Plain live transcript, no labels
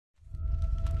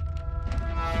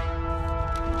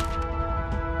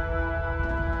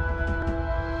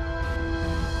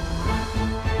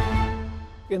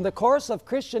In the course of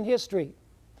Christian history,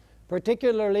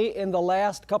 particularly in the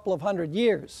last couple of hundred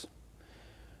years,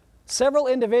 several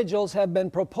individuals have been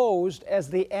proposed as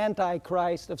the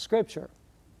Antichrist of Scripture.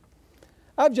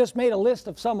 I've just made a list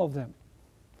of some of them.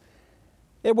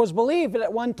 It was believed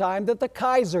at one time that the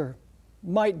Kaiser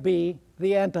might be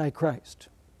the Antichrist.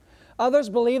 Others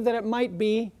believed that it might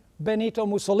be Benito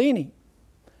Mussolini.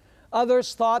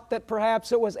 Others thought that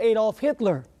perhaps it was Adolf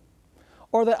Hitler,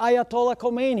 or the Ayatollah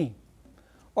Khomeini,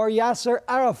 or Yasser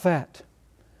Arafat,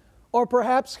 or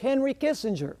perhaps Henry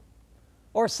Kissinger,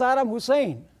 or Saddam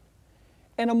Hussein.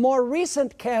 And a more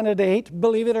recent candidate,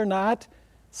 believe it or not,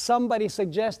 somebody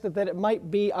suggested that it might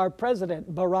be our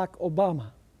president, Barack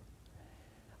Obama.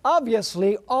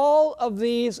 Obviously, all of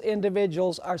these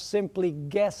individuals are simply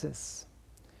guesses.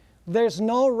 There's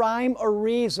no rhyme or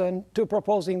reason to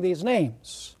proposing these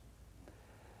names.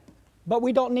 But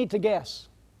we don't need to guess,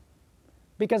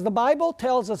 because the Bible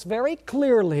tells us very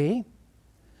clearly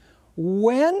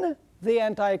when the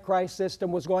Antichrist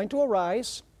system was going to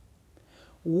arise,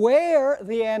 where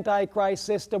the Antichrist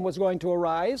system was going to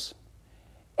arise,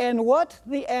 and what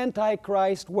the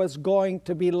Antichrist was going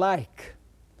to be like.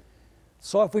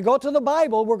 So if we go to the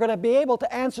Bible, we're going to be able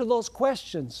to answer those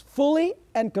questions fully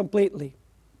and completely.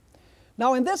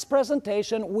 Now, in this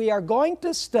presentation, we are going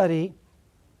to study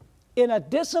in a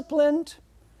disciplined,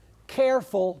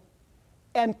 careful,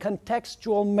 and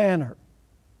contextual manner.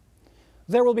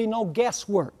 There will be no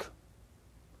guesswork.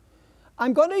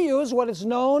 I'm going to use what is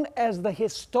known as the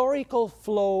historical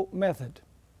flow method.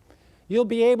 You'll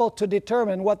be able to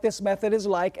determine what this method is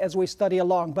like as we study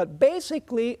along. But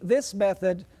basically, this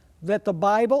method that the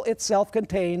Bible itself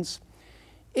contains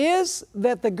is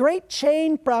that the great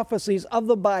chain prophecies of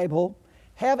the Bible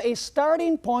have a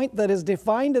starting point that is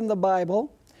defined in the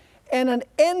Bible and an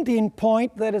ending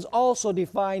point that is also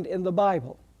defined in the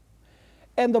Bible.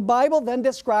 And the Bible then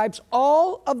describes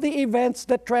all of the events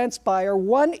that transpire,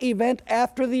 one event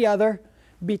after the other,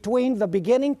 between the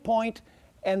beginning point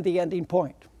and the ending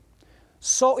point.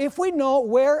 So if we know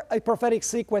where a prophetic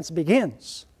sequence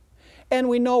begins, and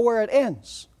we know where it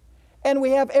ends, and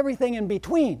we have everything in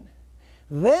between,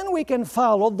 then we can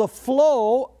follow the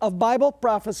flow of Bible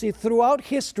prophecy throughout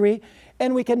history,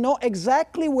 and we can know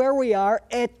exactly where we are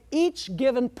at each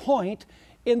given point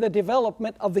in the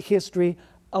development of the history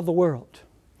of the world.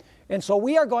 And so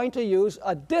we are going to use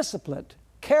a disciplined,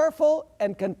 careful,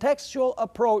 and contextual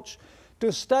approach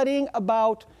to studying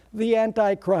about the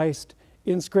Antichrist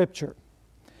in Scripture.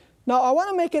 Now, I want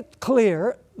to make it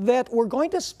clear that we're going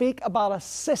to speak about a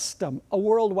system, a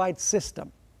worldwide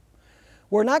system.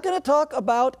 We're not going to talk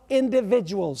about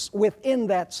individuals within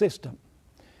that system.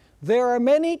 There are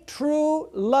many true,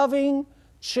 loving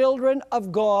children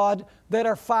of God that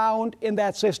are found in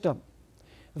that system.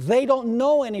 They don't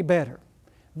know any better.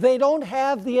 They don't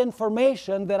have the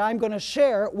information that I'm going to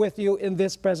share with you in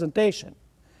this presentation.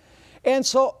 And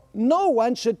so no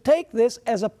one should take this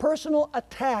as a personal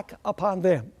attack upon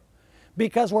them,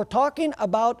 because we're talking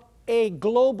about a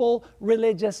global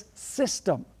religious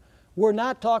system. We're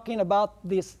not talking about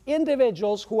these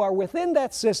individuals who are within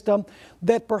that system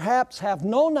that perhaps have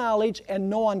no knowledge and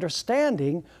no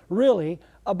understanding, really,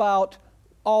 about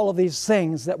all of these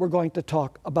things that we're going to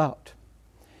talk about.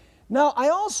 Now, I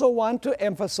also want to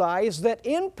emphasize that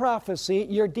in prophecy,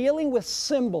 you're dealing with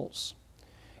symbols.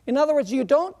 In other words, you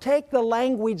don't take the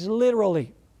language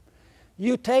literally.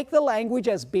 You take the language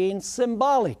as being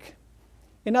symbolic.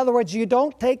 In other words, you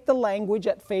don't take the language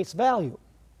at face value.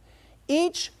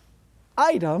 Each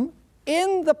item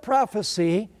in the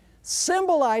prophecy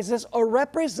symbolizes or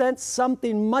represents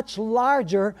something much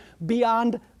larger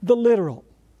beyond the literal.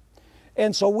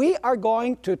 And so we are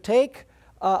going to take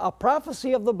a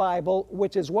prophecy of the Bible,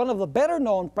 which is one of the better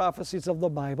known prophecies of the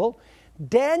Bible,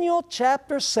 Daniel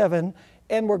chapter 7,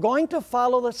 and we're going to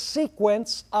follow the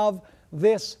sequence of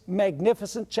this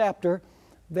magnificent chapter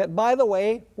that, by the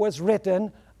way, was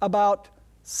written about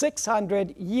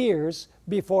 600 years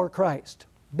before Christ,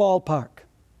 ballpark.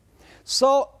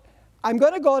 So I'm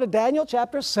going to go to Daniel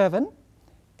chapter 7,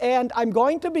 and I'm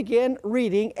going to begin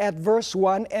reading at verse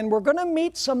 1, and we're going to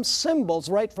meet some symbols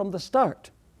right from the start.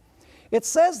 It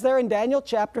says there in Daniel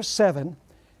chapter 7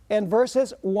 and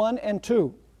verses 1 and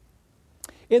 2,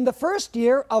 "In the first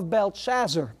year of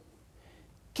Belshazzar,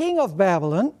 king of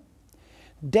Babylon,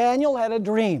 Daniel had a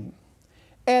dream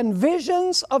and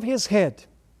visions of his head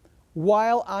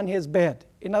while on his bed."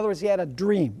 In other words, he had a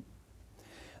dream.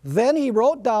 "Then he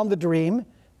wrote down the dream,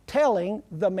 telling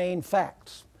the main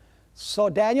facts." So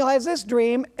Daniel has this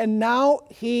dream, and now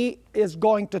he is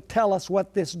going to tell us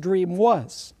what this dream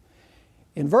was.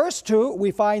 In verse 2, we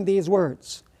find these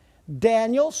words,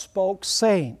 "Daniel spoke,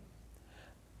 saying,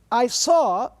 I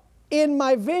saw in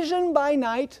my vision by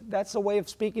night, that's a way of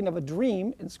speaking of a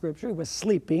dream in Scripture, he was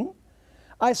sleeping.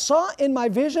 I saw in my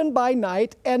vision by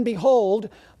night, and behold,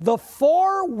 the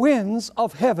four winds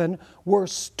of heaven were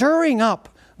stirring up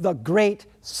the great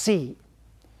sea.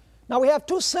 Now we have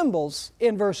two symbols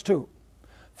in verse 2.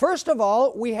 First of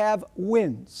all, we have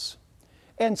winds.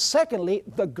 And secondly,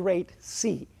 the great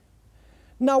sea.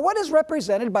 Now what is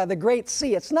represented by the great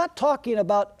sea? It's not talking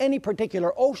about any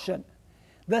particular ocean.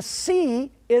 The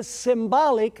sea is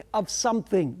symbolic of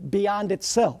something beyond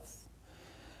itself.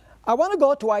 I want to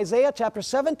go to Isaiah chapter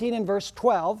 17 and verse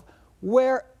 12,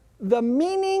 where the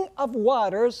meaning of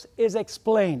waters is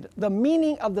explained. The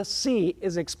meaning of the sea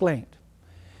is explained.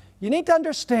 You need to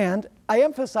understand, I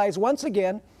emphasize once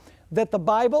again, that the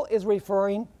Bible is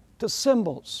referring to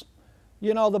symbols.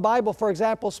 You know, the Bible, for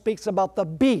example, speaks about the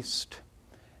beast.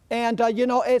 And,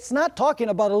 it's not talking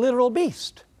about a literal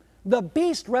beast. The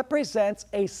beast represents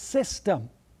a system.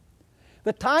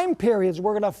 The time periods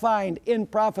we're going to find in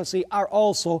prophecy are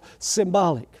also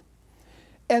symbolic.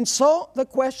 And so the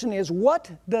question is,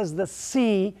 what does the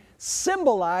sea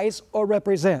symbolize or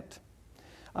represent?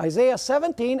 Isaiah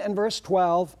 17 and verse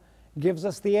 12 gives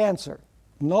us the answer.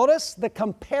 Notice the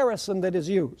comparison that is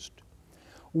used.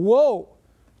 Woe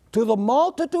to the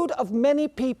multitude of many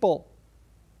people.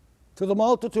 To the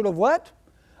multitude of what?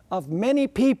 Of many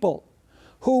people,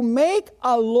 who make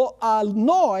a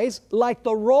noise like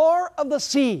the roar of the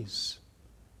seas.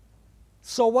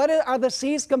 So what are the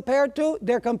seas compared to?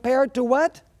 They're compared to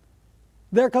what?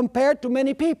 They're compared to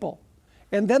many people.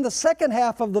 And then the second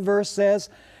half of the verse says,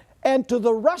 and to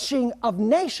the rushing of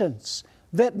nations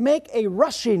that make a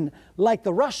rushing like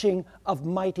the rushing of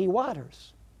mighty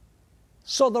waters.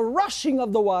 So the rushing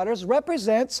of the waters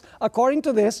represents, according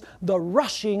to this, the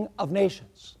rushing of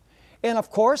nations. And of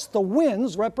course, the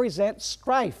winds represent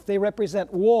strife. They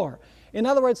represent war. In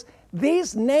other words,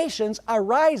 these nations are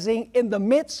rising in the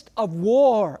midst of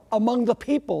war among the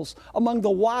peoples, among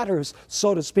the waters,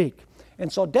 so to speak.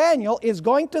 And so Daniel is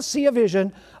going to see a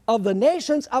vision of the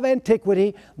nations of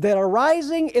antiquity that are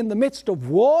rising in the midst of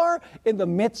war, in the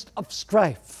midst of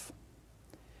strife.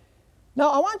 Now,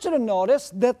 I want you to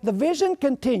notice that the vision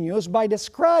continues by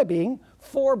describing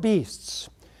four beasts.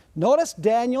 Notice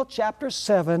Daniel chapter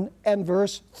 7 and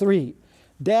verse 3.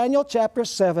 Daniel chapter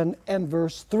 7 and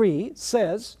verse 3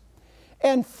 says,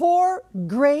 and four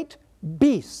great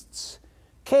beasts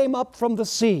came up from the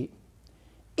sea,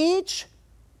 each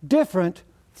different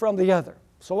from the other.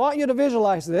 So I want you to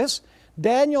visualize this.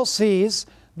 Daniel sees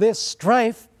this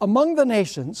strife among the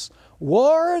nations,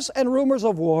 wars and rumors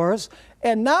of wars,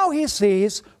 and now he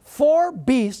sees four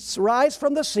beasts rise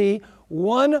from the sea,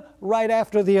 one right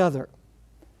after the other.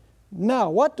 Now,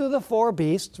 what do the four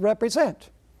beasts represent?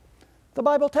 The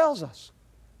Bible tells us.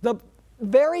 The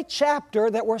very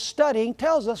chapter that we're studying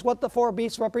tells us what the four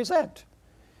beasts represent.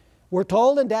 We're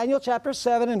told in Daniel chapter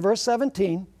 7 and verse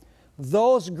 17,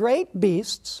 those great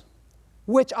beasts,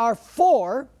 which are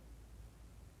four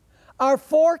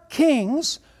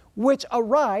kings which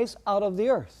arise out of the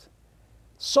earth.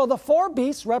 So the four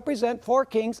beasts represent four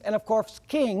kings, and of course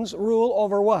kings rule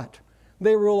over what?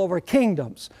 They rule over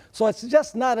kingdoms. So it's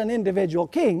just not an individual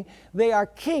king. They are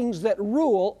kings that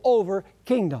rule over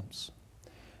kingdoms.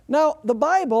 Now, the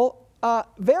Bible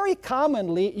very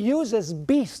commonly uses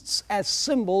beasts as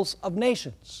symbols of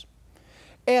nations.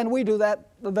 And we do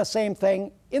the same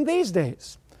thing in these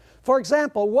days. For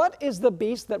example, what is the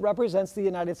beast that represents the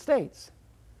United States?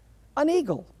 An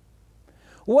eagle.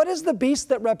 What is the beast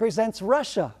that represents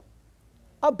Russia?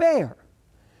 A bear.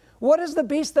 What is the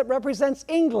beast that represents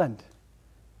England?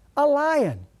 A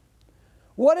lion.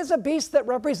 What is a beast that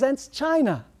represents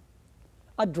China?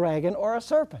 A dragon or a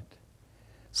serpent.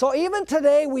 So even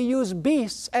today we use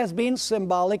beasts as being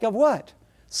symbolic of what?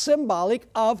 Symbolic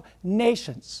of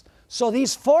nations. So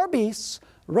these four beasts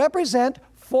represent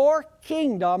four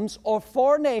kingdoms or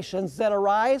four nations that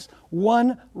arise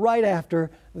one right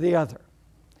after the other.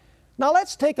 Now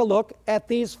let's take a look at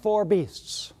these four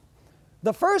beasts.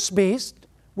 The first beast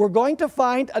we're going to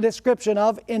find a description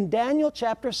of in Daniel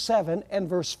chapter 7 and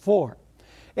verse 4.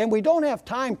 And we don't have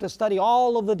time to study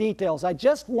all of the details. I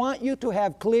just want you to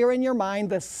have clear in your mind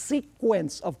the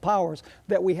sequence of powers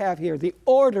that we have here, the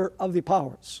order of the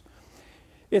powers.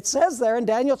 It says there in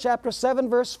Daniel chapter 7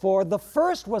 verse 4, the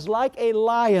first was like a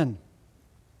lion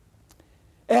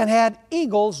and had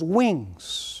eagle's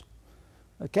wings.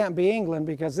 It can't be England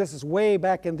because this is way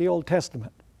back in the Old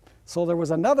Testament. So there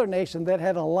was another nation that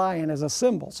had a lion as a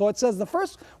symbol. So it says the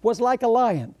first was like a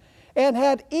lion and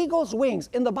had eagle's wings.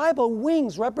 In the Bible,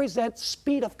 wings represent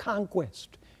speed of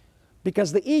conquest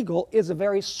because the eagle is a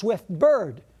very swift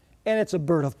bird and it's a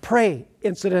bird of prey,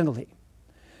 incidentally.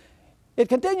 It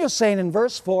continues saying in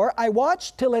verse 4, I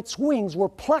watched till its wings were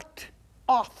plucked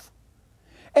off,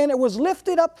 and it was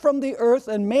lifted up from the earth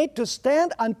and made to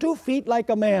stand on 2 feet like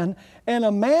a man, and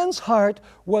a man's heart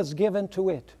was given to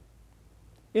it.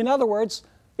 In other words,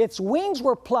 its wings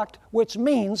were plucked, which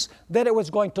means that it was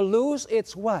going to lose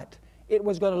its what? It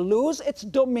was going to lose its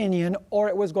dominion, or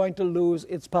it was going to lose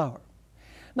its power.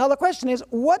 Now the question is,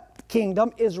 what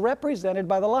kingdom is represented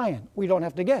by the lion? We don't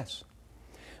have to guess.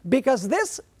 Because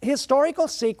this historical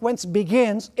sequence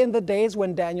begins in the days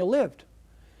when Daniel lived.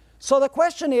 So the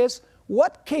question is,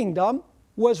 what kingdom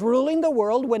was ruling the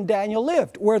world when Daniel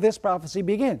lived, where this prophecy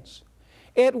begins?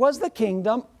 It was the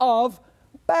kingdom of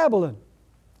Babylon.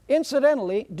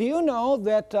 Incidentally, do you know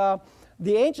that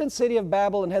the ancient city of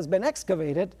Babylon has been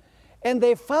excavated, and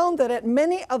they found that at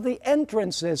many of the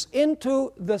entrances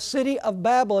into the city of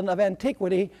Babylon of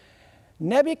antiquity,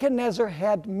 Nebuchadnezzar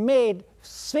had made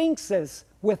sphinxes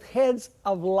with heads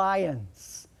of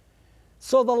lions.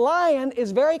 So the lion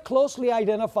is very closely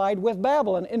identified with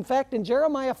Babylon. In fact, in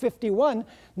Jeremiah 51,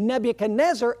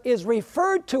 Nebuchadnezzar is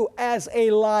referred to as a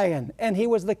lion, and he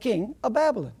was the king of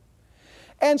Babylon.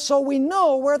 And so we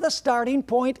know where the starting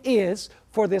point is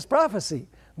for this prophecy.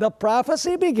 The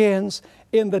prophecy begins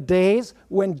in the days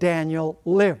when Daniel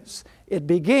lives. It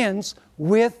begins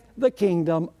with the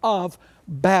kingdom of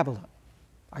Babylon.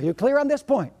 Are you clear on this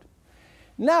point?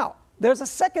 Now, there's a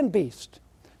second beast.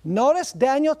 Notice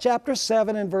Daniel chapter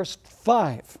 7 and verse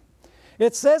 5.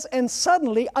 It says, and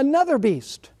suddenly another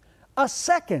beast, a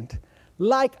second,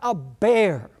 like a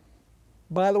bear.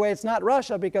 By the way, it's not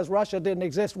Russia, because Russia didn't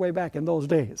exist way back in those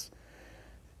days.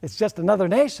 It's just another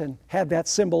nation had that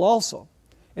symbol also.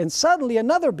 And suddenly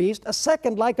another beast, a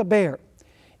second like a bear.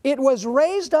 It was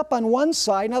raised up on one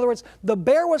side. In other words, the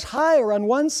bear was higher on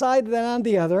one side than on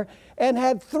the other, and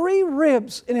had 3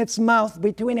 ribs in its mouth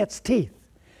between its teeth.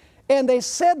 And they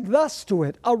said thus to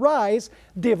it, arise,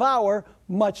 devour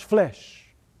much flesh.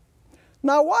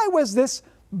 Now, why was this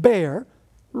bear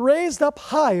raised up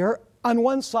higher on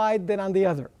one side than on the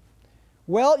other?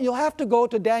 Well, you'll have to go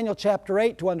to Daniel chapter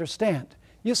 8 to understand.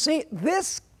 You see,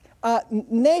 this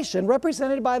nation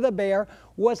represented by the bear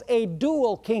was a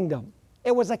dual kingdom.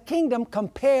 It was a kingdom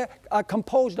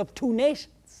composed of 2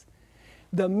 nations,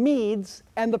 the Medes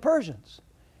and the Persians.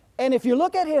 And if you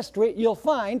look at history, you'll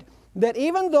find that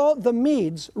even though the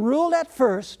Medes ruled at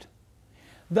first,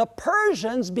 the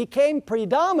Persians became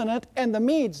predominant and the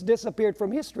Medes disappeared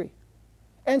from history.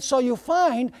 And so you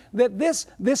find that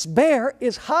this bear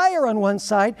is higher on one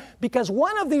side because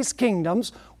one of these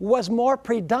kingdoms was more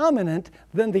predominant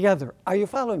than the other. Are you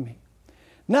following me?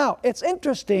 Now, it's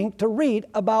interesting to read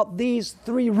about these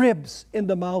 3 ribs in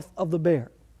the mouth of the bear.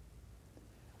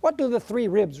 What do the 3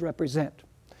 ribs represent?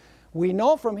 We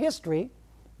know from history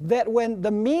that when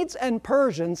the Medes and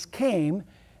Persians came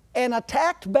and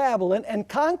attacked Babylon and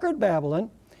conquered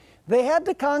Babylon, they had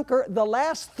to conquer the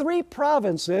last 3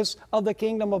 provinces of the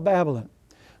kingdom of Babylon.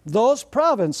 Those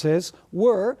provinces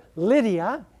were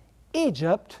Lydia,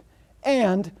 Egypt,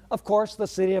 and, of course, the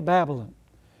city of Babylon.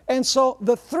 And so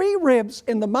the 3 ribs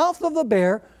in the mouth of the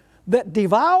bear that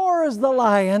devours the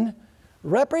lion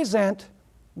represent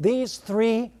these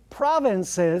 3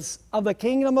 provinces of the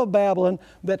kingdom of Babylon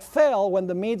that fell when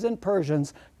the Medes and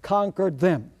Persians conquered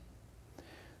them.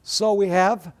 So we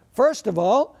have, first of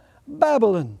all,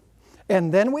 Babylon.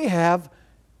 And then we have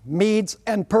Medes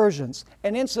and Persians.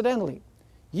 And incidentally,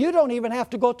 you don't even have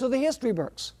to go to the history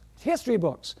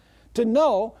books to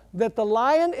know that the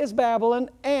lion is Babylon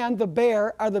and the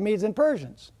bear are the Medes and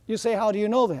Persians. You say, how do you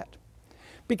know that?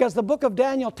 Because the book of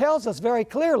Daniel tells us very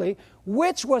clearly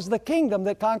which was the kingdom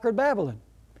that conquered Babylon.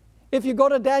 If you go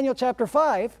to Daniel chapter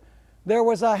 5, there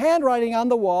was a handwriting on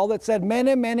the wall that said,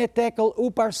 Mene, Mene, Tekel,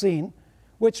 Uparsin,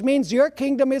 which means your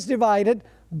kingdom is divided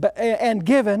and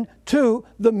given to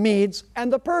the Medes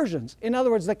and the Persians. In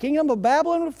other words, the kingdom of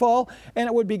Babylon would fall and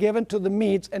it would be given to the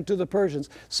Medes and to the Persians.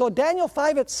 So Daniel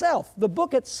 5 itself, the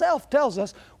book itself, tells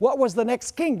us what was the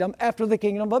next kingdom after the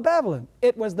kingdom of Babylon.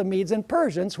 It was the Medes and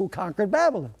Persians who conquered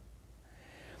Babylon.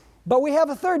 But we have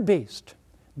a third beast.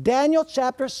 Daniel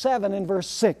chapter 7 and verse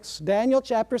 6. Daniel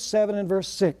chapter 7 and verse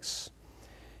 6.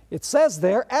 It says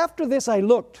there, after this I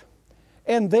looked,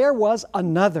 and there was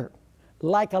another,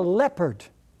 like a leopard.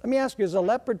 Let me ask you, is a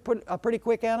leopard a pretty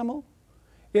quick animal?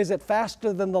 Is it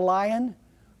faster than the lion?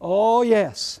 Oh,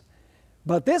 yes.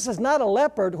 But this is not a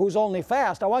leopard who's only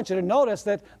fast. I want you to notice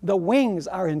that the wings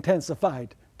are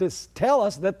intensified to tell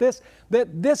us that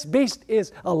this beast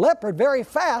is a leopard, very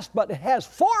fast, but it has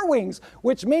 4 wings,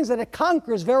 which means that it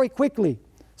conquers very quickly.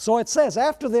 So it says,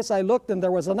 after this I looked, and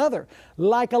there was another,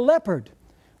 like a leopard,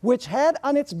 which had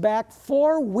on its back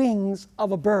 4 wings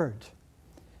of a bird.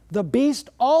 The beast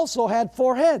also had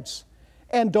 4 heads,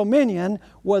 and dominion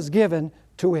was given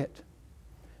to it.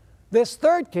 This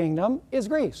third kingdom is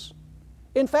Greece.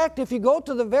 In fact, if you go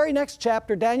to the very next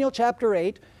chapter, Daniel chapter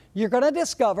 8, you're going to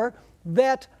discover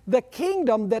that the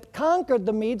kingdom that conquered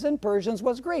the Medes and Persians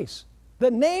was Greece.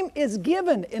 The name is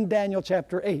given in Daniel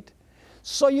chapter 8.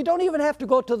 So you don't even have to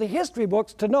go to the history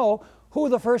books to know who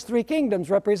the first 3 kingdoms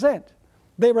represent.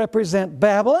 They represent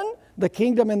Babylon, the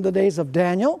kingdom in the days of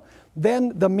Daniel,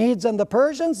 then the Medes and the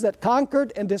Persians that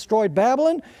conquered and destroyed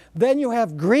Babylon, then you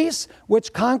have Greece,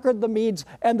 which conquered the Medes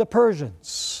and the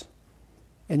Persians.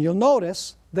 And you'll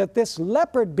notice that this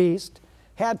leopard beast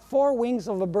had 4 wings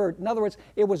of a bird. In other words,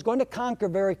 it was going to conquer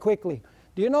very quickly.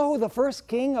 Do you know who the first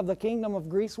king of the kingdom of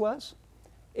Greece was?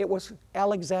 It was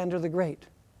Alexander the Great.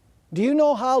 Do you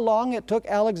know how long it took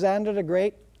Alexander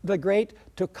the Great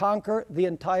to conquer the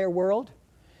entire world?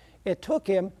 It took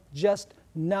him just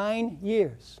 9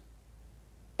 years.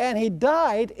 And he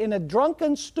died in a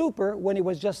drunken stupor when he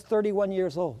was just 31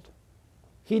 years old.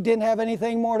 He didn't have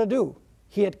anything more to do.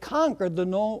 He had conquered the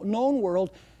known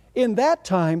world in that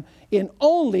time in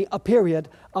only a period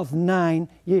of 9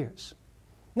 years.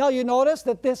 Now you notice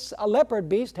that this leopard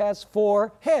beast has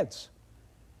 4 heads.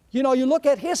 You know, you look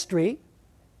at history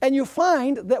and you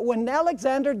find that when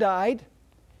Alexander died,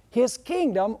 his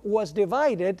kingdom was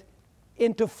divided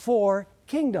into 4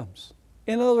 kingdoms.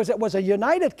 In other words, it was a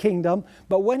united kingdom,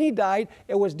 but when he died,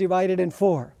 it was divided in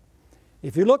 4.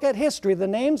 If you look at history, the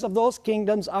names of those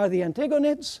kingdoms are the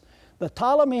Antigonids, the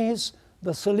Ptolemies,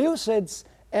 the Seleucids,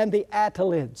 and the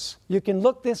Attalids. You can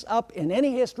look this up in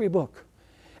any history book.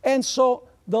 And so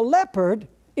the leopard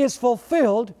is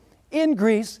fulfilled in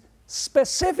Greece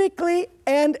specifically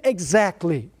and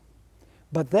exactly.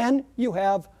 But then you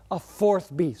have a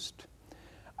 4th beast.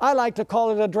 I like to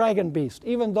call it a dragon beast,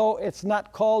 even though it's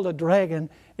not called a dragon.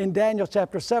 In Daniel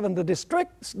chapter 7, the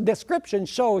description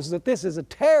shows that this is a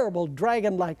terrible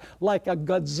dragon like a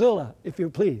Godzilla, if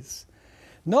you please.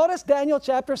 Notice Daniel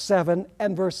chapter 7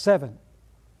 and verse 7.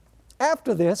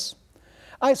 After this,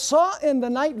 I saw in the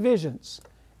night visions,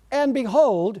 and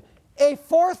behold, a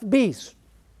 4th beast.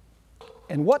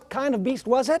 And what kind of beast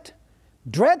was it?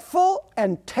 Dreadful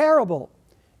and terrible,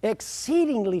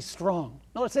 exceedingly strong.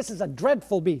 Notice this is a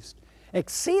dreadful beast,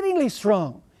 exceedingly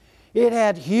strong. It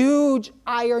had huge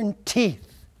iron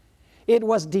teeth. It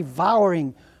was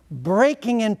devouring,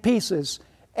 breaking in pieces,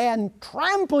 and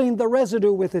trampling the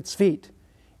residue with its feet.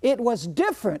 It was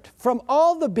different from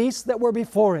all the beasts that were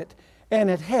before it, and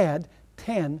it had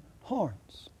 10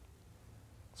 horns.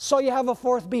 So you have a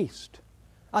 4th beast,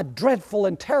 a dreadful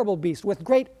and terrible beast with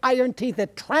great iron teeth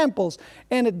that tramples,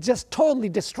 and it just totally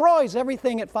destroys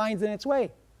everything it finds in its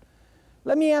way.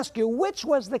 Let me ask you, which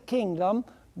was the kingdom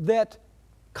that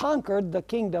conquered the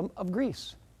kingdom of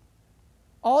Greece?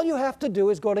 All you have to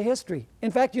do is go to history. In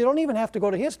fact, you don't even have to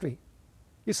go to history.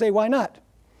 You say, why not?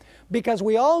 Because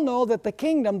we all know that the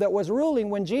kingdom that was ruling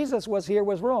when Jesus was here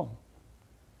was Rome.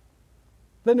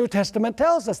 The New Testament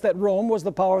tells us that Rome was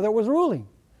the power that was ruling.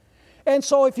 And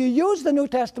so if you use the New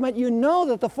Testament, you know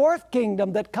that the 4th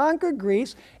kingdom that conquered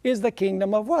Greece is the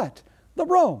kingdom of what? The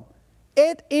Rome.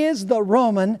 It is the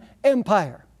Roman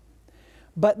Empire.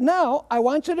 But now I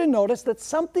want you to notice that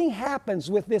something happens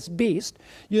with this beast.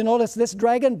 You notice this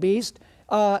dragon beast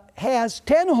has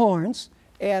 10 horns.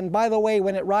 And by the way,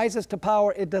 when it rises to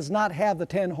power, it does not have the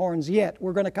 10 horns yet.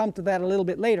 We're going to come to that a little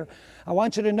bit later. I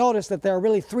want you to notice that there are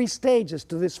really 3 stages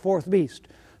to this 4th beast.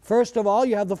 First of all,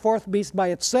 you have the 4th beast by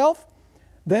itself.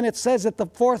 Then it says that the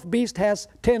 4th beast has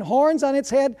 10 horns on its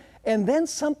head, and then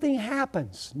something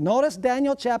happens. Notice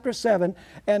Daniel chapter 7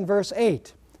 and verse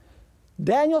 8.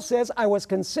 Daniel says, I was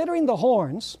considering the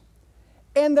horns,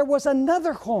 and there was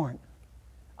another horn,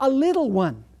 a little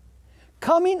one,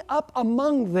 coming up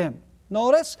among them.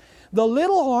 Notice, the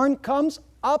little horn comes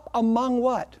up among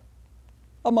what?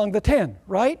 Among the 10,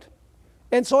 right?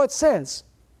 And so it says,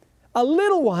 a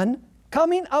little one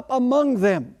coming up among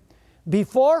them,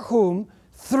 before whom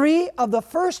 3 of the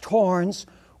first horns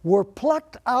were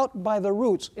plucked out by the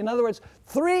roots. In other words,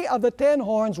 3 of the 10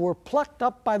 horns were plucked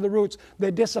up by the roots. They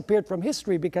disappeared from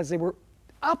history because they were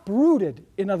uprooted,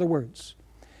 in other words.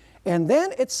 And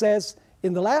then it says,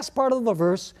 in the last part of the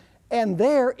verse, and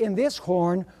there in this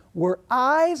horn were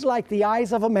eyes like the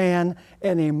eyes of a man,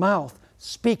 and a mouth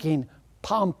speaking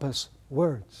pompous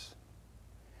words.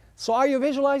 So are you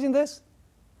visualizing this?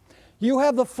 You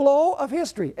have the flow of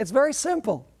history. It's very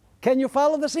simple. Can you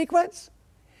follow the sequence?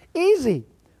 Easy.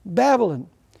 Babylon,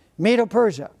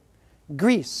 Medo-Persia,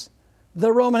 Greece,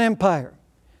 the Roman Empire,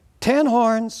 10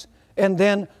 horns, and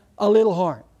then a little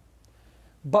horn.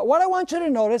 But what I want you to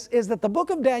notice is that the book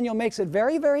of Daniel makes it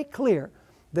very, very clear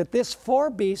that this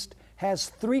fourth beast has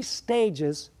 3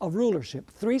 stages of rulership,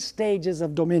 3 stages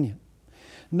of dominion.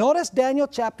 Notice Daniel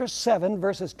chapter 7,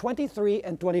 verses 23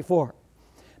 and 24.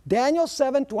 Daniel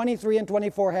 7, 23 and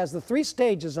 24 has the 3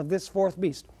 stages of this fourth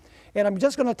beast. And I'm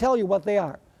just going to tell you what they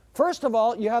are. First of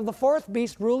all, you have the fourth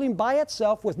beast ruling by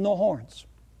itself with no horns.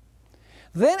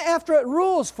 Then after it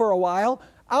rules for a while,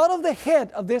 out of the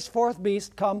head of this fourth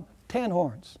beast come 10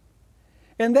 horns.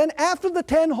 And then after the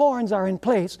 10 horns are in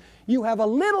place, you have a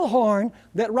little horn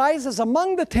that rises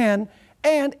among the 10,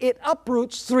 and it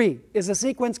uproots 3. Is the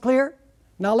sequence clear?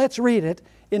 Now let's read it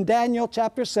in Daniel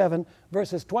chapter 7,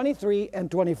 verses 23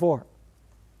 and 24.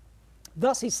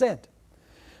 Thus he said,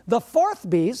 "The fourth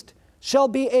beast shall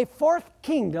be a fourth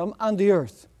kingdom on the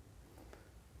earth."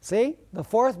 See, the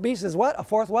fourth beast is what? A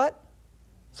fourth what?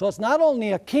 So it's not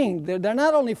only a king, they're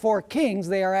not only 4 kings,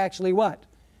 they are actually what?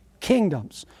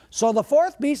 Kingdoms. So the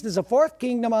fourth beast is a fourth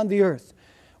kingdom on the earth,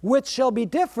 which shall be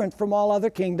different from all other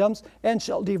kingdoms, and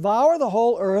shall devour the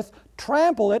whole earth,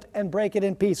 trample it, and break it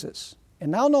in pieces.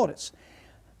 And now notice,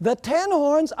 the 10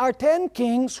 horns are 10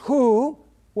 kings who,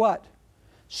 what?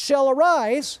 Shall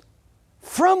arise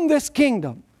from this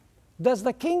kingdom. Does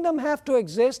the kingdom have to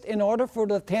exist in order for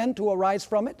the 10 to arise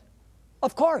from it?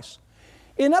 Of course.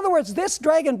 In other words, this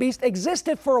dragon beast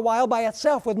existed for a while by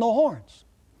itself with no horns.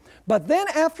 But then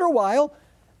after a while,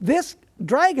 this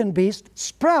dragon beast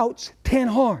sprouts 10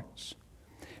 horns.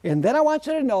 And then I want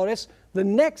you to notice the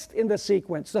next in the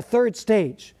sequence, the third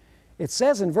stage. It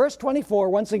says in verse 24,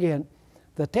 once again,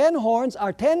 the 10 horns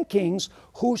are 10 kings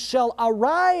who shall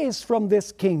arise from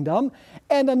this kingdom,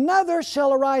 and another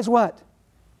shall arise what?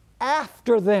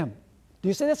 After them. Do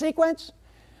you see the sequence?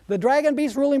 The dragon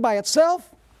beast ruling by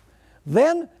itself,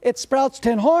 then it sprouts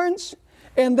 10 horns,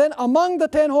 and then among the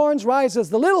 10 horns rises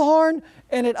the little horn,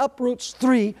 and it uproots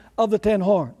 3 of the 10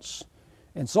 horns.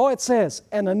 And so it says,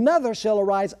 and another shall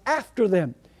arise after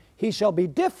them. He shall be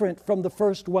different from the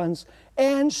first ones,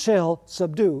 and shall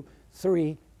subdue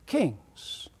 3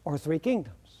 kings, or 3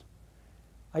 kingdoms.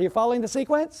 Are you following the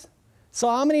sequence? So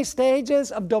how many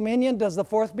stages of dominion does the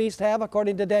fourth beast have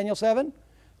according to Daniel 7?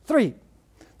 3.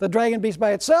 The dragon beast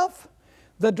by itself,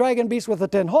 the dragon beast with the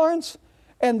 10 horns,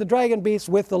 and the dragon beast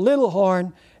with the little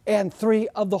horn, and 3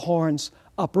 of the horns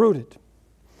uprooted.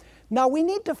 Now we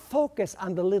need to focus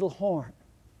on the little horn,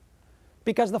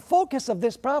 because the focus of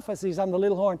this prophecy is on the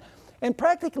little horn. And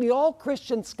practically all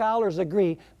Christian scholars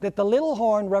agree that the little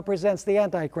horn represents the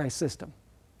Antichrist system.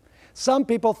 Some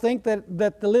people think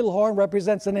that the little horn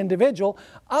represents an individual.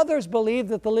 Others believe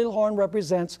that the little horn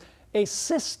represents a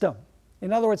system.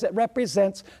 In other words, it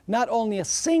represents not only a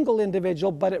single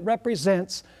individual, but it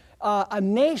represents a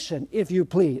nation, if you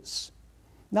please.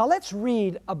 Now let's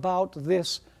read about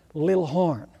this little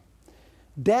horn.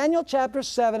 Daniel chapter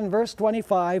 7, verse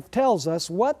 25 tells us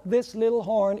what this little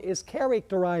horn is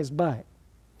characterized by.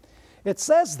 It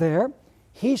says there,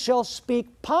 he shall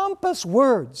speak pompous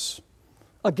words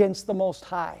against the Most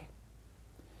High.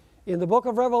 In the book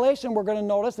of Revelation, we're going to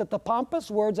notice that the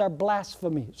pompous words are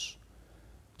blasphemies.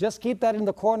 Just keep that in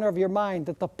the corner of your mind,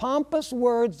 that the pompous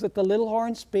words that the little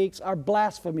horn speaks are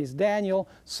blasphemies. Daniel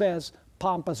says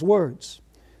pompous words.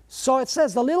 So it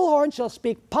says, the little horn shall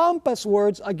speak pompous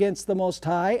words against the Most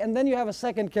High. And then you have a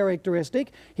second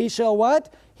characteristic. He shall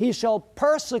what? He shall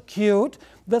persecute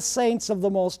the saints of the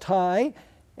Most High.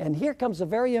 And here comes a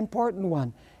very important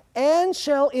one. And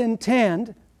shall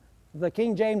intend, the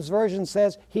King James Version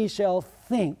says, he shall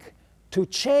think to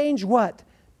change what?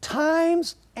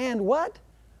 Times and what?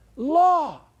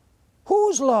 Law.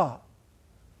 Whose law?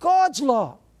 God's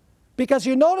law. Because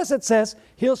you notice it says,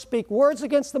 he'll speak words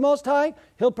against the Most High,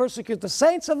 he'll persecute the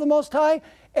saints of the Most High,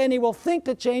 and he will think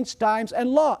to change times and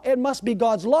law. It must be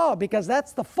God's law, because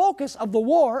that's the focus of the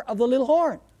war of the little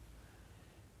horn.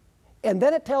 And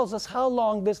then it tells us how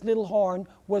long this little horn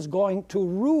was going to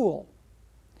rule.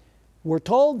 We're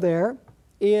told there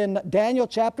in Daniel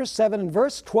chapter 7 and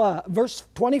verse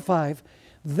 25,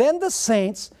 then the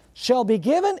saints shall be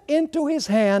given into his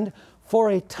hand for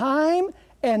a time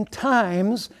and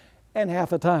times and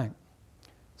half a time.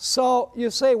 So you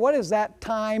say, what is that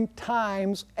time,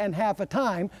 times, and half a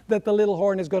time that the little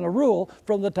horn is going to rule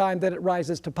from the time that it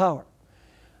rises to power?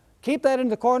 Keep that in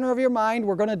the corner of your mind.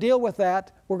 We're going to deal with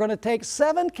that. We're going to take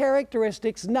 7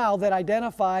 characteristics now that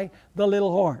identify the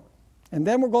little horn. And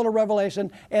then we're going to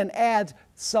Revelation and add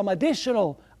some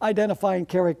additional identifying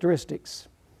characteristics.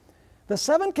 The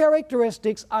 7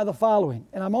 characteristics are the following,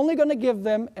 and I'm only going to give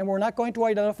them, and we're not going to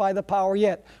identify the power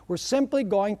yet. We're simply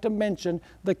going to mention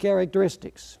the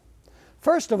characteristics.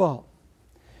 First of all,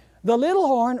 the little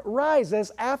horn rises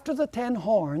after the 10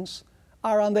 horns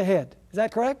are on the head. Is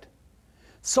that correct?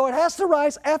 So it has to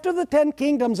rise after the 10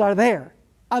 kingdoms are there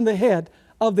on the head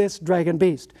of this dragon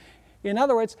beast. In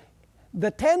other words, the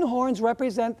 10 horns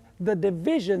represent the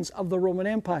divisions of the Roman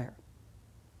Empire.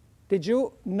 Did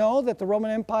you know that the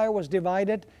Roman Empire was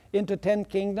divided into 10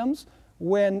 kingdoms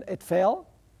when it fell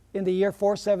in the year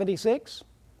 476?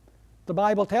 The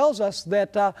Bible tells us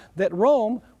that, that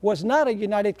Rome was not a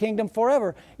united kingdom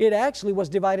forever. It actually was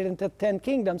divided into 10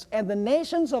 kingdoms, and the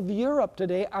nations of Europe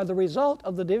today are the result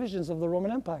of the divisions of the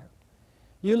Roman Empire.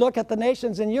 You look at the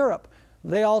nations in Europe,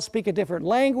 they all speak a different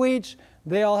language,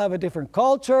 they all have a different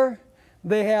culture,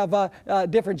 they have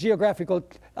different geographical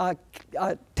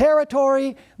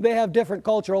territory, they have different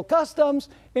cultural customs.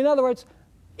 In other words,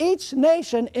 each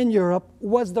nation in Europe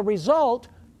was the result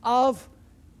of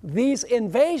these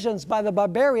invasions by the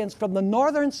barbarians from the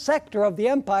northern sector of the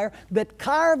empire that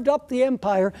carved up the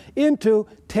empire into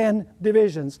 10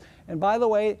 divisions. And by the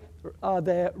way,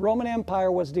 the Roman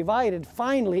Empire was divided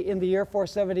finally in the year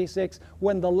 476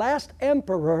 when the last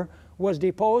emperor was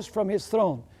deposed from his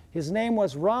throne. His name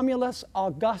was Romulus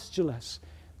Augustulus.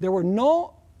 There were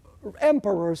no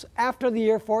emperors after the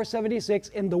year 476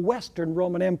 in the Western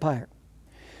Roman Empire.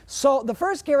 So the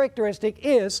first characteristic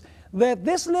is that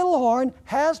this little horn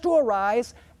has to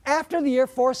arise after the year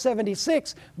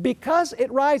 476 because it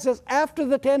rises after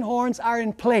the 10 horns are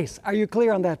in place. Are you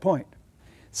clear on that point?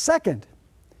 Second,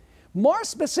 more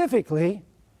specifically,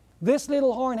 this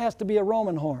little horn has to be a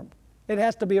Roman horn. It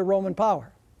has to be a Roman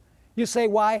power. You say,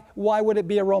 why would it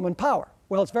be a Roman power?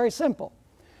 Well, it's very simple.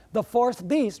 The fourth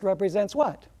beast represents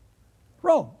what?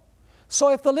 Rome. So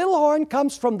if the little horn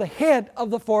comes from the head of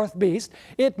the fourth beast,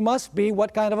 it must be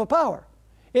what kind of a power?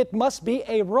 It must be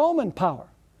a Roman power.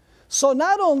 So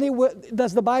not only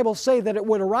does the Bible say that it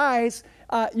would arise,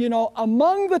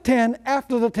 among the 10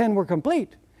 after the 10 were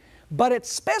complete, but it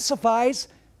specifies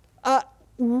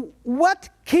what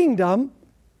kingdom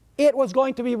it was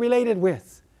going to be related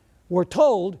with. We're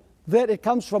told that it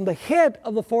comes from the head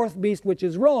of the fourth beast, which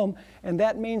is Rome, and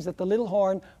that means that the little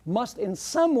horn must in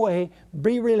some way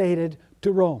be related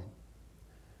to Rome.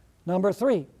 Number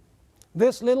 3,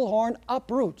 this little horn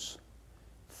uproots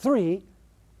 3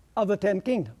 of the 10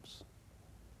 kingdoms.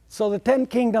 So the 10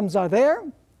 kingdoms are there.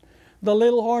 The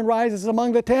little horn rises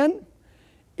among the 10.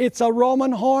 It's a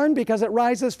Roman horn because it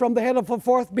rises from the head of the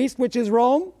fourth beast, which is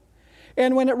Rome.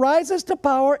 And when it rises to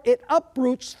power, it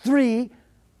uproots 3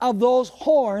 of those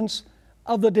horns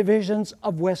of the divisions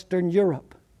of Western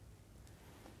Europe.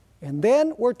 And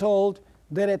then we're told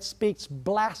that it speaks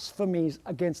blasphemies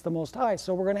against the Most High.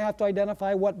 So we're going to have to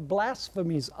identify what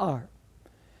blasphemies are.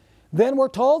 Then we're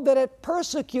told that it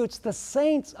persecutes the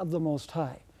saints of the Most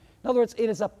High. In other words, it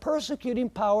is a persecuting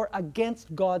power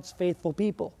against God's faithful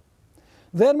people.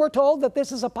 Then we're told that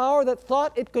this is a power that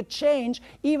thought it could change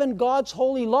even God's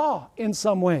holy law in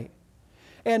some way.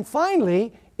 And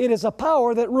finally, it is a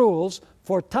power that rules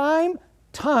for time,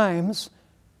 times,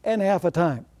 and half a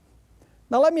time.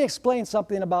 Now let me explain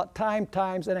something about time,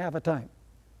 times, and half a time.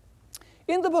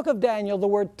 In the book of Daniel, the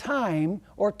word time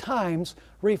or times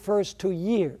refers to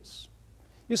years.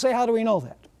 You say, how do we know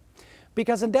that?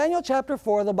 Because in Daniel chapter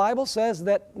 4, the Bible says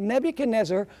that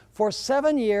Nebuchadnezzar for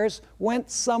 7 years went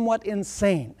somewhat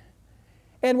insane.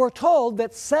 And we're told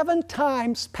that 7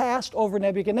 times passed over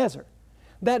Nebuchadnezzar.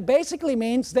 That basically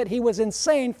means that he was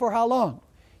insane for how long?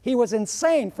 He was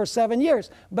insane for 7 years,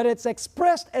 but it's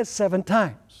expressed as 7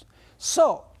 times.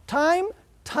 So, time,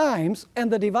 times,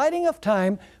 and the dividing of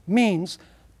time means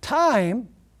time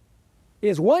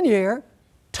is 1 year,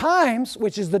 times,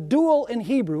 which is the dual in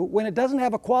Hebrew, when it doesn't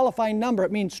have a qualifying number,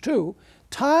 it means 2.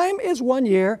 Time is 1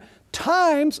 year,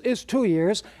 times is 2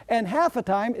 years, and half a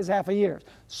time is half a year.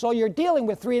 So you're dealing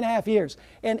with 3.5 years.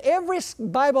 And every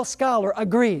Bible scholar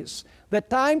agrees that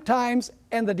time, times,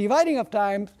 and the dividing of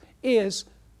time is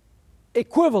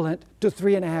equivalent to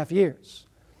 3.5 years.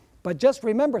 But just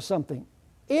remember something.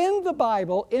 In the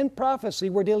Bible, in prophecy,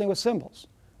 we're dealing with symbols.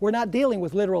 We're not dealing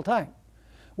with literal time.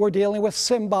 We're dealing with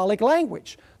symbolic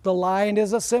language. The lion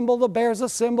is a symbol, the bear is a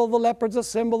symbol, the leopard's a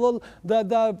symbol,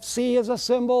 the sea is a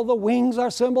symbol, the wings are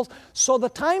symbols. So the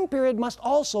time period must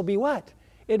also be what?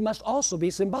 It must also be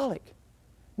symbolic.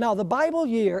 Now the Bible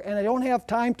year, and I don't have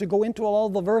time to go into all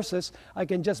the verses, I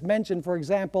can just mention, for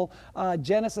example,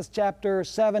 Genesis chapter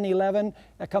 7:11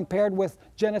 compared with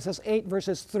Genesis 8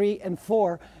 verses 3 and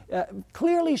 4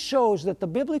 clearly shows that the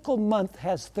biblical month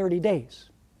has 30 days.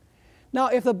 Now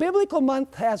if the biblical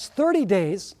month has 30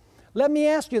 days, let me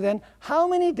ask you then, how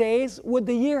many days would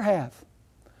the year have?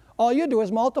 All you do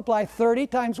is multiply 30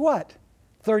 times what?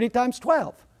 30 times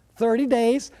 12. 30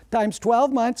 days times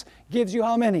 12 months gives you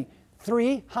how many?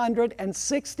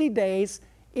 360 days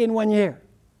in 1 year.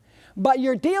 But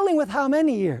you're dealing with how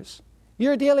many years?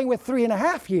 You're dealing with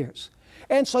 3.5 years.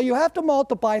 And so you have to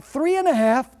multiply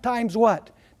 3.5 times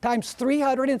what? Times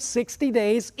 360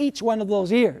 days each one of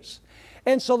those years.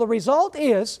 And so the result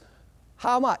is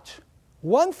how much?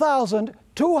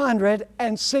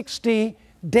 1,260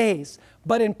 days.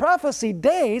 But in prophecy,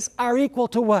 days are equal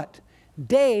to what?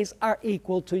 Days are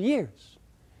equal to years.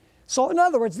 So in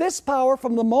other words, this power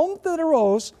from the moment that it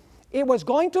arose, it was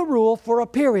going to rule for a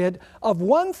period of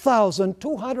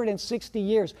 1,260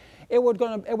 years. It was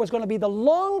going to be the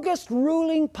longest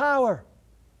ruling power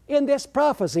in this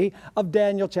prophecy of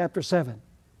Daniel chapter 7.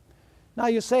 Now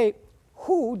you say,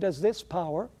 who does this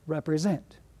power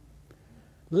represent?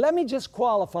 Let me just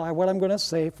qualify what I'm going to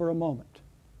say for a moment.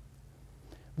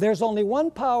 There's only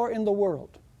one power in the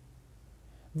world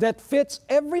that fits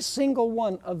every single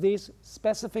one of these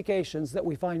specifications that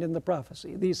we find in the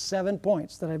prophecy, these 7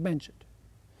 points that I've mentioned,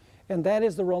 and that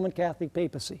is the Roman Catholic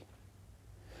papacy.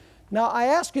 Now, I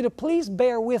ask you to please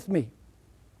bear with me.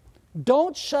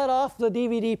 Don't shut off the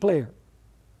DVD player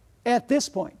at this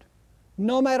point.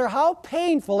 No matter how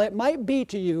painful it might be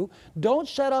to you, don't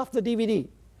shut off the DVD.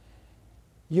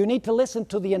 You need to listen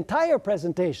to the entire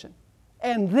presentation,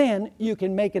 and then you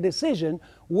can make a decision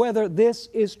whether this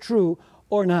is true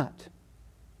or not.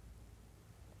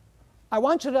 I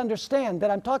want you to understand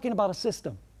that I'm talking about a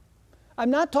system. I'm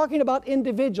not talking about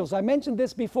individuals. I mentioned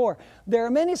this before. There are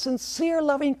many sincere,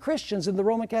 loving Christians in the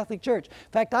Roman Catholic Church.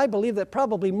 In fact, I believe that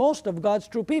probably most of God's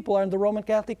true people are in the Roman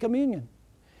Catholic communion.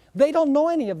 They don't know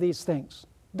any of these things.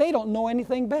 They don't know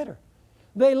anything better.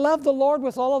 They love the Lord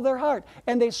with all of their heart,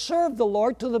 and they serve the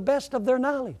Lord to the best of their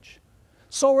knowledge.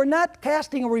 So we're not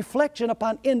casting a reflection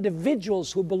upon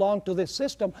individuals who belong to this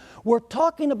system. We're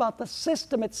talking about the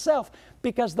system itself,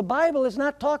 because the Bible is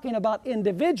not talking about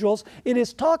individuals. It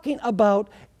is talking about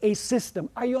a system.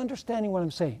 Are you understanding what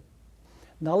I'm saying?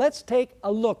 Now let's take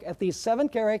a look at these 7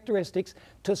 characteristics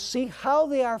to see how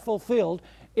they are fulfilled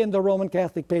in the Roman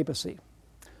Catholic papacy.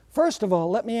 First of all,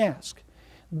 let me ask,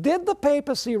 did the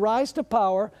papacy rise to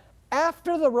power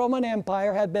after the Roman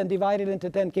Empire had been divided into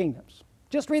 10 kingdoms?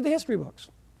 Just read the history books.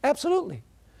 Absolutely.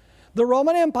 The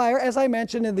Roman Empire, as I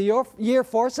mentioned, in the year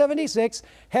 476,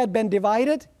 had been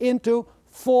divided into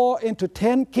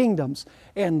 10 kingdoms.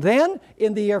 And then,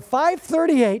 in the year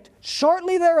 538,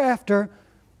 shortly thereafter,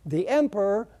 the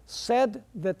emperor said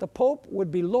that the Pope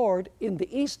would be Lord in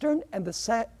the eastern and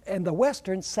the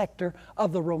western sector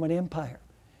of the Roman Empire.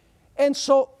 And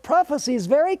so prophecy is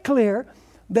very clear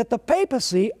that the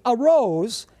papacy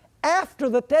arose after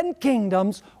the 10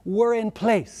 kingdoms were in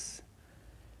place.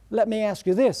 Let me ask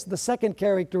you this, the second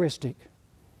characteristic.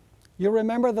 You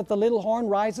remember that the little horn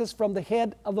rises from the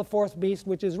head of the fourth beast,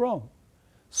 which is Rome.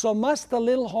 So must the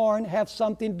little horn have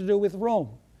something to do with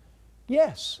Rome?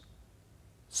 Yes.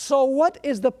 So what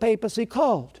is the papacy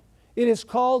called? It is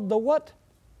called the what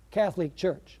Catholic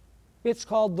Church? It's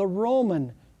called the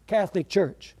Roman Catholic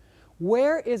Church.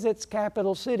 Where is its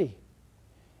capital city?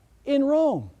 In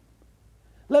Rome.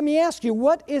 Let me ask you,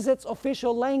 what is its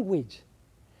official language?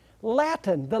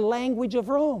 Latin, the language of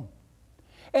Rome.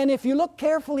 And if you look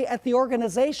carefully at the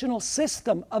organizational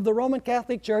system of the Roman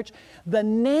Catholic Church, the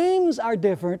names are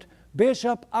different,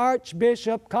 bishop,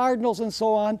 archbishop, cardinals, and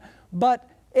so on, but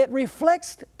it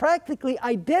reflects practically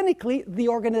identically the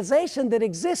organization that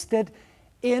existed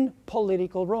in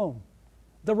political Rome.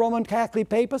 The Roman Catholic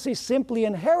papacy simply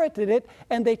inherited it,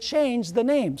 and they changed the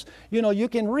names. You know, you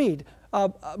can read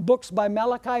books by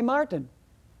Malachi Martin,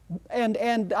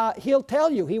 and he'll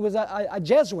tell you, he was a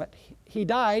Jesuit. He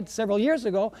died several years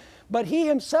ago, but he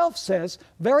himself says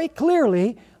very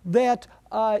clearly that,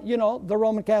 you know, the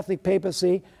Roman Catholic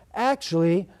papacy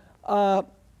actually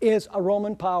is a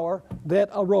Roman power that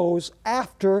arose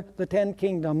after the 10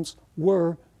 kingdoms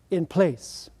were in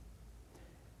place.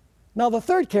 Now, the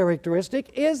third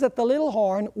characteristic is that the little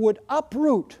horn would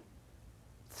uproot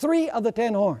 3 of the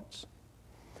 10 horns.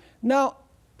 Now,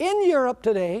 in Europe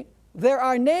today, there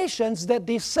are nations that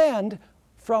descend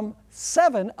from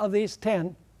 7 of these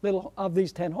 10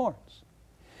 horns.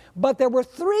 But there were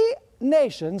 3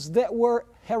 nations that were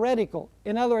heretical.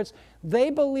 In other words, they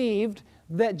believed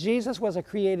that Jesus was a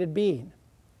created being.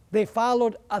 They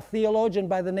followed a theologian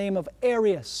by the name of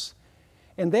Arius.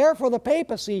 And therefore the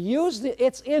papacy used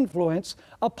its influence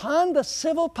upon the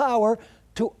civil power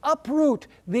to uproot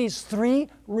these 3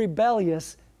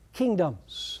 rebellious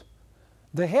kingdoms.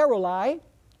 The Heruli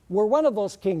were one of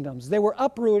those kingdoms. They were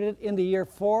uprooted in the year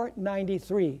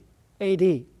 493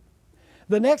 AD.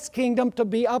 The next kingdom to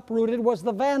be uprooted was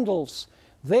the Vandals.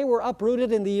 They were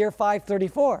uprooted in the year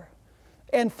 534.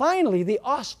 And finally, the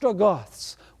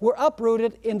Ostrogoths were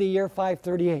uprooted in the year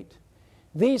 538.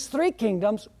 These three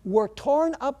kingdoms were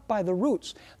torn up by the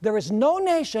roots. There is no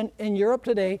nation in Europe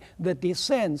today that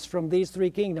descends from these three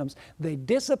kingdoms. They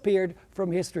disappeared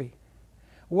from history.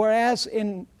 Whereas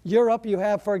in Europe you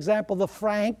have, for example, the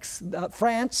France, the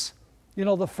Franks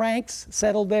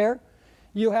settled there.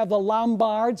 You have the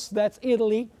Lombards, that's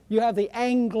Italy. You have the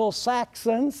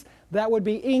Anglo-Saxons, that would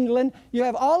be England. You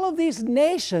have all of these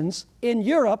nations in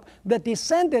Europe that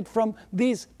descended from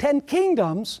these 10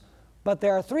 kingdoms, but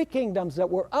there are three kingdoms that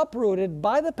were uprooted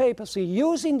by the papacy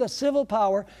using the civil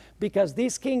power because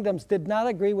these kingdoms did not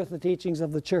agree with the teachings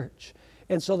of the church.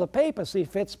 And so the papacy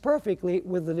fits perfectly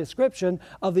with the description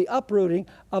of the uprooting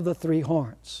of the three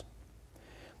horns.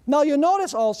 Now you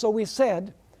notice also we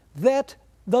said that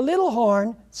the little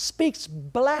horn speaks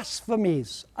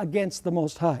blasphemies against the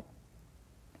Most High.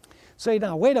 Say,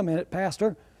 now wait a minute,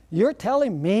 Pastor, you're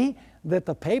telling me that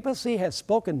the papacy has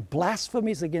spoken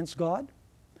blasphemies against God?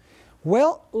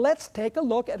 Well, let's take a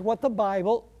look at what the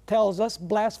Bible tells us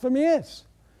blasphemy is.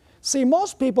 See,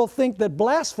 most people think that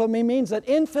blasphemy means an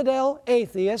infidel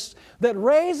atheist that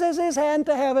raises his hand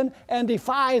to heaven and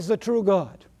defies the true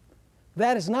God.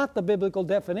 That is not the biblical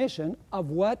definition of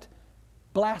what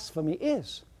blasphemy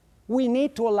is. We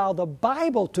need to allow the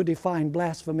Bible to define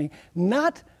blasphemy,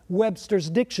 not Webster's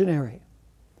dictionary.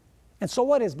 And so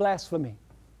what is blasphemy?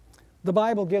 The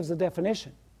Bible gives a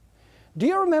definition. Do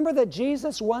you remember that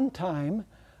Jesus one time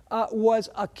was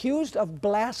accused of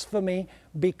blasphemy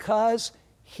because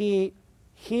he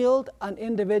healed an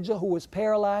individual who was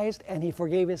paralyzed and he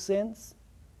forgave his sins?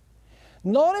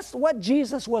 Notice what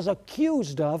Jesus was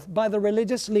accused of by the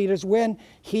religious leaders when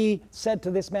he said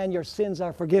to this man, your sins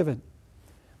are forgiven.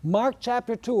 Mark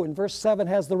chapter 2 and verse 7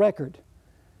 has the record.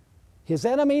 His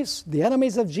enemies, the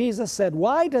enemies of Jesus, said,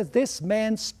 why does this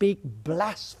man speak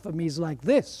blasphemies like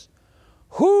this?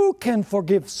 Who can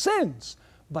forgive sins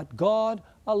but God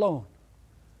alone?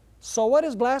 So what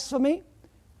is blasphemy?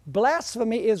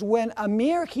 Blasphemy is when a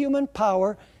mere human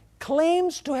power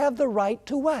claims to have the right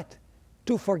to what?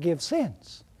 To forgive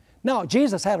sins. Now,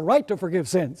 Jesus had a right to forgive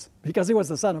sins because he was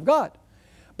the Son of God.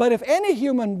 But if any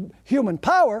human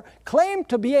power claimed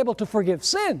to be able to forgive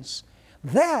sins,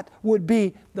 that would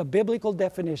be the biblical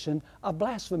definition of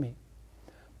blasphemy.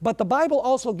 But the Bible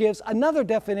also gives another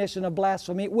definition of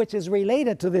blasphemy which is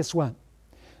related to this one.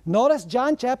 Notice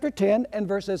John chapter 10 and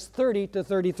verses 30 to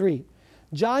 33.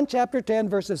 John chapter 10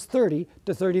 verses 30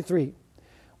 to 33.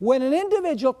 When an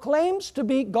individual claims to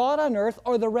be God on earth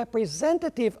or the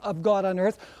representative of God on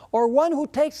earth or one who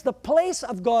takes the place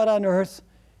of God on earth,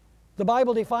 the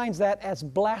Bible defines that as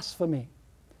blasphemy.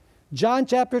 John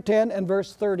chapter 10 and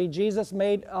verse 30, Jesus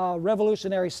made a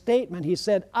revolutionary statement. He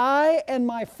said, I and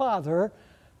my Father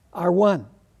are one.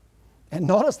 And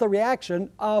notice the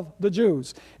reaction of the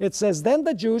Jews. It says, then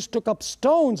the Jews took up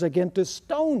stones again to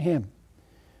stone him.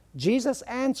 Jesus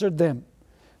answered them,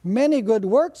 many good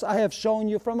works I have shown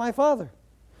you from my Father.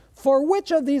 For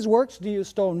which of these works do you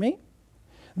stone me?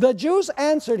 The Jews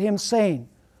answered him, saying,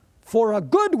 for a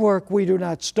good work we do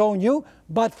not stone you,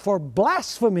 but for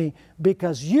blasphemy,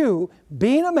 because you,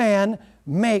 being a man,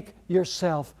 make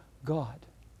yourself God.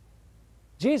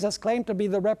 Jesus claimed to be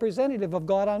the representative of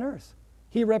God on earth.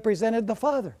 He represented the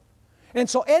Father. And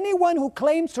so anyone who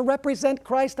claims to represent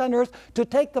Christ on earth, to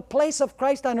take the place of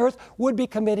Christ on earth, would be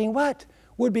committing what?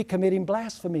 Would be committing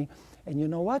blasphemy. And you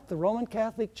know what? The Roman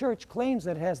Catholic Church claims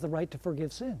that it has the right to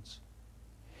forgive sins.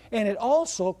 And it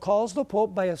also calls the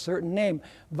Pope by a certain name,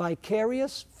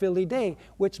 Vicarius Filii Dei,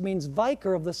 which means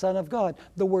vicar of the Son of God.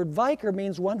 The word vicar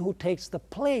means one who takes the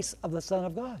place of the Son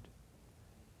of God.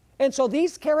 And so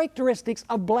these characteristics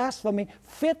of blasphemy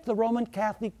fit the Roman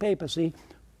Catholic papacy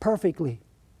perfectly.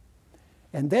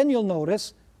 And then you'll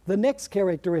notice the next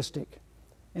characteristic,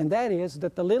 and that is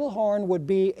that the little horn would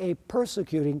be a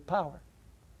persecuting power.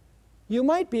 You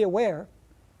might be aware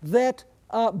that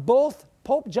both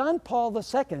Pope John Paul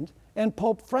II and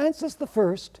Pope Francis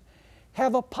I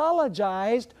have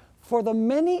apologized for the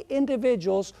many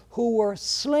individuals who were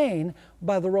slain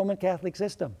by the Roman Catholic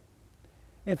system.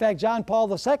 In fact, John Paul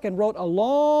II wrote a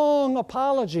long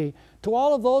apology to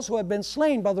all of those who had been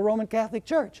slain by the Roman Catholic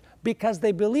Church because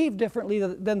they believed differently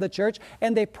than the Church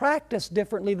and they practiced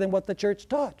differently than what the Church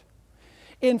taught.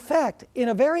 In fact, in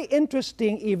a very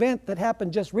interesting event that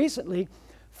happened just recently,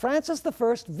 Francis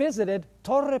I visited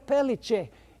Torre Pellice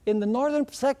in the northern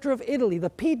sector of Italy, the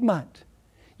Piedmont.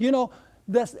 You know,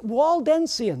 the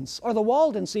Waldensians, or the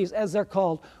Waldenses as they're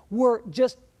called, were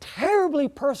just terribly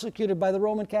persecuted by the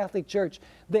Roman Catholic Church.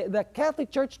 The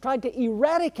Catholic Church tried to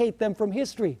eradicate them from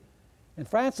history. And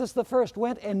Francis I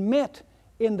went and met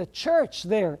in the church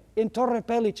there in Torre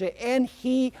Pellice, and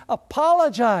he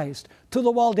apologized to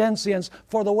the Waldensians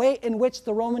for the way in which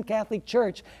the Roman Catholic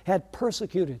Church had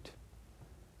persecuted.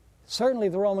 Certainly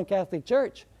the Roman Catholic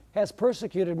Church has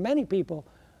persecuted many people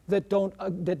that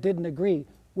didn't agree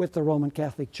with the Roman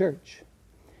Catholic Church.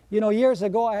 You know, years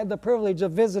ago I had the privilege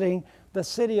of visiting the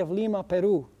city of Lima,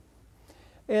 Peru.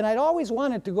 And I'd always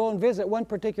wanted to go and visit one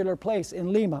particular place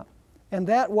in Lima, and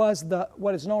that was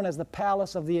what is known as the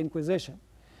Palace of the Inquisition.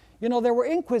 You know, there were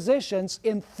inquisitions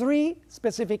in 3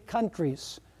 specific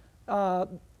countries of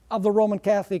the Roman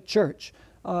Catholic Church,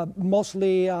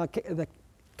 mostly the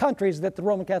countries that the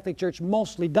Roman Catholic Church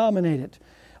mostly dominated.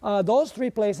 Those 3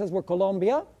 places were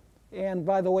Colombia, and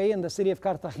by the way, in the city of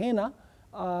Cartagena,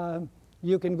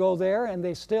 you can go there, and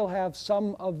they still have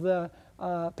some of the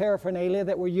paraphernalia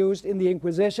that were used in the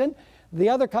Inquisition. The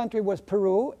other country was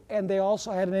Peru, and they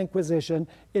also had an Inquisition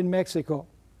in Mexico.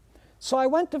 So I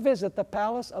went to visit the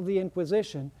Palace of the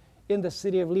Inquisition in the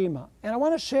city of Lima, and I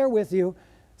want to share with you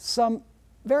some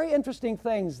very interesting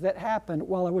things that happened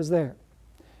while I was there.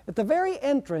 At the very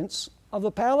entrance of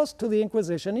the Palace to the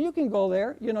Inquisition, and you can go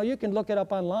there, you know, you can look it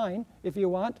up online if you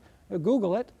want,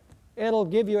 Google it. It'll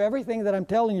give you everything that I'm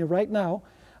telling you right now.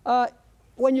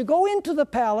 When you go into the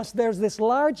palace, there's this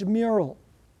large mural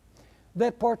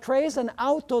that portrays an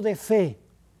auto de fe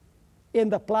in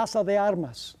the Plaza de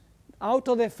Armas.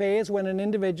 Auto de fe is when an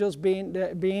individual is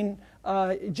being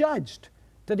judged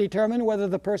to determine whether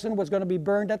the person was going to be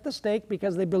burned at the stake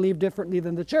because they believe differently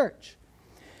than the church.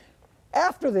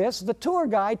 After this, the tour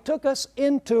guide took us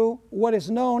into what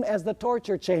is known as the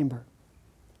torture chamber.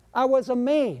 I was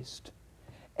amazed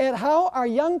at how our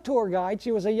young tour guide,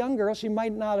 she was a young girl, she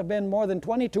might not have been more than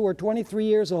 22 or 23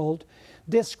 years old,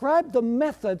 described the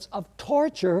methods of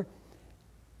torture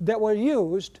that were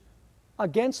used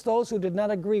against those who did not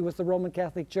agree with the Roman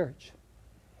Catholic Church,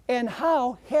 and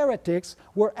how heretics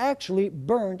were actually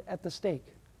burned at the stake.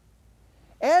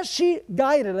 As she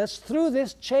guided us through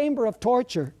this chamber of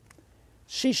torture,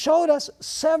 she showed us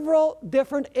several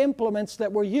different implements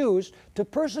that were used to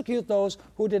persecute those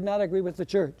who did not agree with the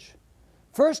church.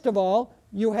 First of all,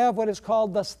 you have what is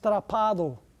called the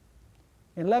strapado.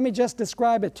 And let me just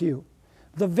describe it to you.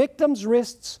 The victim's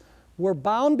wrists were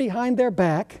bound behind their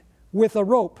back with a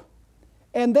rope,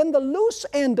 and then the loose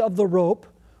end of the rope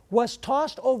was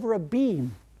tossed over a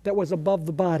beam that was above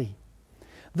the body.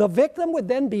 The victim would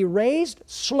then be raised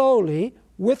slowly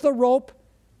with the rope,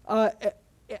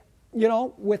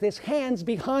 with his hands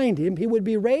behind him. He would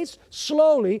be raised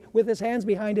slowly with his hands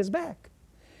behind his back.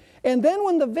 And then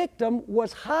when the victim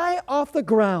was high off the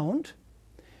ground,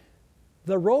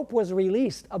 the rope was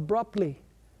released abruptly.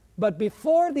 But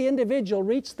before the individual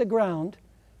reached the ground,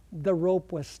 the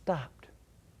rope was stopped.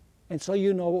 And so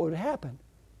you know what would happen.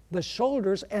 The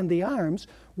shoulders and the arms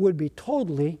would be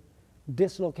totally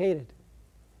dislocated.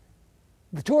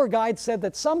 The tour guide said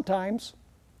that sometimes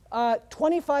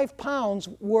 25 pounds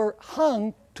were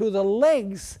hung to the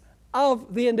legs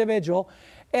of the individual.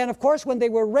 And of course, when they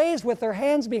were raised with their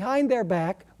hands behind their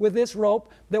back with this rope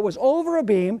that was over a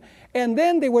beam, and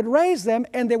then they would raise them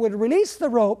and they would release the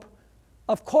rope,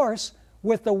 of course,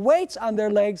 with the weights on their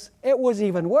legs, it was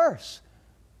even worse.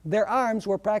 Their arms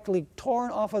were practically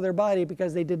torn off of their body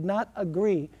because they did not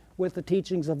agree with the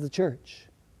teachings of the church.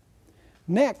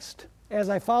 Next, as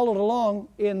I followed along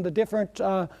in the different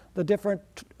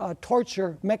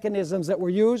torture mechanisms that were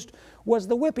used, was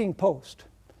the whipping post.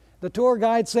 The tour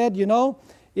guide said, you know,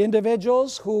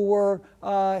 individuals who were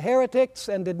heretics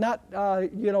and did not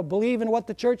believe in what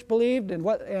the church believed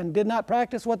and did not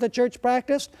practice what the church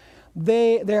practiced,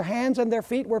 their hands and their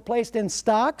feet were placed in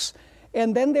stocks,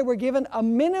 and then they were given a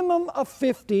minimum of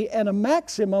 50 and a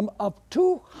maximum of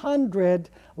 200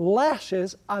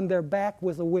 lashes on their back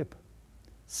with a whip,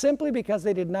 simply because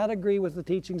they did not agree with the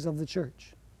teachings of the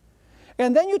church.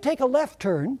 And then you take a left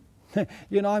turn.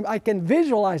 You know, I can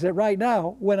visualize it right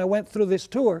now when I went through this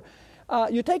tour.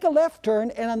 You take a left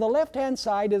turn, and on the left-hand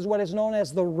side is what is known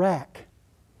as the rack.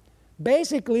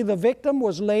 Basically, the victim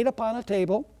was laid upon a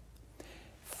table,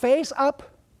 face up,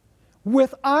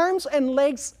 with arms and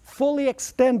legs fully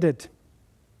extended.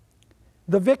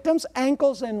 The victim's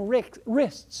ankles and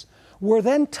wrists were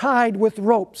then tied with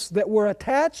ropes that were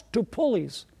attached to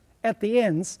pulleys at the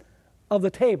ends of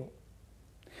the table.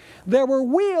 There were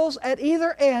wheels at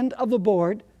either end of the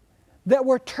board that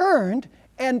were turned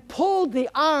and pulled the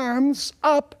arms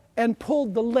up and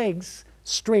pulled the legs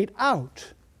straight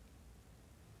out.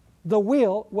 The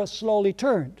wheel was slowly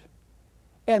turned,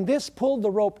 and this pulled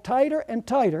the rope tighter and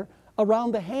tighter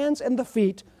around the hands and the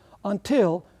feet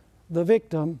until the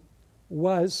victim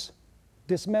was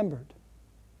dismembered.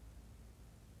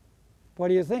 What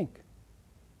do you think?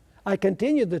 I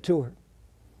continued the tour.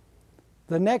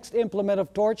 The next implement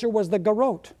of torture was the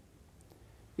garrote.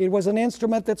 It was an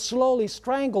instrument that slowly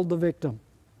strangled the victim.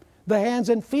 The hands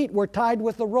and feet were tied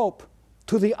with a rope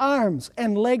to the arms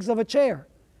and legs of a chair.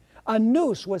 A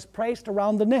noose was placed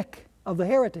around the neck of the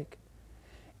heretic.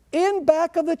 In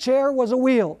back of the chair was a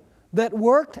wheel that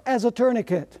worked as a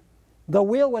tourniquet. The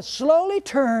wheel was slowly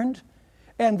turned,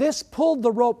 and this pulled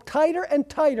the rope tighter and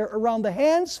tighter around the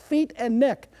hands, feet, and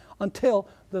neck until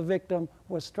the victim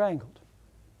was strangled,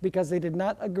 because they did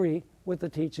not agree with the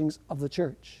teachings of the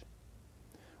church.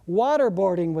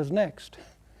 Waterboarding was next.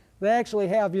 They actually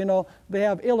have, they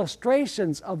have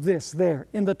illustrations of this there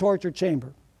in the torture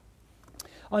chamber.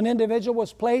 An individual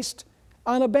was placed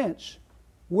on a bench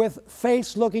with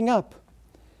face looking up,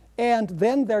 and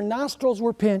then their nostrils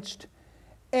were pinched,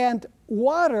 and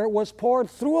water was poured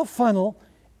through a funnel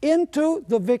into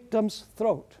the victim's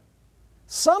throat.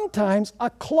 Sometimes a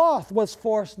cloth was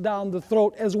forced down the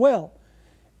throat as well.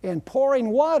 And pouring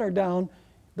water down,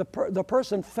 the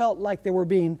person felt like they were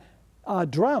being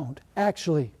drowned,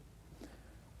 actually.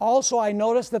 Also, I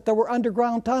noticed that there were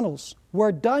underground tunnels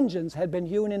where dungeons had been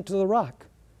hewn into the rock.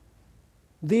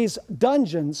 These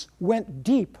dungeons went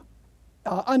deep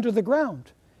under the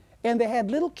ground, and they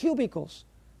had little cubicles,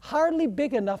 hardly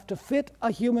big enough to fit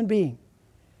a human being.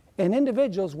 And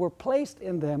individuals were placed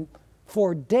in them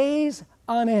for days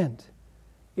on end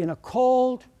in a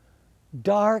cold,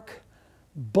 dark,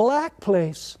 black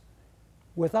place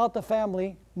without the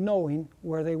family knowing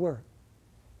where they were.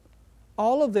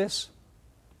 All of this,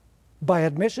 by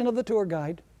admission of the tour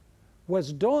guide,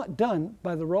 was done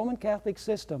by the Roman Catholic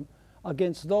system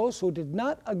against those who did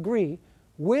not agree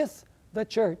with the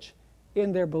church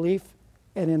in their belief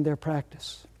and in their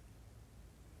practice.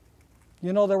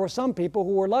 There were some people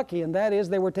who were lucky, and that is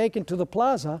they were taken to the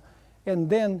plaza and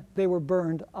then they were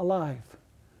burned alive.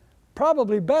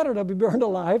 Probably better to be burned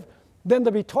alive than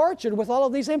to be tortured with all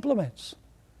of these implements.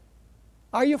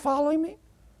 Are you following me?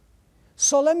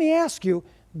 So let me ask you,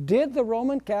 did the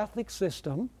Roman Catholic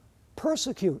system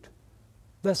persecute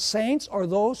the saints or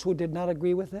those who did not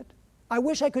agree with it? I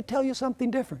wish I could tell you something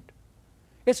different.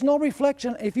 It's no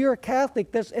reflection, if you're a Catholic,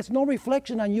 it's no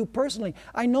reflection on you personally.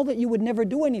 I know that you would never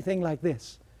do anything like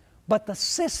this, but the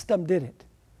system did it.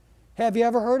 Have you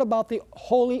ever heard about the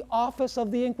Holy Office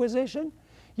of the Inquisition?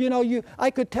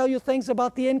 I could tell you things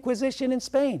about the Inquisition in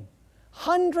Spain.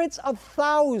 Hundreds of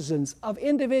thousands of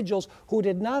individuals who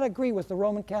did not agree with the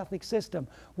Roman Catholic system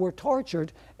were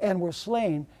tortured and were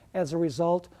slain as a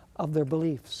result of their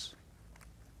beliefs.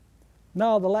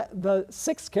 Now, the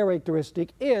sixth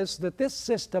characteristic is that this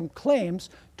system claims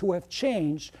to have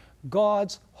changed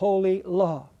God's holy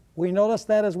law. We notice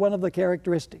that as one of the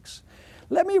characteristics.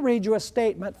 Let me read you a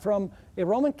statement from a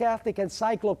Roman Catholic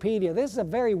encyclopedia. This is a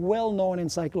very well-known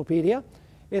encyclopedia.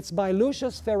 It's by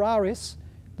Lucius Ferraris.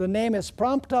 The name is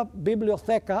Prompta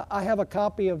Bibliotheca. I have a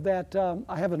copy of that.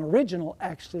 I have an original,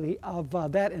 actually, of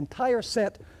that entire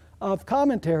set of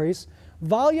commentaries.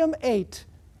 Volume 8,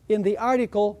 in the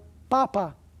article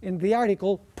Papa, in the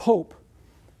article Pope.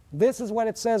 This is what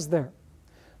it says there.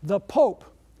 The Pope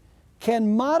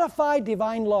can modify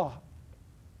divine law.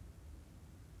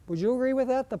 Would you agree with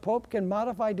that? The Pope can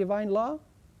modify divine law?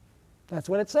 That's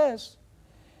what it says.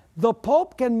 The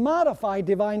Pope can modify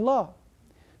divine law,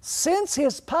 since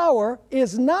his power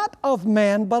is not of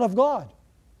man but of God.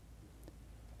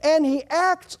 And he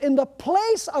acts in the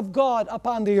place of God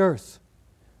upon the earth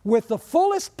with the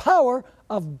fullest power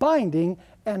of binding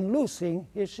and loosing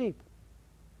his sheep.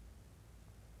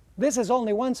 This is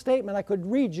only one statement. I could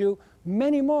read you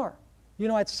many more.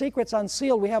 At Secrets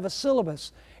Unsealed, we have a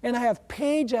syllabus, and I have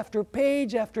page after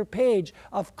page after page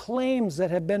of claims that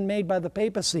have been made by the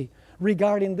papacy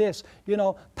regarding this.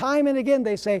 Time and again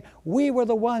they say, we were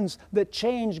the ones that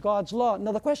changed God's law.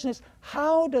 Now the question is,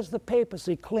 how does the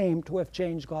papacy claim to have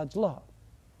changed God's law?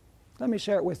 Let me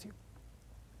share it with you.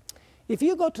 If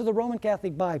you go to the Roman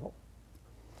Catholic Bible,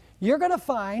 you're going to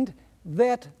find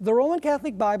that the Roman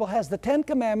Catholic Bible has the Ten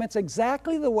Commandments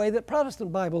exactly the way that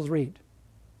Protestant Bibles read.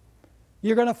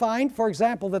 You're going to find, for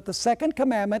example, that the second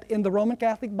commandment in the Roman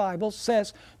Catholic Bible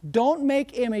says, don't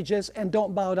make images and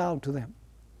don't bow down to them.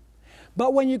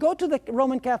 But when you go to the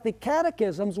Roman Catholic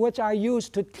catechisms, which are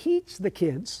used to teach the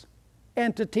kids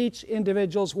and to teach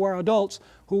individuals who are adults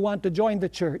who want to join the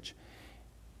church,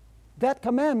 that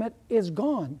commandment is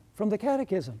gone from the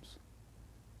catechisms.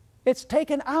 It's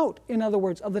taken out, in other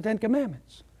words, of the Ten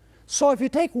Commandments. So if you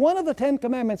take one of the Ten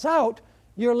Commandments out,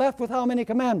 you're left with how many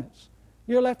commandments?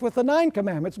 You're left with the 9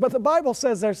 commandments. But the Bible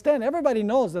says there's 10. Everybody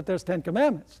knows that there's 10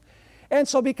 commandments. And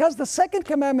so because the second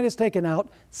commandment is taken out,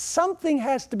 something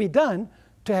has to be done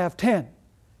to have 10.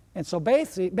 And so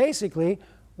basically,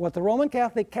 what the Roman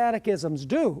Catholic catechisms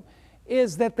do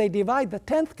is that they divide the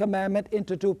 10th commandment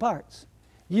into two parts.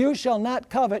 You shall not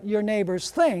covet your neighbor's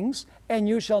things, and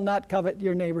you shall not covet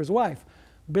your neighbor's wife.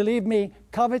 Believe me,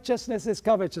 covetousness is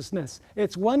covetousness.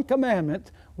 It's one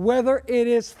commandment, whether it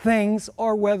is things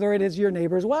or whether it is your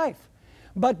neighbor's wife.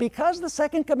 But because the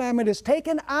second commandment is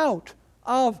taken out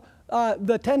of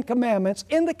the 10 commandments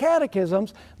in the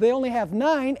catechisms, they only have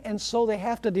 9, and so they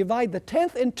have to divide the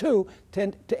 10th in two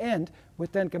to end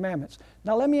with 10 commandments.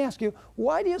 Now let me ask you,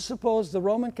 why do you suppose the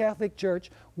Roman Catholic Church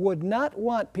would not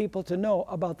want people to know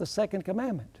about the second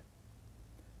commandment?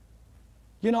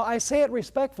 You know, I say it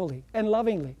respectfully and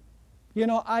lovingly. You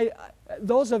know,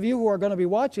 those of you who are going to be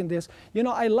watching this, you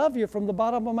know, I love you from the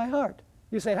bottom of my heart.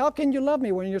 You say, how can you love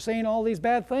me when you're saying all these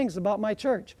bad things about my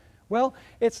church? Well,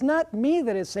 it's not me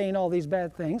that is saying all these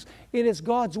bad things. It is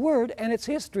God's Word and its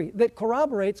history that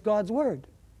corroborates God's Word.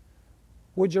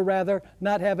 Would you rather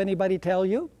not have anybody tell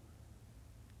you?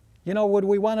 You know, would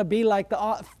we want to be like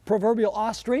the proverbial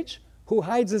ostrich who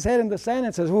hides his head in the sand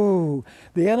and says, ooh,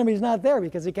 the enemy's not there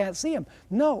because he can't see him?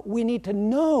 No, we need to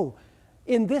know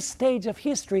in this stage of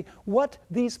history what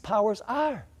these powers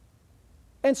are.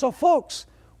 And so, folks,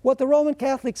 what the Roman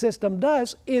Catholic system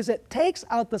does is it takes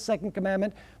out the second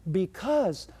commandment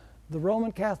because the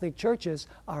Roman Catholic churches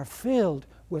are filled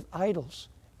with idols,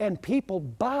 and people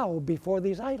bow before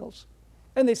these idols.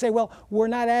 And they say, well, we're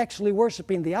not actually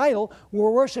worshiping the idol,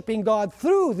 we're worshiping God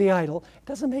through the idol. It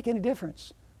doesn't make any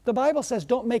difference. The Bible says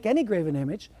don't make any graven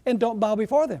image and don't bow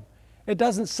before them. It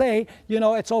doesn't say, you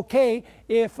know, it's okay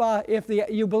if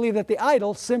you believe that the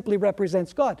idol simply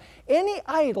represents God. Any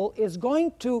idol is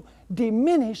going to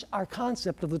diminish our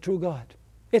concept of the true God.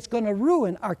 It's going to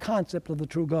ruin our concept of the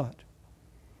true God.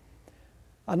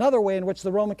 Another way in which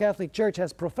the Roman Catholic Church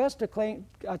has professed to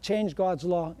change God's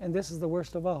law, and this is the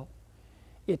worst of all,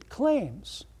 it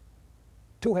claims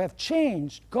to have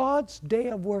changed God's day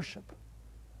of worship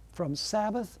from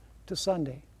Sabbath to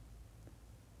Sunday.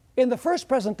 In the first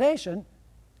presentation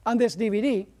on this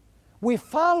DVD, we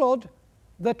followed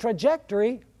the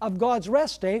trajectory of God's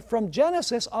rest day from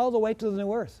Genesis all the way to the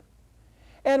new earth.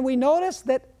 And we noticed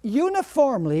that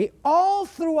uniformly, all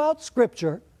throughout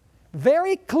Scripture,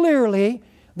 very clearly,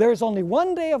 there's only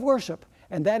one day of worship,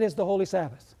 and that is the Holy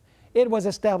Sabbath. It was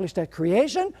established at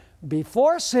creation,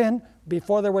 before sin,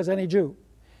 before there was any Jew.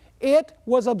 It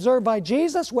was observed by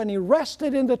Jesus when He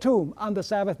rested in the tomb on the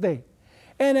Sabbath day.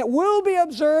 And it will be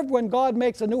observed when God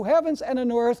makes a new heavens and a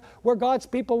new earth, where God's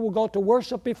people will go to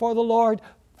worship before the Lord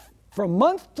from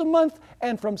month to month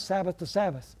and from Sabbath to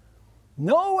Sabbath.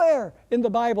 Nowhere in the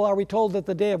Bible are we told that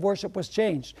the day of worship was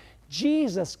changed.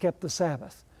 Jesus kept the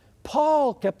Sabbath.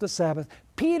 Paul kept the Sabbath.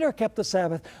 Peter kept the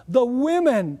Sabbath. The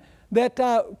women that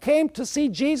came to see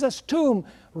Jesus' tomb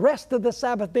rested the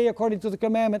Sabbath day according to the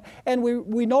commandment. And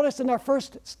we noticed in our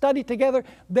first study together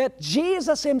that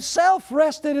Jesus Himself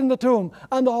rested in the tomb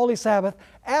on the Holy Sabbath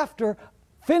after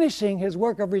finishing His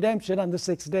work of redemption on the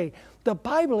 6th day. The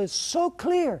Bible is so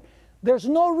clear. There's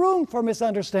no room for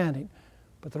misunderstanding.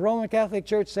 But the Roman Catholic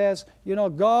Church says, you know,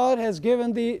 God has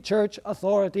given the church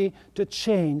authority to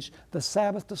change the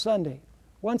Sabbath to Sunday.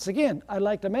 Once again, I'd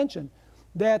like to mention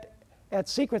that at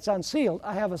Secrets Unsealed,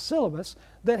 I have a syllabus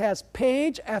that has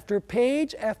page after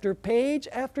page after page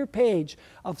after page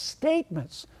of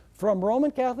statements from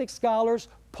Roman Catholic scholars,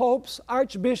 popes,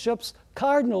 archbishops,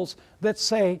 cardinals that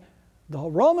say the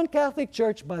Roman Catholic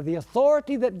Church, by the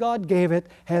authority that God gave it,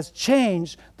 has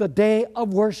changed the day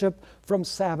of worship from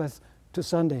Sabbath to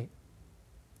Sunday.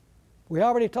 We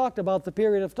already talked about the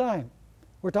period of time.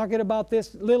 We're talking about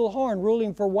this little horn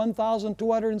ruling for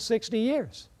 1,260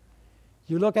 years.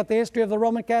 You look at the history of the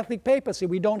Roman Catholic papacy,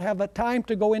 we don't have the time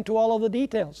to go into all of the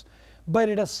details, but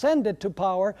it ascended to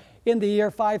power in the year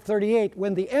 538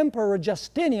 when the Emperor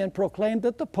Justinian proclaimed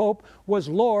that the Pope was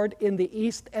Lord in the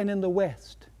East and in the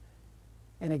West.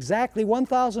 And exactly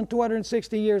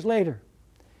 1,260 years later,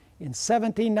 in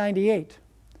 1798,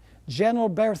 General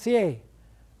Berthier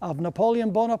of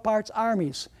Napoleon Bonaparte's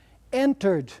armies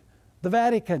entered the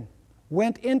Vatican,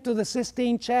 went into the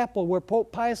Sistine Chapel where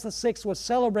Pope Pius VI was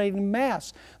celebrating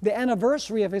Mass, the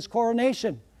anniversary of his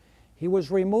coronation. He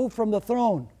was removed from the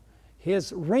throne.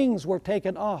 His rings were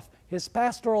taken off. His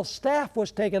pastoral staff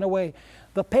was taken away.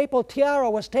 The papal tiara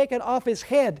was taken off his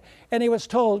head, and he was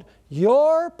told,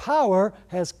 "Your power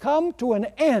has come to an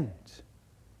end."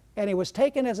 And he was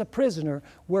taken as a prisoner,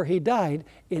 where he died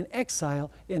in exile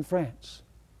in France.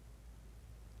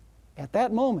 At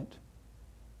that moment,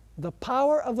 the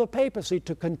power of the papacy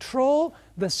to control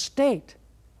the state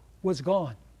was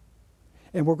gone.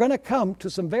 And we're going to come to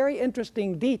some very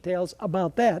interesting details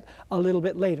about that a little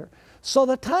bit later. So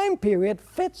the time period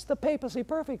fits the papacy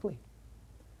perfectly.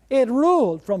 It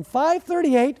ruled from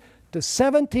 538 to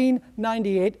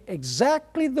 1798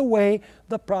 exactly the way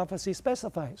the prophecy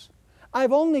specifies.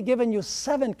 I've only given you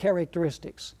 7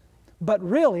 characteristics, but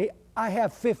really I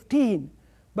have 15.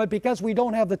 But because we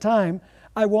don't have the time,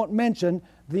 I won't mention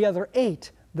the other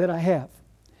 8 that I have.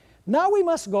 Now we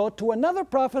must go to another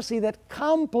prophecy that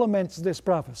complements this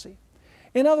prophecy.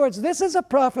 In other words, this is a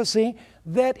prophecy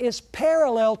that is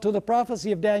parallel to the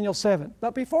prophecy of Daniel 7.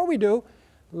 But before we do,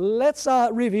 let's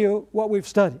review what we've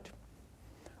studied.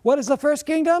 What is the first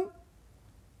kingdom?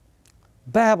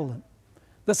 Babylon.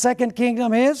 The second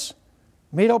kingdom is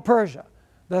Medo-Persia.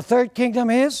 The third kingdom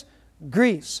is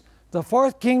Greece. The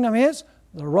fourth kingdom is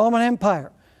the Roman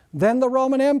Empire. Then the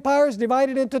Roman Empire is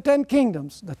divided into 10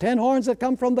 kingdoms, the 10 horns that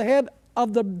come from the head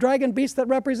of the dragon beast that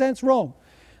represents Rome.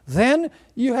 Then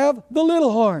you have the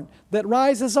little horn that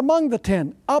rises among the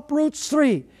 10, uproots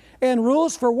 3, and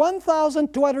rules for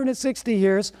 1,260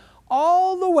 years,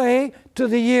 all the way to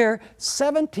the year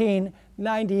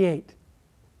 1798.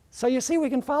 So you see, we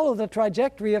can follow the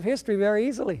trajectory of history very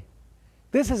easily.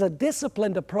 This is a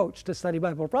disciplined approach to study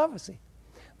Bible prophecy.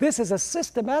 This is a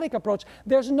systematic approach.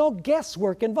 There's no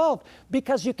guesswork involved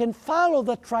because you can follow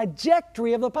the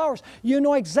trajectory of the powers. You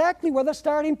know exactly where the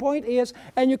starting point is,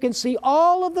 and you can see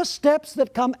all of the steps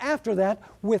that come after that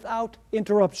without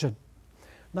interruption.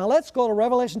 Now let's go to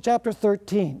Revelation chapter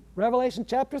 13. Revelation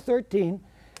chapter 13,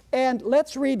 and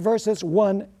let's read verses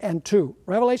 1 and 2.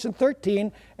 Revelation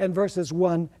 13 and verses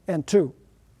 1 and 2.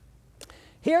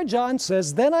 Here John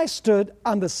says, "Then I stood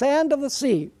on the sand of the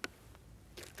sea,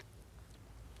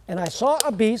 and I saw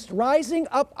a beast rising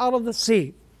up out of the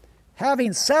sea,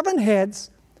 having 7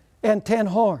 heads and 10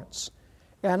 horns,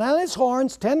 and on his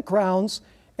horns 10 crowns,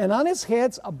 and on his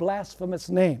heads a blasphemous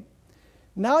name."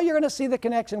 Now you're going to see the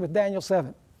connection with Daniel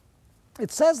 7.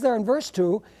 It says there in verse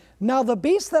 2, "Now the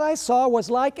beast that I saw was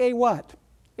like a" what?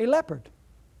 A leopard.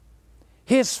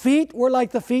 "His feet were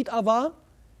like the feet of a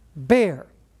bear,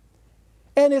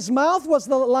 and his mouth was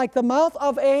like the mouth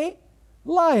of a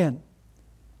lion.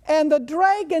 And the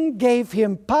dragon gave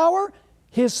him power,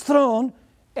 his throne,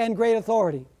 and great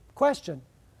authority." Question: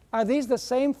 are these the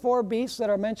same 4 beasts that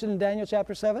are mentioned in Daniel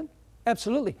chapter 7?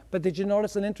 Absolutely. But did you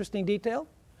notice an interesting detail?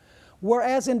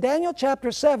 Whereas in Daniel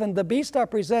chapter 7, the beasts are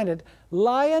presented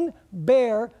lion,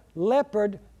 bear,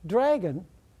 leopard, dragon,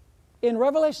 in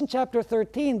Revelation chapter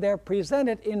 13, they're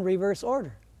presented in reverse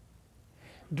order.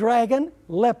 Dragon,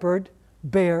 leopard,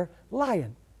 bear,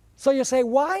 lion. So you say,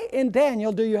 why in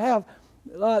Daniel do you have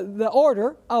the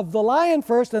order of the lion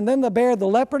first, and then the bear, the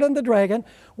leopard, and the dragon,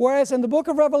 whereas in the book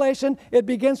of Revelation it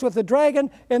begins with the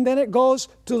dragon, and then it goes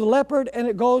to the leopard, and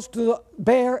it goes to the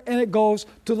bear, and it goes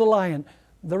to the lion?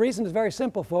 The reason is very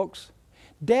simple, folks.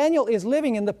 Daniel is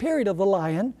living in the period of the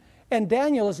lion, and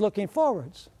Daniel is looking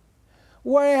forwards.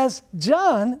 Whereas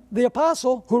John, the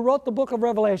apostle who wrote the book of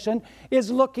Revelation,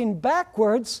 is looking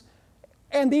backwards.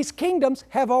 And these kingdoms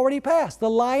have already passed. The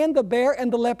lion, the bear,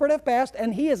 and the leopard have passed,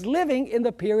 and he is living in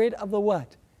the period of the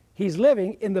what? He's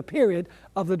living in the period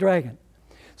of the dragon.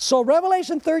 So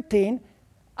Revelation 13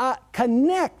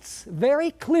 connects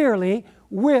very clearly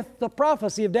with the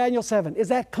prophecy of Daniel 7. Is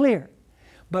that clear?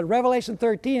 But Revelation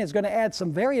 13 is going to add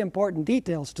some very important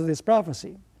details to this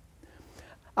prophecy.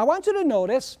 I want you to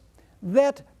notice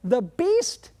that the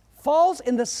beast falls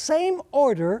in the same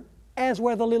order as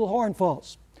where the little horn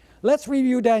falls. Let's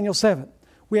review Daniel 7.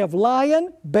 We have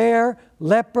lion, bear,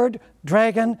 leopard,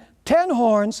 dragon, 10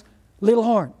 horns, little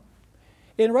horn.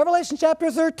 In Revelation chapter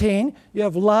 13, you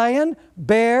have lion,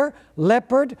 bear,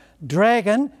 leopard,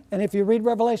 dragon, and if you read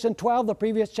Revelation 12, the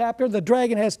previous chapter, the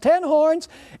dragon has 10 horns,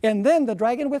 and then the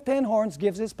dragon with 10 horns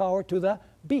gives his power to the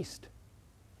beast.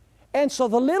 And so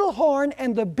the little horn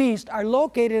and the beast are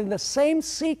located in the same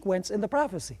sequence in the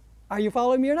prophecy. Are you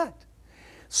following me or not?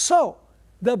 So,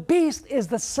 the beast is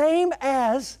the same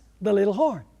as the little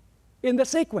horn in the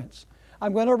sequence.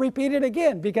 I'm going to repeat it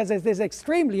again because it is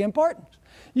extremely important.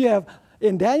 You have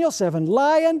in Daniel 7,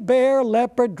 lion, bear,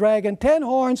 leopard, dragon, 10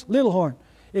 horns, little horn.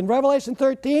 In Revelation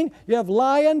 13, you have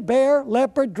lion, bear,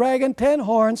 leopard, dragon, 10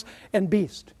 horns, and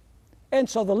beast. And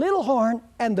so the little horn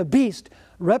and the beast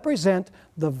represent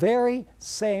the very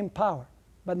same power.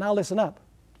 But now listen up.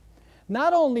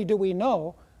 Not only do we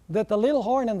know that the little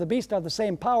horn and the beast are the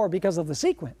same power because of the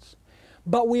sequence,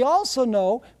 but we also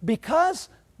know because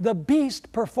the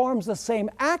beast performs the same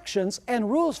actions and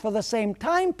rules for the same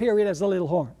time period as the little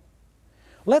horn.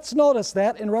 Let's notice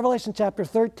that in Revelation chapter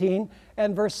 13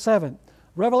 and verse 7.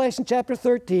 Revelation chapter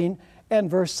 13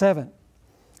 and verse 7.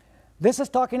 This is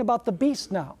talking about the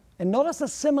beast now. And notice the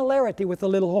similarity with the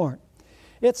little horn.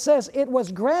 It says, it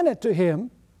was granted to him,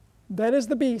 that is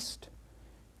the beast,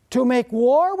 to make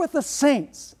war with the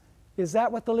saints. Is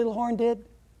that what the little horn did?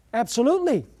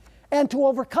 Absolutely. And to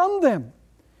overcome them.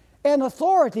 And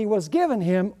authority was given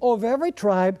him over every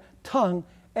tribe, tongue,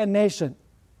 and nation.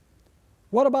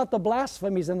 What about the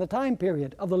blasphemies in the time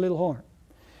period of the little horn?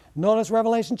 Notice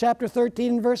Revelation chapter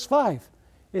 13 and verse 5.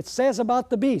 It says about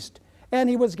the beast, and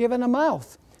he was given a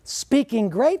mouth, speaking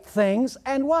great things,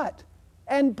 and what?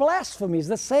 And blasphemies,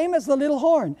 the same as the little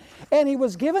horn. And he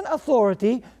was given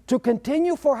authority to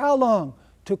continue for how long?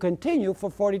 To continue for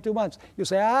 42 months. You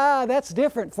say, that's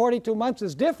different. 42 months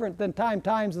is different than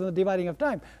times and the dividing of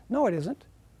time. No, it isn't.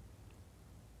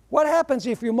 What happens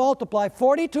if you multiply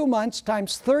 42 months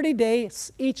times 30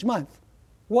 days each month?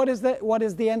 What is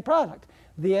the end product?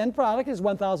 The end product is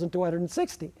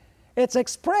 1,260. It's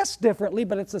expressed differently,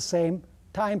 but it's the same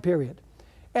time period.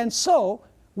 And so,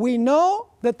 we know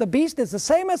that the beast is the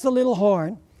same as the little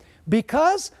horn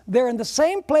because they're in the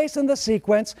same place in the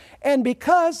sequence, and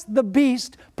because the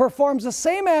beast performs the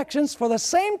same actions for the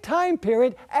same time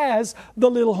period as the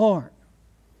little horn.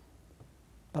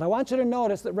 But I want you to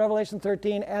notice that Revelation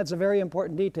 13 adds a very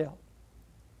important detail.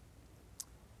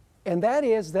 And that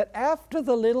is that after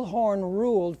the little horn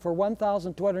ruled for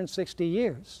 1,260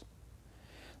 years,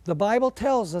 the Bible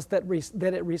tells us that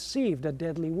it received a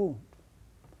deadly wound.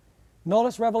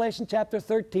 Notice Revelation chapter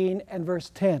 13 and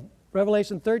verse 10.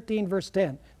 Revelation 13 verse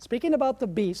 10. Speaking about the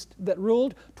beast that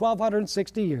ruled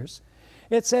 1,260 years,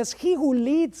 it says, he who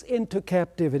leads into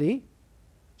captivity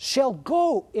shall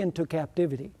go into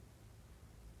captivity.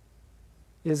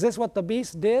 Is this what the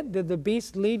beast did? Did the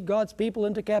beast lead God's people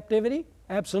into captivity?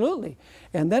 Absolutely.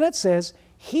 And then it says,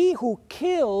 he who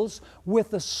kills with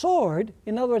the sword,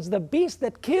 in other words, the beast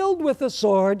that killed with the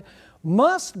sword,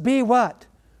 must be what?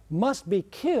 Must be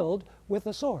killed with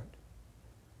the sword.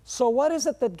 So what is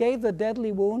it that gave the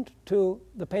deadly wound to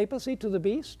the papacy, to the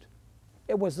beast?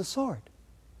 It was the sword.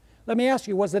 Let me ask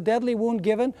you, was the deadly wound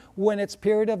given when its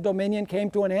period of dominion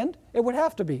came to an end? It would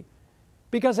have to be.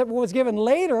 Because if it was given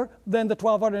later than the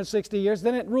 1,260 years,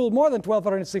 then it ruled more than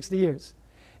 1,260 years.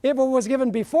 If it was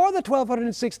given before the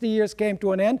 1,260 years came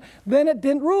to an end, then it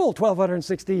didn't rule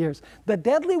 1,260 years. The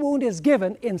deadly wound is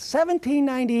given in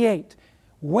 1798,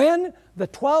 when the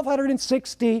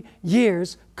 1,260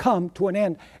 years come to an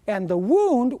end. And the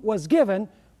wound was given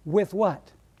with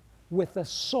what? With the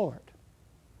sword.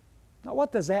 Now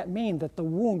what does that mean, that the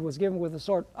wound was given with a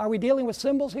sword? Are we dealing with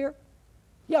symbols here?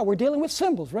 Yeah, we're dealing with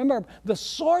symbols. Remember, the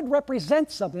sword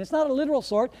represents something. It's not a literal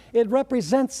sword. It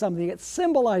represents something. It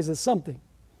symbolizes something.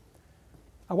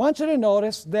 I want you to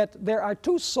notice that there are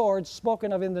two swords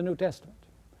spoken of in the New Testament.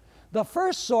 The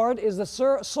first sword is the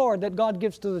sword that God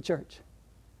gives to the church.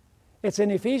 It's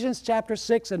in Ephesians chapter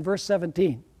 6 and verse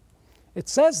 17. It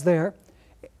says there,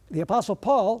 the Apostle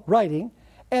Paul writing,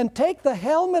 and take the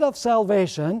helmet of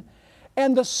salvation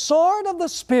and the sword of the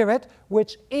Spirit,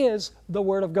 which is the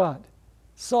Word of God.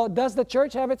 So does the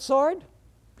church have its sword?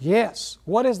 Yes.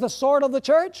 What is the sword of the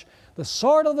church? The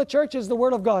sword of the church is the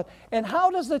Word of God. And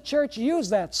how does the church use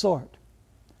that sword?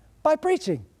 By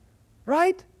preaching,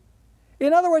 right?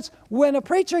 In other words, when a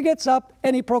preacher gets up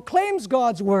and he proclaims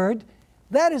God's Word,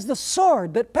 that is the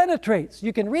sword that penetrates.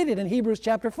 You can read it in Hebrews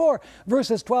chapter 4,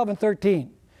 verses 12 and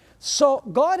 13. So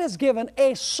God has given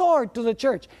a sword to the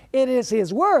church. It is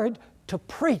His Word to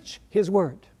preach His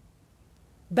Word.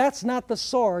 That's not the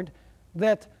sword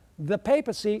that the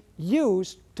papacy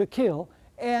used to kill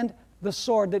and the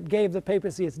sword that gave the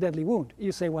papacy its deadly wound.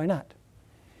 You say, why not?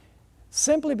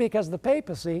 Simply because the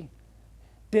papacy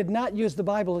did not use the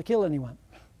Bible to kill anyone.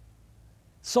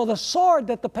 So the sword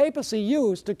that the papacy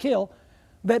used to kill,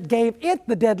 that gave it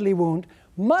the deadly wound,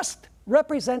 must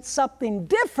represent something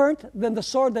different than the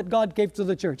sword that God gave to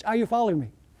the church. Are you following me?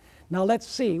 Now let's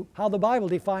see how the Bible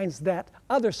defines that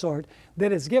other sword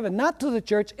that is given not to the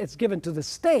church, it's given to the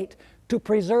state to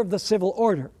preserve the civil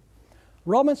order.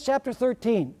 Romans chapter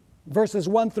 13, verses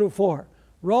 1 through 4.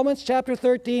 Romans chapter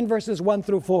 13, verses 1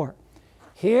 through 4.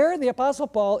 Here the Apostle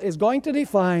Paul is going to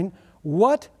define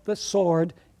what the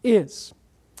sword is.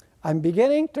 I'm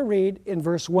beginning to read in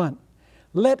verse 1.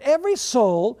 Let every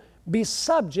soul be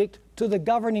subject to the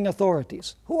governing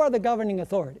authorities. Who are the governing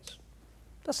authorities?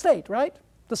 The state, right?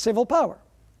 The civil power.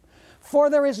 For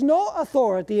there is no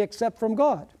authority except from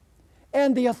God,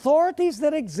 and the authorities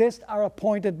that exist are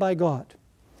appointed by God.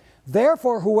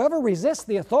 Therefore, whoever resists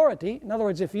the authority, in other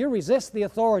words, if you resist the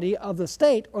authority of the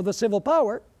state or the civil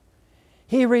power,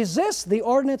 he resists the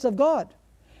ordinance of God,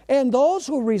 and those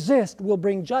who resist will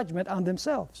bring judgment on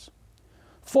themselves.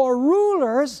 For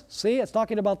rulers, see, it's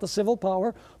talking about the civil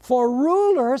power, for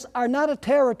rulers are not a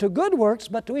terror to good works,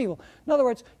 but to evil. In other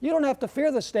words, you don't have to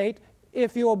fear the state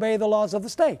if you obey the laws of the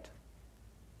state.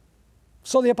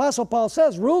 So the Apostle Paul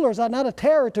says, rulers are not a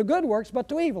terror to good works, but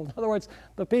to evil. In other words,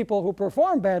 the people who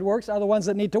perform bad works are the ones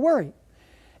that need to worry.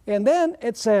 And then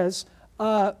it says,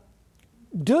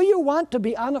 do you want to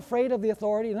be unafraid of the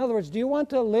authority? In other words, do you want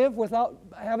to live without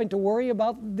having to worry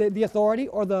about the authority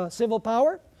or the civil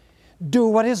power? Do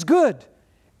what is good,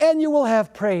 and you will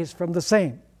have praise from the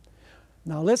same.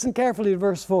 Now listen carefully to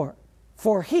verse 4.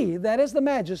 For he, that is the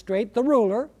magistrate, the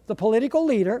ruler, the political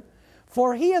leader,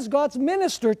 for he is God's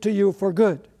minister to you for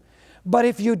good. But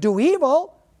if you do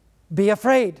evil, be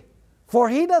afraid. For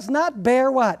he does not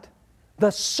bear what?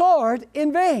 The sword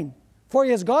in vain. For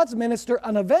he is God's minister,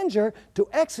 an avenger, to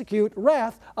execute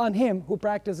wrath on him who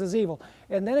practices evil.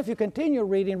 And then if you continue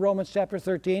reading Romans chapter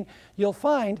 13, you'll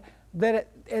find that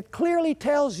it clearly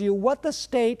tells you what the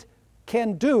state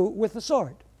can do with the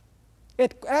sword.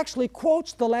 It actually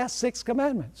quotes the last 6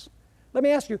 commandments. Let me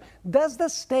ask you, does the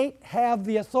state have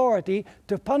the authority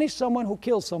to punish someone who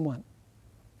kills someone?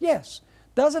 Yes.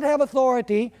 Does it have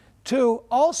authority to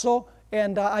also,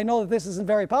 and I know that this isn't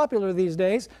very popular these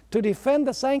days, to defend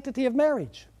the sanctity of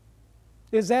marriage?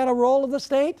 Is that a role of the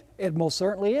state? It most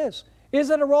certainly is. Is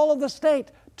it a role of the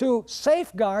state to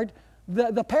safeguard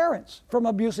the parents from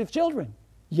abusive children?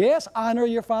 Yes, honor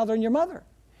your father and your mother.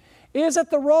 Is it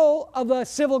the role of the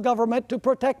civil government to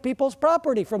protect people's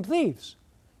property from thieves?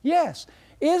 Yes.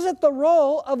 Is it the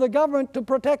role of the government to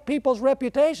protect people's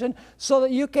reputation so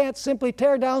that you can't simply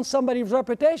tear down somebody's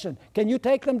reputation? Can you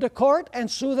take them to court and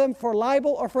sue them for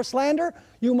libel or for slander?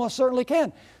 You most certainly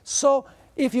can. So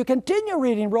if you continue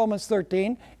reading Romans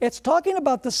 13, it's talking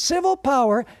about the civil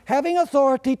power having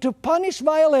authority to punish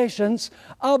violations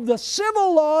of the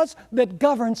civil laws that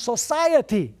govern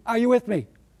society. Are you with me?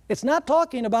 It's not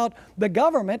talking about the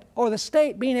government or the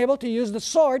state being able to use the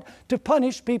sword to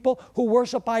punish people who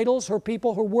worship idols, or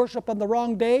people who worship on the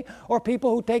wrong day, or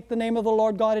people who take the name of the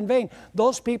Lord God in vain.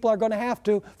 Those people are going to have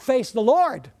to face the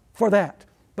Lord for that.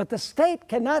 But the state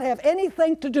cannot have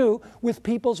anything to do with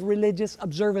people's religious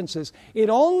observances. It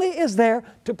only is there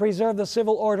to preserve the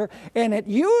civil order, and it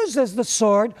uses the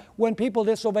sword when people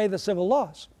disobey the civil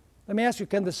laws. Let me ask you,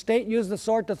 can the state use the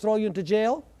sword to throw you into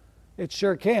jail? It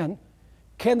sure can.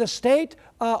 Can the state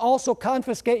also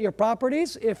confiscate your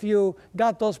properties if you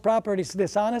got those properties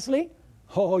dishonestly?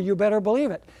 Oh, you better believe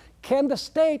it. Can the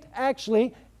state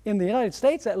actually, in the United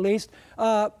States at least,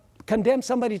 condemn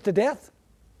somebody to death?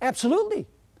 Absolutely.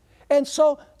 And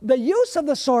so the use of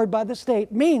the sword by the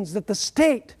state means that the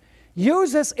state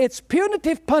uses its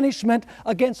punitive punishment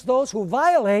against those who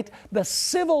violate the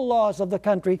civil laws of the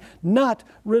country, not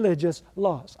religious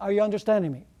laws. Are you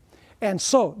understanding me? And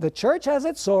so the church has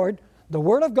its sword, the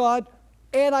Word of God,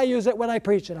 and I use it when I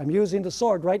preach it. I'm using the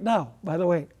sword right now, by the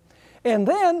way. And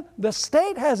then the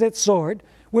state has its sword,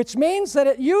 which means that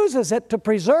it uses it to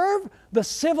preserve the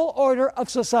civil order of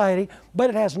society, but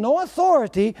it has no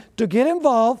authority to get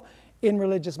involved in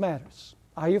religious matters.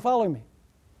 Are you following me?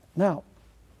 Now,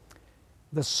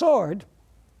 the sword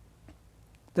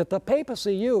that the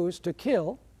papacy used to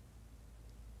kill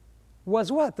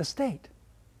was what? The state.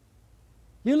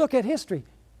 You look at history.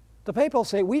 The people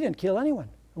say, we didn't kill anyone.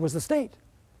 It was the state.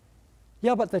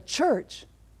 Yeah, but the church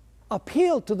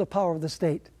appealed to the power of the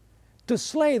state to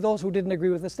slay those who didn't agree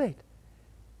with the state.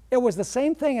 It was the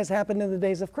same thing as happened in the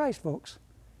days of Christ, folks.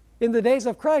 In the days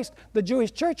of Christ, the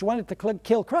Jewish church wanted to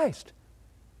kill Christ.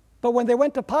 But when they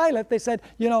went to Pilate, they said,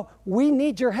 you know, we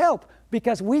need your help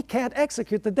because we can't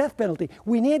execute the death penalty.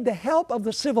 We need the help of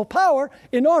the civil power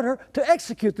in order to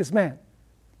execute this man.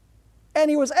 And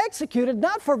he was executed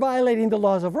not for violating the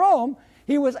laws of Rome.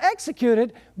 He was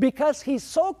executed because he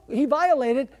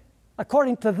violated,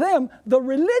 according to them, the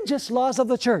religious laws of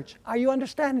the church. Are you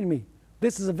understanding me?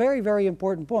 This is a very, very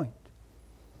important point.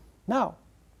 Now,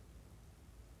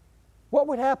 what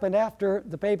would happen after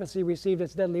the papacy received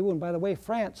its deadly wound? By the way,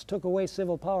 France took away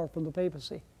civil power from the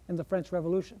papacy in the French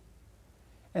Revolution.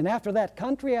 And after that,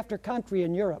 country after country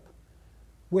in Europe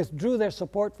withdrew their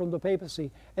support from the papacy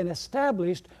and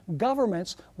established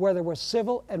governments where there was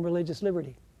civil and religious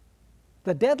liberty.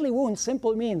 The deadly wound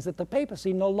simply means that the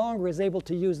papacy no longer is able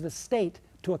to use the state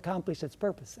to accomplish its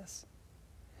purposes.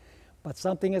 But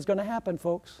something is going to happen,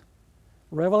 folks.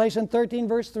 Revelation 13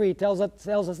 verse 3 tells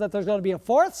us that there's going to be a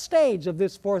fourth stage of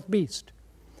this fourth beast.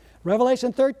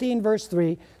 Revelation 13 verse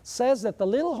 3 says that the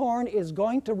little horn is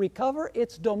going to recover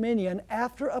its dominion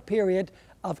after a period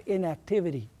of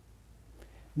inactivity.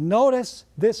 Notice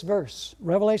this verse,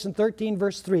 Revelation 13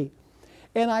 verse 3.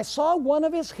 And I saw one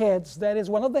of his heads, that is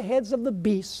one of the heads of the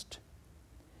beast,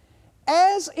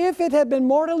 as if it had been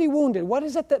mortally wounded. What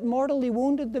is it that mortally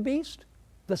wounded the beast?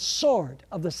 The sword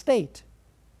of the state.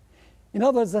 In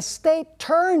other words, the state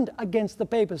turned against the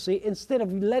papacy. Instead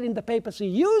of letting the papacy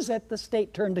use it, the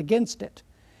state turned against it.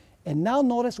 And now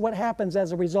notice what happens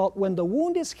as a result. When the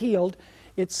wound is healed,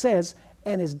 it says,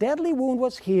 and his deadly wound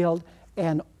was healed,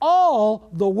 and all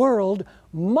the world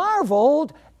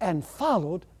marveled and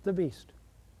followed the beast.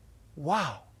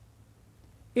 Wow.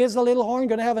 Is the little horn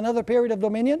going to have another period of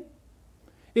dominion?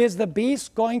 Is the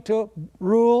beast going to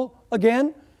rule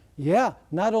again? Yeah,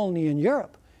 not only in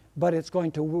Europe, but it's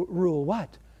going to rule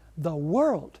what? The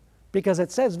world. Because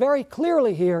it says very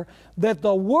clearly here that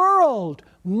the world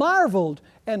marveled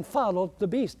and followed the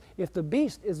beast. If the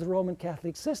beast is the Roman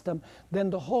Catholic system, then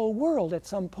the whole world at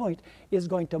some point is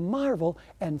going to marvel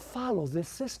and follow this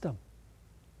system.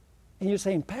 And you're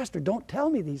saying, Pastor, don't tell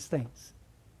me these things.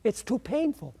 It's too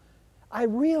painful. I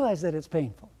realize that it's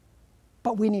painful,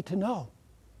 but we need to know.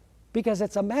 Because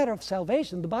it's a matter of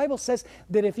salvation. The Bible says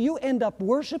that if you end up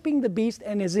worshiping the beast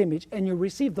and his image and you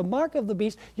receive the mark of the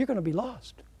beast, you're going to be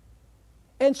lost.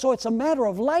 And so it's a matter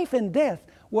of life and death.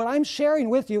 What I'm sharing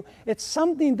with you, it's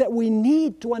something that we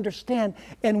need to understand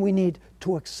and we need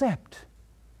to accept.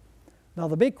 Now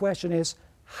the big question is,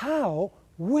 how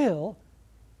will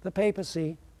the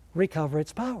papacy recover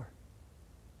its power?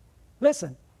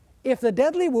 Listen, if the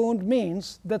deadly wound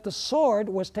means that the sword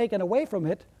was taken away from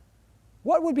it,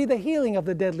 what would be the healing of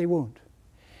the deadly wound?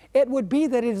 It would be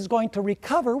that it is going to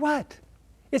recover what?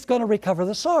 It's going to recover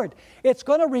the sword. It's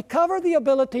going to recover the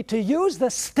ability to use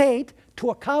the state to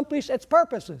accomplish its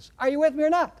purposes. Are you with me or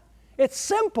not? It's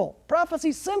simple.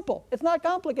 Prophecy's simple. It's not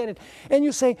complicated. And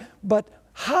you say, but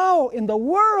how in the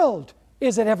world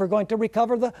is it ever going to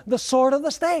recover the sword of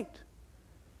the state?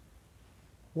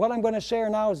 What I'm going to share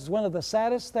now is one of the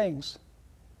saddest things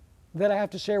that I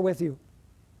have to share with you.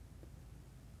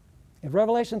 In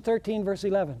Revelation 13, verse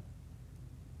 11,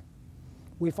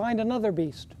 we find another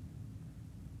beast,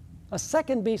 a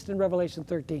second beast in Revelation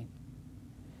 13.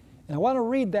 And I want to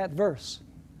read that verse.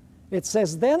 It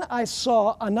says, "Then I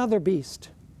saw another beast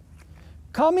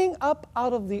coming up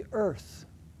out of the earth."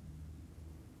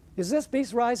 Is this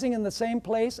beast rising in the same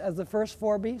place as the first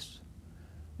four beasts?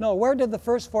 No, where did the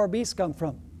first four beasts come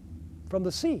from? From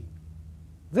the sea.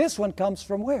 This one comes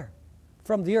from where?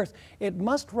 From the earth. It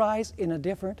must rise in a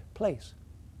different place.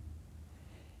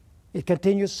 It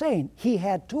continues saying, he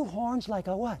had two horns like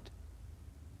a what?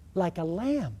 Like a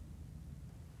lamb.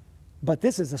 But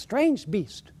this is a strange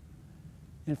beast.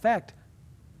 In fact,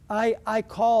 I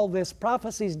call this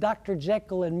prophecies Dr.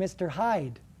 Jekyll and Mr.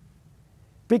 Hyde,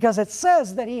 because it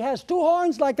says that he has two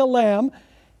horns like a lamb,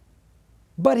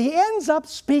 but he ends up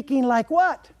speaking like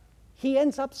what? He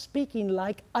ends up speaking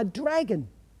like a dragon.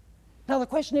 Now the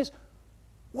question is,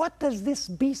 what does this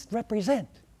beast represent?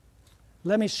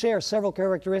 Let me share several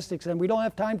characteristics, and we don't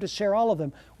have time to share all of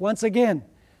them. Once again,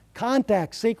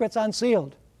 contact Secrets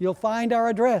Unsealed. You'll find our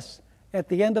address at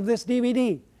the end of this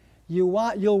DVD.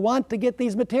 You'll want to get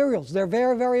these materials. They're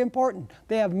very, very important.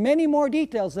 They have many more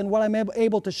details than what I'm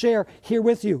able to share here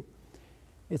with you.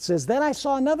 It says, "Then I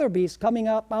saw another beast coming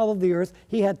up out of the earth.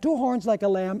 He had two horns like a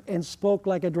lamb and spoke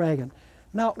like a dragon."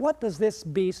 Now, what does this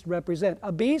beast represent?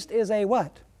 A beast is a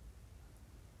what?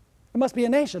 It must be a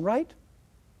nation, right?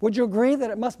 Would you agree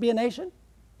that it must be a nation?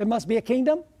 It must be a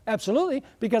kingdom? Absolutely,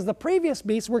 because the previous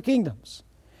beasts were kingdoms.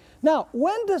 Now,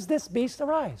 when does this beast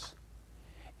arise?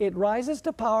 It rises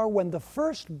to power when the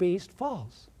first beast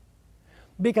falls.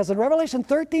 Because in Revelation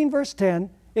 13, verse 10,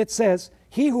 it says,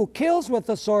 "He who kills with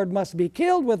the sword must be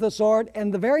killed with the sword,"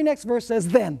 and the very next verse says,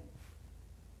 "then."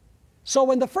 So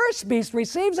when the first beast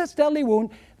receives its deadly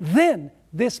wound, then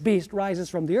this beast rises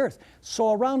from the earth.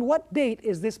 So around what date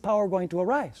is this power going to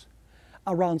arise?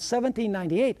 Around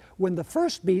 1798, when the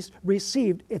first beast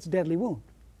received its deadly wound.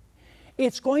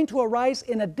 It's going to arise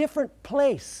in a different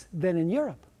place than in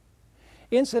Europe.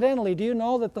 Incidentally, do you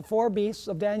know that the four beasts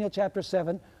of Daniel chapter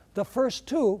 7, the first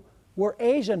two were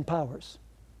Asian powers?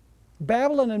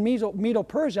 Babylon and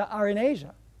Medo-Persia are in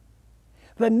Asia.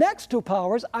 The next two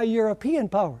powers are European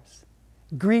powers,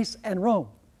 Greece and Rome.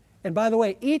 And by the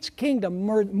way, each kingdom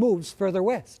moves further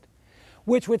west,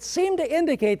 which would seem to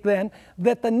indicate then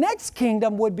that the next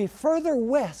kingdom would be further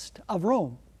west of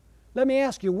Rome. Let me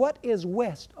ask you, what is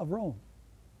west of Rome?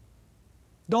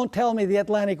 Don't tell me the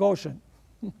Atlantic Ocean.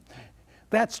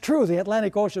 That's true, the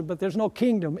Atlantic Ocean, but there's no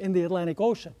kingdom in the Atlantic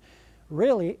Ocean.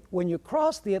 Really, when you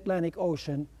cross the Atlantic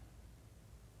Ocean,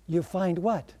 you find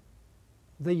what?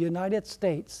 The United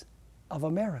States of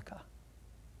America.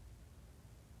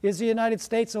 Is the United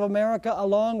States of America a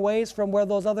long ways from where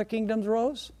those other kingdoms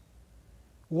rose?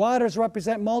 Waters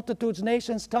represent multitudes,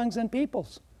 nations, tongues, and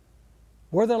peoples.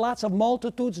 Were there lots of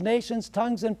multitudes, nations,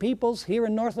 tongues, and peoples here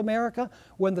in North America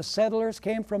when the settlers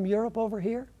came from Europe over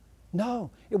here?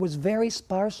 No, it was very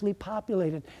sparsely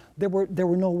populated. There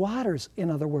were no waters, in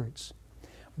other words.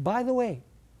 By the way,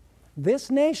 this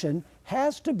nation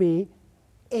has to be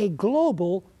a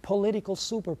global political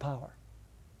superpower.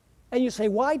 And you say,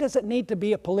 why does it need to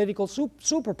be a political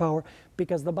superpower?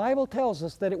 Because the Bible tells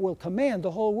us that it will command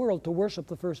the whole world to worship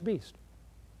the first beast.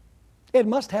 It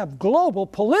must have global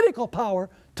political power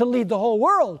to lead the whole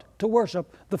world to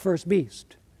worship the first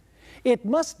beast. It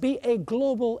must be a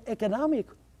global economic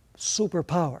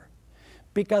superpower,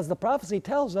 because the prophecy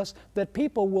tells us that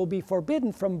people will be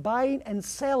forbidden from buying and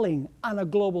selling on a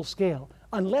global scale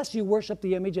unless you worship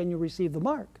the image and you receive the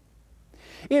mark.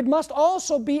 It must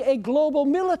also be a global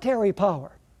military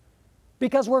power,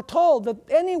 because we're told that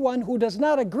anyone who does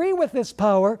not agree with this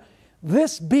power,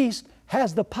 this beast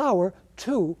has the power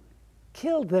to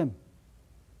kill them.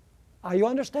 Are you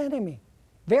understanding me?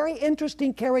 Very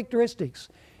interesting characteristics.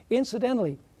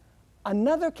 Incidentally,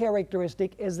 another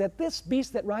characteristic is that this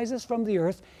beast that rises from the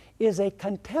earth is a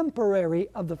contemporary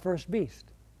of the first beast,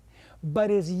 but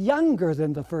is younger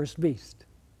than the first beast.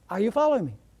 Are you following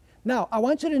me? Now, I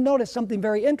want you to notice something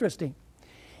very interesting.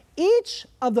 Each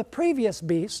of the previous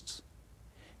beasts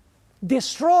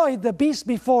destroyed the beast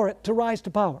before it to rise to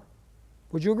power.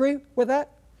 Would you agree with that?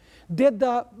 Did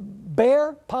the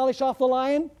bear polish off the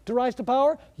lion to rise to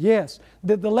power? Yes.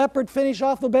 Did the leopard finish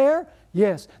off the bear?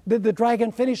 Yes. Did the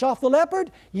dragon finish off the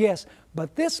leopard? Yes.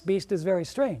 But this beast is very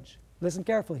strange. Listen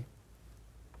carefully.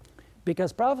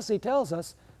 Because prophecy tells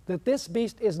us that this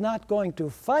beast is not going to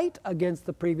fight against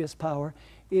the previous power.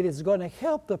 It is going to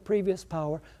help the previous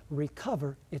power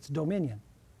recover its dominion.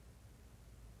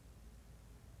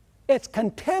 It's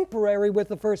contemporary with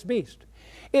the first beast.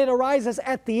 It arises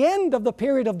at the end of the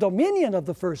period of dominion of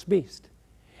the first beast.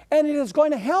 And it is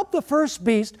going to help the first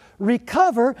beast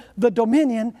recover the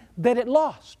dominion that it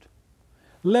lost.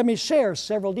 Let me share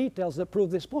several details that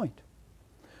prove this point.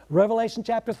 Revelation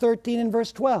chapter 13 and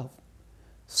verse 12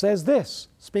 says this,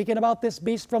 speaking about this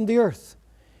beast from the earth.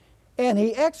 And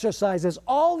he exercises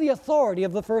all the authority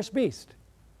of the first beast.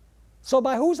 So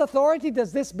by whose authority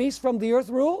does this beast from the earth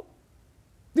rule?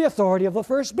 The authority of the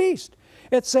first beast.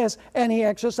 It says, and he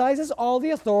exercises all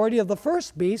the authority of the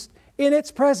first beast in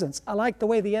its presence. I like the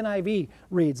way the NIV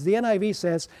reads. The NIV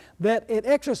says that it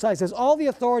exercises all the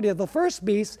authority of the first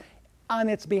beast on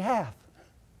its behalf.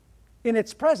 In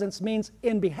its presence means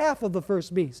in behalf of the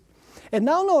first beast. And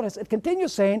now notice, it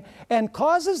continues saying, and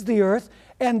causes the earth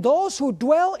and those who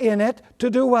dwell in it to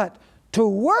do what? To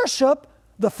worship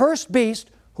the first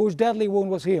beast whose deadly wound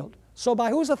was healed. So by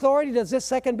whose authority does this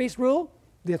second beast rule?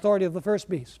 The authority of the first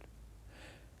beast.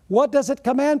 What does it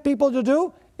command people to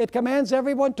do? It commands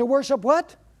everyone to worship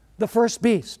what? The first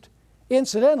beast.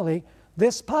 Incidentally,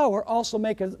 this power also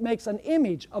makes an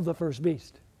image of the first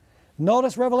beast.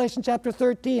 Notice Revelation chapter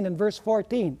 13 and verse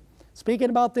 14. Speaking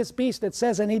about this beast, it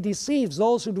says, and he deceives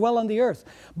those who dwell on the earth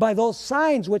by those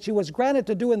signs which he was granted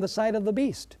to do in the sight of the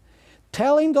beast,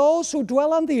 telling those who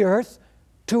dwell on the earth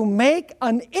to make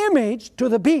an image to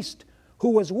the beast who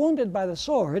was wounded by the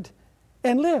sword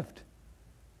and lived.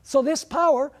 So this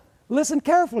power, listen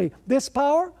carefully, this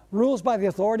power rules by the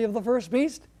authority of the first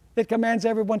beast. It commands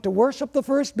everyone to worship the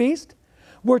first beast.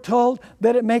 We're told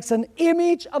that it makes an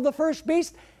image of the first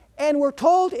beast, and we're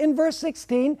told in verse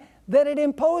 16 that it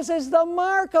imposes the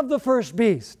mark of the first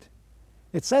beast.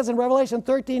 It says in Revelation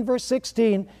 13 verse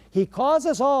 16, he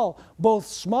causes all, both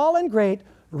small and great,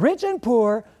 rich and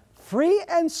poor, free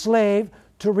and slave,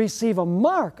 to receive a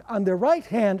mark on their right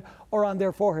hand or on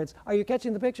their foreheads. Are you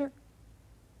catching the picture?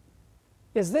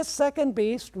 Is this second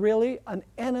beast really an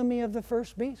enemy of the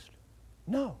first beast?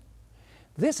 No.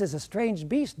 This is a strange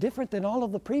beast, different than all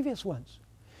of the previous ones.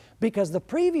 Because the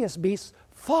previous beasts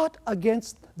fought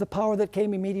against the power that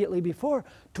came immediately before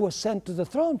to ascend to the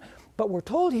throne. But we're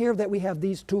told here that we have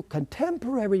these two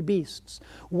contemporary beasts.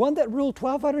 One that ruled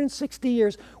 1,260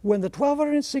 years. When the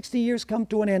 1,260 years come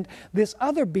to an end, this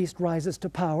other beast rises to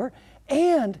power,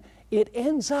 and it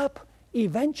ends up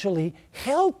eventually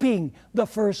helping the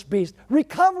first beast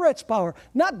recover its power.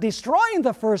 Not destroying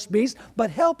the first beast, but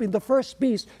helping the first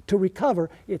beast to recover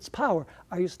its power.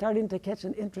 Are you starting to catch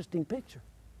an interesting picture?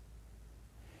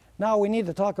 Now we need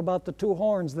to talk about the two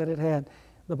horns that it had.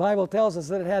 The Bible tells us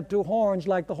that it had two horns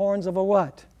like the horns of a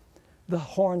what? The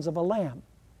horns of a lamb.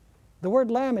 The word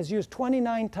lamb is used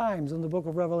 29 times in the book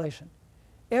of Revelation.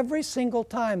 Every single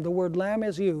time the word lamb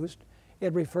is used,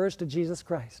 it refers to Jesus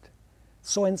Christ.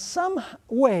 So in some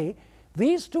way,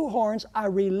 these two horns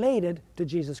are related to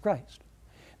Jesus Christ.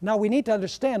 Now we need to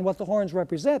understand what the horns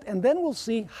represent, and then we'll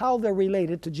see how they're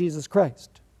related to Jesus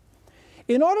Christ.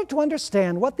 In order to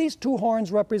understand what these two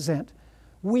horns represent,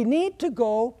 we need to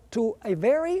go to a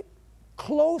very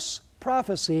close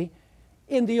prophecy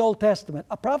in the Old Testament,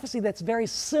 a prophecy that's very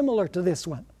similar to this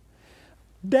one.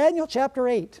 Daniel chapter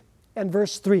 8 and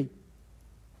verse 3.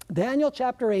 Daniel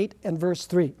chapter 8 and verse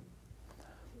 3.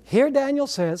 Here Daniel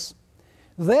says,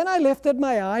 "Then I lifted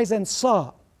my eyes and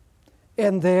saw,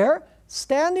 and there,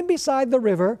 standing beside the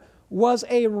river, was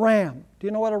a ram." Do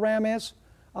you know what a ram is?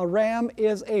 A ram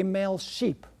is a male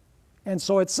sheep. And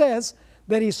so it says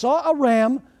that he saw a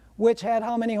ram which had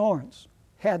how many horns?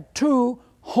 Had 2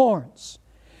 horns.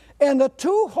 And the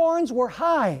 2 horns were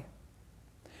high,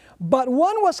 but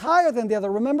one was higher than the other.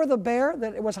 Remember the bear,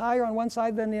 that it was higher on one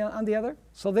side than on the other?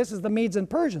 So this is the Medes and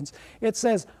Persians. It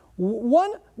says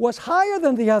one was higher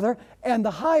than the other, and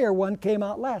the higher one came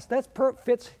out last. That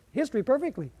fits history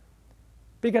perfectly,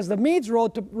 because the Medes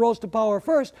rose to power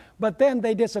first, but then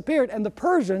they disappeared, and the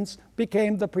Persians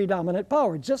became the predominant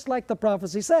power, just like the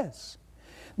prophecy says.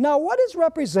 Now, what is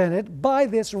represented by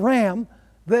this ram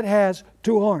that has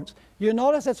 2 horns? You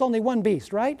notice it's only one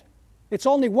beast, right? It's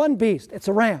only one beast. It's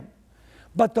a ram.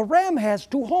 But the ram has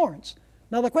 2 horns.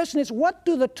 Now, the question is, what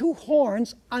do the 2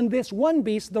 horns on this one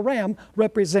beast, the ram,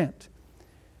 represent?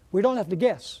 We don't have to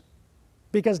guess,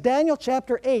 because Daniel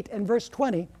chapter 8 and verse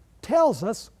 20 tells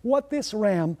us what this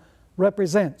ram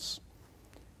represents.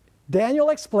 Daniel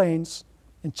explains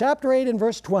in chapter 8 and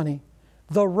verse 20,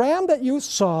 "The ram that you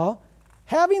saw,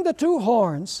 having the 2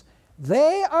 horns,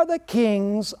 they are the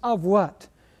kings of" what?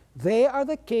 They are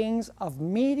the kings of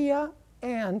Media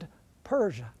and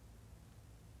Persia.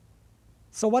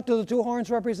 So what do the 2 horns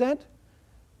represent?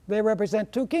 They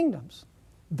represent 2 kingdoms.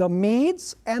 The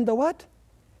Medes and the what?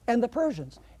 And the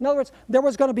Persians. In other words, there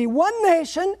was going to be one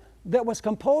nation that was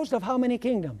composed of how many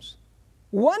kingdoms?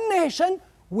 One nation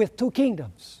with 2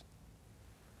 kingdoms.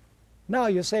 Now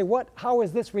you say, how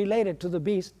is this related to the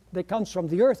beast that comes from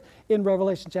the earth in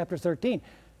Revelation chapter 13?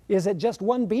 Is it just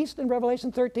one beast in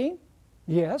Revelation 13?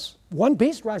 Yes, one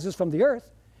beast rises from the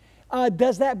earth.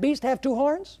 Does that beast have 2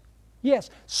 horns?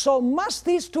 Yes. So must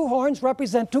these 2 horns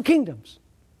represent 2 kingdoms?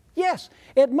 Yes.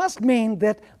 It must mean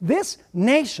that this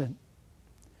nation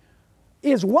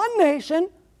is one nation,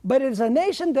 but it is a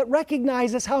nation that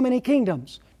recognizes how many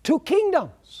kingdoms? 2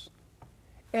 kingdoms.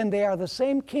 And they are the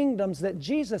same kingdoms that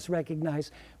Jesus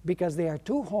recognized, because they are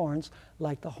 2 horns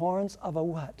like the horns of a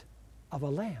what? Of a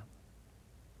lamb.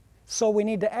 So we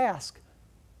need to ask,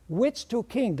 which 2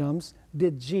 kingdoms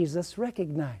did Jesus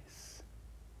recognize?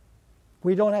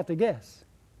 We don't have to guess.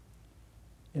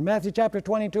 In Matthew chapter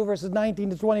 22, verses 19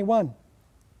 to 21,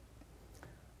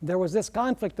 there was this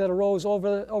conflict that arose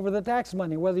over the tax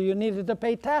money, whether you needed to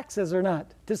pay taxes or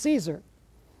not to Caesar.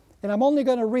 And I'm only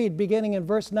going to read beginning in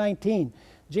verse 19.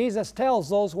 Jesus tells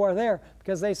those who are there,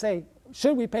 because they say,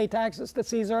 should we pay taxes to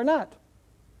Caesar or not?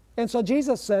 And so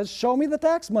Jesus says, show me the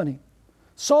tax money.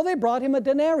 So they brought him a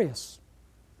denarius.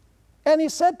 And he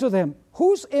said to them,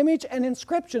 whose image and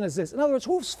inscription is this? In other words,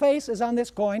 whose face is on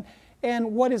this coin,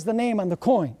 and what is the name on the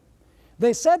coin?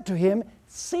 They said to him,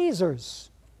 Caesar's.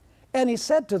 And he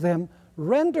said to them,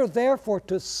 render therefore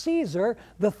to Caesar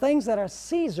the things that are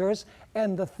Caesar's,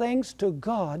 and the things to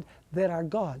God that are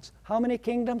God's. How many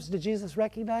kingdoms did Jesus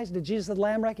recognize? Did Jesus the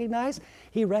Lamb recognize?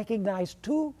 He recognized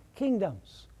 2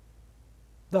 kingdoms.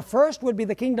 The first would be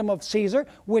the kingdom of Caesar,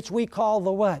 which we call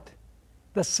the what?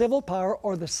 The civil power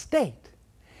or the state.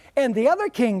 And the other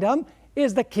kingdom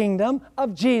is the kingdom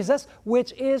of Jesus,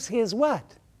 which is his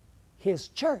what? His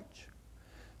church.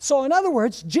 So in other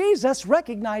words, Jesus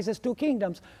recognizes 2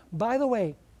 kingdoms. By the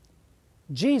way,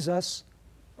 Jesus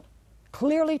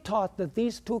clearly taught that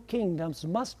these 2 kingdoms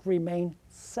must remain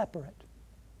separate.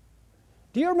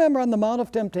 Do you remember on the Mount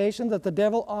of Temptation that the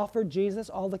devil offered Jesus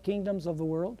all the kingdoms of the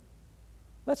world?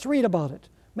 Let's read about it.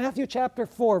 Matthew chapter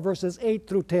 4, verses 8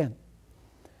 through 10.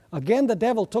 Again, the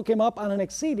devil took him up on an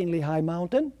exceedingly high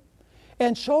mountain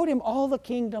and showed him all the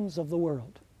kingdoms of the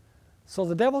world. So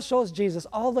the devil shows Jesus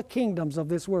all the kingdoms of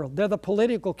this world. They're the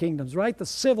political kingdoms, right? The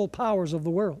civil powers of the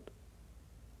world.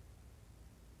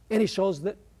 And he shows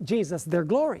Jesus their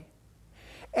glory.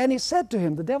 And he said to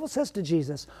him, the devil says to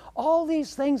Jesus, all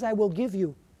these things I will give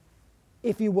you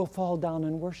if you will fall down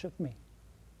and worship me.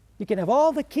 You can have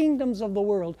all the kingdoms of the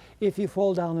world if you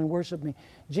fall down and worship me.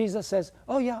 Jesus says,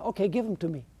 oh yeah, okay, give them to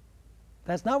me.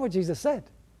 That's not what Jesus said.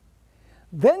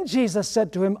 Then Jesus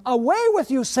said to him, away with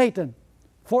you, Satan,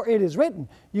 for it is written,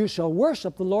 you shall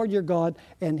worship the Lord your God,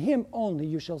 and him only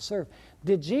you shall serve.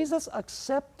 Did Jesus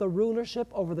accept the rulership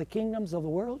over the kingdoms of the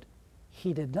world?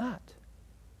 He did not.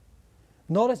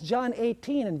 Notice John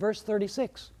 18 and verse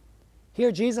 36.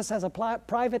 Here Jesus has a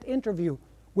private interview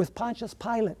with Pontius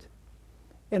Pilate.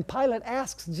 And Pilate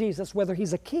asks Jesus whether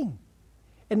he's a king.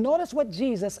 And notice what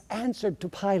Jesus answered to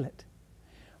Pilate.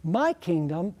 My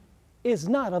kingdom is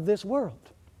not of this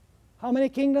world. How many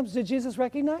kingdoms did Jesus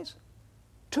recognize?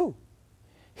 2.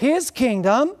 His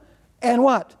kingdom and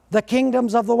what? The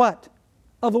kingdoms of the what?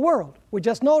 Of the world. We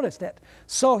just noticed it.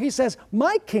 So he says,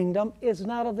 my kingdom is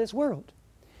not of this world.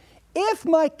 If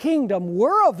my kingdom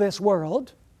were of this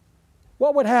world,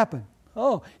 what would happen?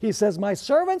 Oh, he says, my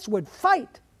servants would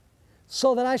fight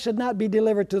so that I should not be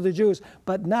delivered to the Jews.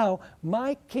 But now,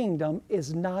 my kingdom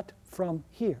is not from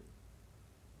here.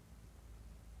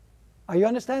 Are you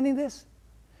understanding this?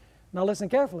 Now listen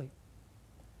carefully.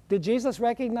 Did Jesus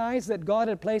recognize that God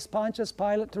had placed Pontius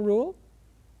Pilate to rule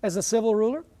as a civil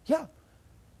ruler? Yeah.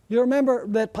 You remember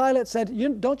that Pilate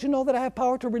said, don't you know that I have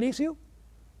power to release you?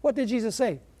 What did Jesus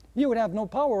say? You would have no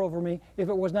power over me if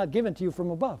it was not given to you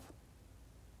from above.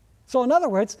 So in other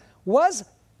words, was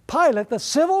Pilate the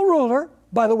civil ruler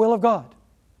by the will of God?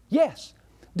 Yes.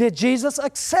 Did Jesus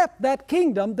accept that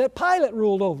kingdom that Pilate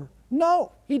ruled over?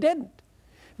 No, he didn't.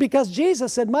 Because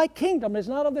Jesus said, my kingdom is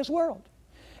not of this world.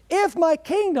 If my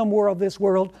kingdom were of this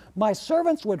world, my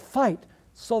servants would fight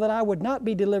so that I would not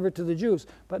be delivered to the Jews.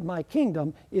 But my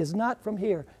kingdom is not from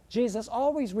here. Jesus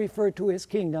always referred to his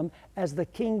kingdom as the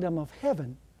kingdom of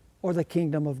heaven or the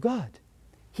kingdom of God.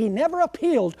 He never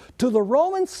appealed to the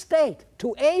Roman state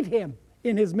to aid him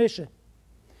in his mission.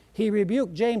 He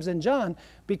rebuked James and John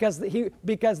because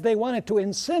they wanted to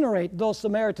incinerate those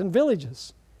Samaritan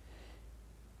villages.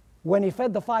 When he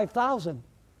fed the 5,000,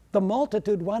 the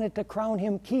multitude wanted to crown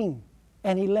him king,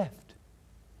 and he left.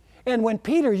 And when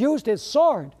Peter used his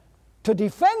sword to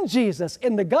defend Jesus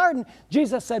in the garden,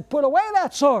 Jesus said, put away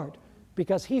that sword,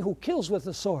 because he who kills with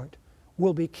the sword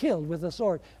will be killed with the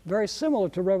sword. Very similar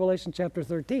to Revelation chapter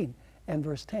 13 and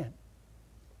verse 10.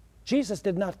 Jesus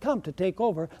did not come to take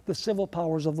over the civil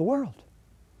powers of the world.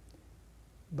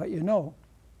 But you know,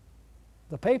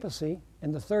 the papacy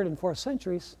in the 3rd and 4th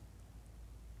centuries,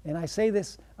 and I say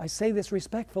this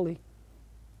respectfully,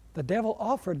 the devil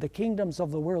offered the kingdoms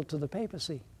of the world to the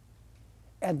papacy,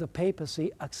 and the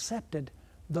papacy accepted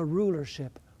the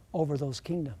rulership over those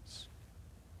kingdoms.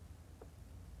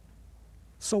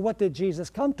 So what did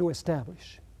Jesus come to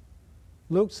establish?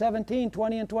 Luke 17,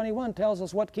 20 and 21 tells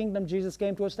us what kingdom Jesus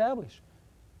came to establish.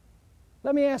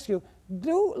 Let me ask you,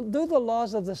 do the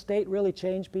laws of the state really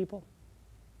change people?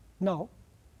 No.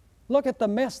 Look at the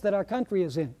mess that our country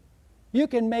is in. You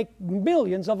can make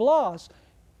millions of laws,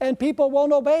 and people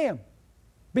won't obey them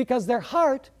because their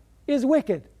heart is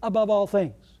wicked above all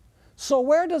things. So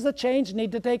where does the change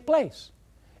need to take place?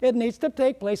 It needs to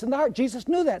take place in the heart. Jesus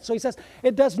knew that. So he says,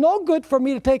 it does no good for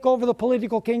me to take over the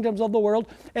political kingdoms of the world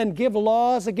and give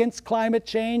laws against climate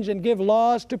change and give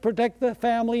laws to protect the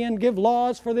family and give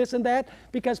laws for this and that,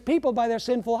 because people by their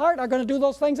sinful heart are going to do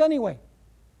those things anyway.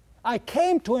 I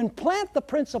came to implant the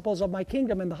principles of my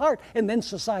kingdom in the heart, and then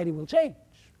society will change.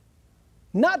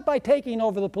 Not by taking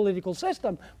over the political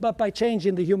system, but by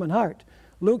changing the human heart.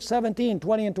 Luke 17,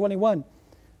 20 and 21.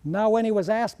 Now when he was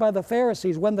asked by the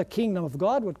Pharisees when the kingdom of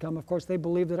God would come, of course they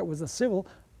believed that it was a civil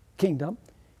kingdom,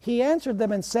 he answered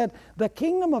them and said, the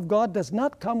kingdom of God does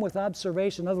not come with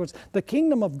observation. In other words, the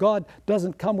kingdom of God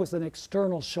doesn't come with an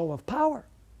external show of power.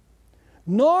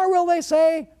 Nor will they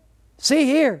say, see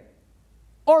here,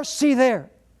 or see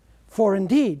there. For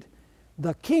indeed,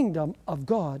 the kingdom of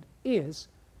God is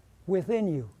within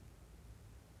you.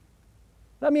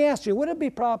 Let me ask you, would it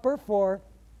be proper for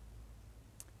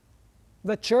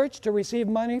the church to receive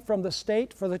money from the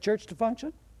state for the church to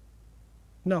function?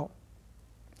 No.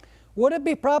 Would it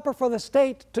be proper for the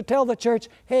state to tell the church,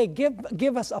 hey,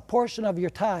 give us a portion of your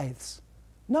tithes?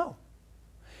 No.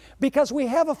 Because we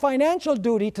have a financial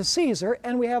duty to Caesar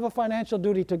and we have a financial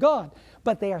duty to God,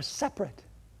 but they are separate,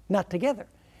 not together.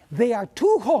 They are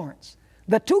two horns,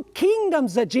 the two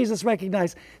kingdoms that Jesus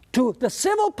recognized. To the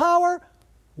civil power,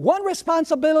 one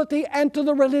responsibility, and to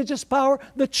the religious power,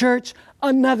 the church,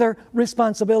 another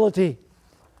responsibility.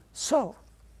 So,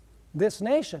 this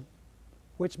nation,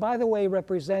 which by the way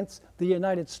represents the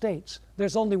United States,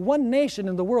 there's only one nation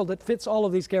in the world that fits all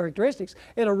of these characteristics.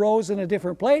 It arose in a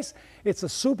different place. It's a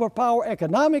superpower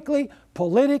economically,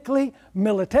 politically,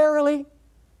 militarily.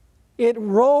 It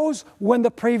rose when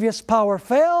the previous power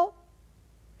fell,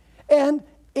 and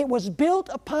it was built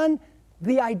upon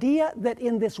the idea that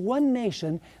in this one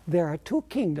nation there are two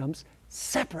kingdoms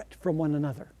separate from one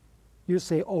another. You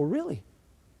say, oh really?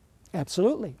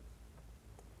 Absolutely.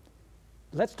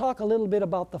 Let's talk a little bit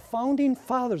about the founding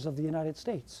fathers of the United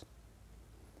States.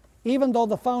 Even though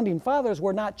the founding fathers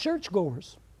were not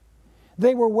churchgoers,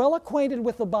 they were well acquainted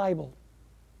with the Bible.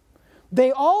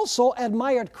 They also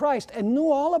admired Christ and knew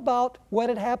all about what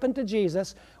had happened to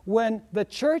Jesus when the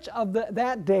church of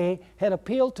that day had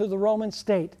appealed to the Roman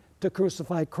state to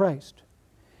crucify Christ.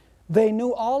 They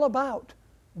knew all about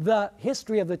the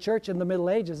history of the church in the Middle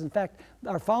Ages. In fact,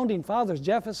 our founding fathers,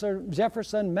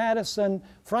 Jefferson, Madison,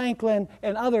 Franklin,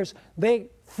 and others, they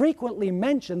frequently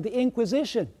mentioned the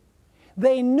Inquisition.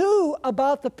 They knew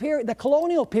about the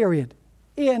colonial period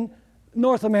in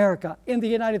North America, in the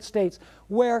United States,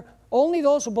 where only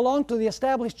those who belonged to the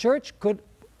established church could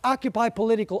occupy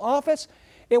political office.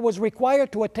 It was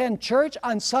required to attend church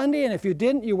on Sunday, and if you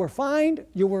didn't, you were fined,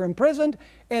 you were imprisoned,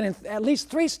 and in at least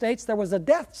 3 states there was a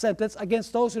death sentence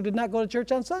against those who did not go to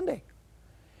church on Sunday.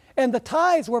 And the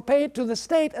tithes were paid to the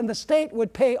state, and the state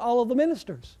would pay all of the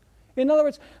ministers. In other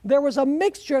words, there was a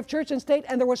mixture of church and state,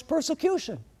 and there was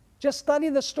persecution. Just study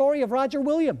the story of Roger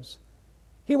Williams.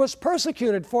 He was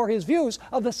persecuted for his views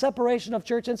of the separation of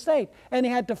church and state, and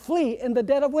he had to flee in the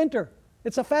dead of winter.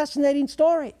 It's a fascinating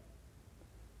story.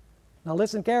 Now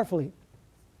listen carefully.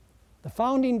 The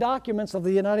founding documents of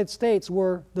the United States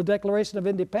were the Declaration of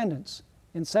Independence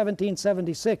in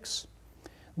 1776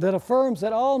 that affirms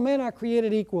that all men are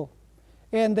created equal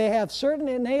and they have certain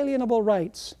inalienable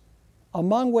rights,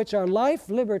 among which are life,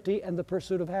 liberty, and the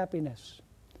pursuit of happiness.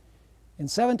 In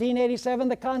 1787,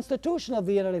 the Constitution of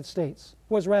the United States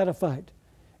was ratified.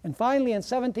 And finally, in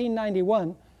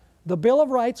 1791, the Bill of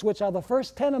Rights, which are the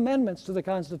first 10 amendments to the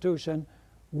Constitution,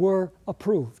 were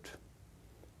approved.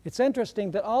 It's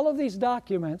interesting that all of these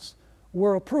documents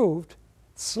were approved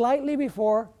slightly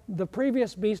before the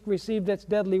previous beast received its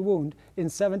deadly wound in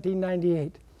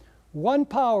 1798. One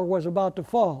power was about to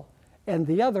fall, and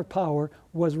the other power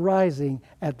was rising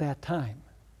at that time.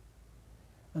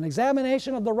 An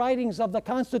examination of the writings of the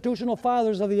constitutional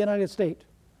fathers of the United States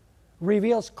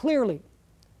reveals clearly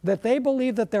that they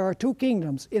believe that there are 2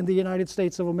 kingdoms in the United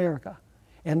States of America,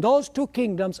 and those 2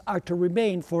 kingdoms are to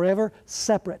remain forever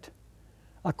separate.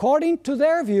 According to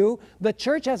their view, the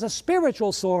church has a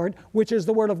spiritual sword, which is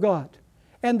the Word of God,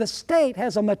 and the state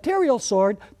has a material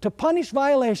sword to punish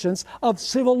violations of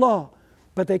civil law.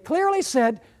 But they clearly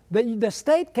said that the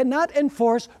state cannot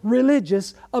enforce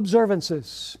religious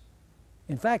observances.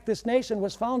 In fact, this nation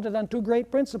was founded on 2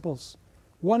 great principles.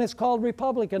 One is called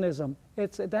republicanism.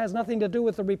 It has nothing to do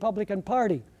with the Republican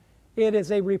Party. It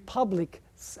is a republic,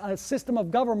 a system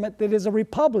of government that is a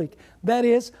republic, that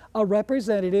is a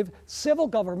representative civil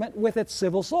government with its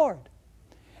civil sword.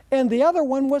 And the other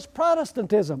one was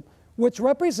Protestantism, which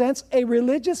represents a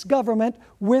religious government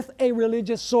with a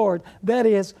religious sword, that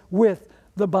is, with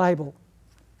the Bible.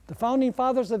 The founding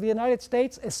fathers of the United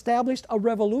States established a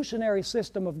revolutionary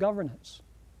system of governance.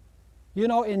 You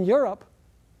know, in Europe,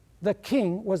 the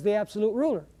king was the absolute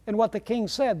ruler, and what the king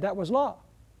said, that was law.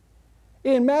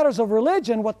 In matters of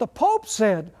religion, what the Pope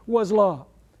said was law.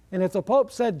 And if the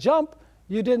Pope said jump,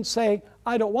 you didn't say,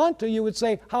 I don't want to, you would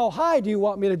say, how high do you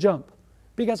want me to jump?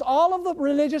 Because all of the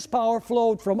religious power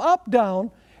flowed from up down,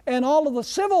 and all of the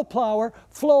civil power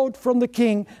flowed from the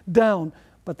king down.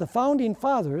 But the founding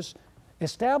fathers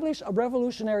established a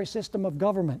revolutionary system of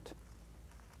government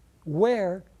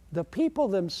where the people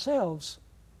themselves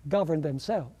governed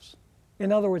themselves.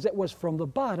 In other words, it was from the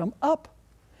bottom up.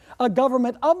 A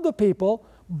government of the people,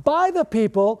 by the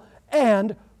people,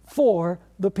 and for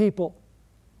the people.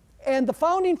 And the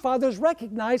founding fathers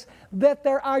recognized that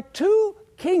there are 2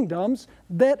 kingdoms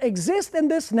that exist in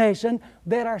this nation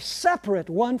that are separate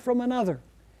one from another.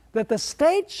 That the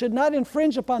state should not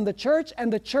infringe upon the church,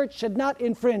 and the church should not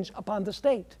infringe upon the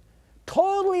state.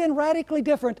 Totally and radically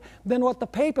different than what the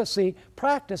papacy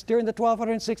practiced during the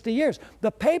 1260 years.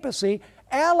 The papacy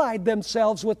allied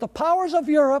themselves with the powers of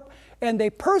Europe, and they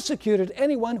persecuted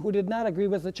anyone who did not agree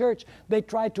with the church. They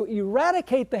tried to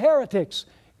eradicate the heretics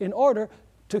in order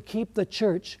to keep the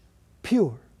church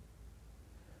pure.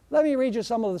 Let me read you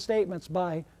some of the statements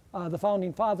by the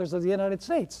founding fathers of the United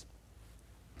States.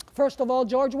 First of all,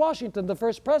 George Washington, the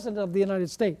first president of the United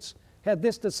States, had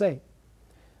this to say.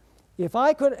 If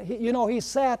I could, you know, he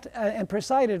sat and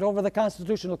presided over the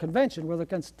Constitutional Convention where the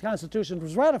Constitution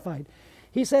was ratified.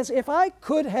 He says, if I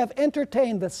could have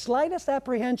entertained the slightest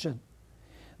apprehension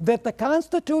that the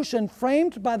Constitution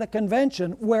framed by the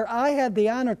Convention where I had the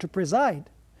honor to preside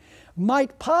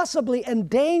might possibly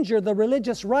endanger the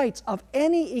religious rights of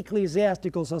any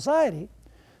ecclesiastical society,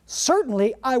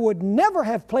 certainly I would never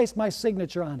have placed my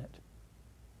signature on it.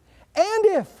 And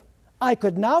if I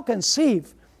could now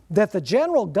conceive that the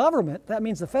general government, that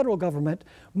means the federal government,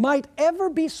 might ever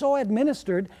be so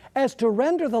administered as to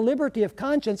render the liberty of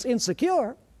conscience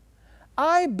insecure,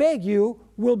 I beg you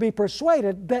will be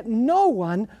persuaded that no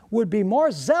one would be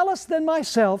more zealous than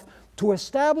myself to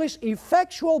establish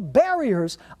effectual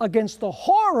barriers against the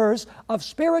horrors of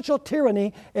spiritual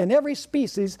tyranny and every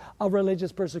species of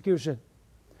religious persecution.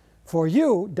 For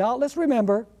you, doubtless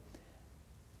remember,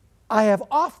 I have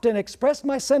often expressed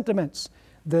my sentiments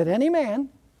that any man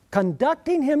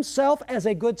conducting himself as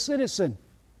a good citizen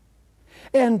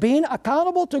and being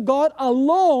accountable to God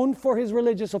alone for his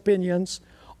religious opinions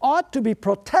ought to be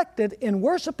protected in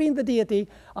worshiping the deity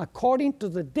according to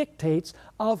the dictates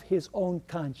of his own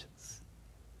conscience.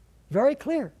 Very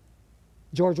clear.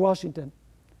 George Washington.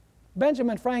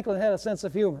 Benjamin Franklin had a sense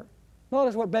of humor.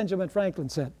 Notice what Benjamin Franklin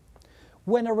said.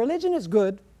 When a religion is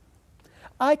good,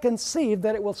 I conceive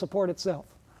that it will support itself.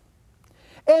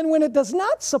 And when it does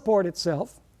not support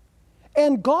itself,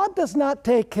 and God does not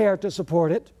take care to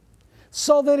support it,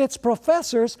 so that its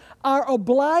professors are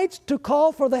obliged to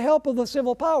call for the help of the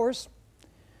civil powers,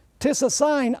 'tis a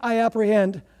sign, I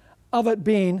apprehend, of it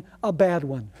being a bad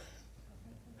one.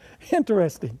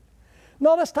 Interesting.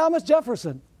 Notice Thomas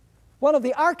Jefferson, one of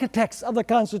the architects of the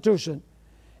Constitution.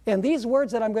 And these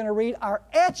words that I'm going to read are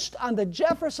etched on the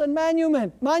Jefferson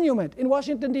Monument in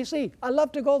Washington, D.C. I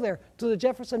love to go there to the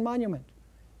Jefferson Monument.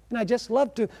 And I just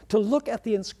love to look at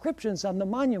the inscriptions on the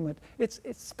monument. It's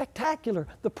spectacular,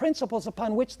 the principles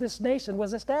upon which this nation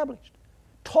was established.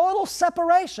 Total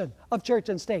separation of church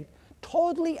and state.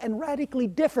 Totally and radically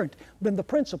different than the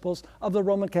principles of the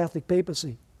Roman Catholic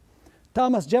papacy.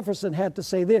 Thomas Jefferson had to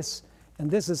say this, and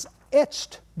this is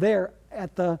etched there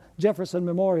at the Jefferson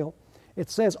Memorial. It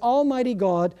says, Almighty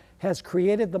God has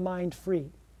created the mind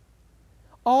free.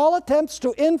 All attempts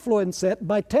to influence it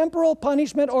by temporal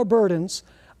punishment or burdens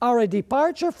are a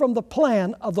departure from the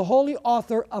plan of the holy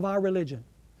author of our religion.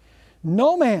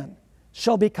 No man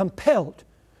shall be compelled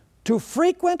to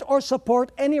frequent or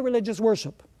support any religious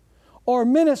worship or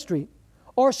ministry,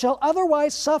 or shall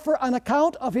otherwise suffer on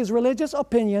account of his religious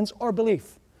opinions or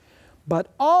belief.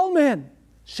 But all men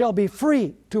shall be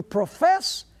free to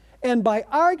profess and by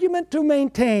argument to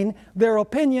maintain their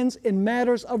opinions in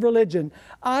matters of religion.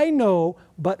 I know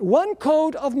but one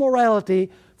code of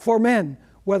morality for men,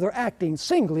 whether acting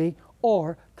singly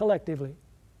or collectively.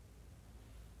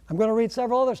 I'm going to read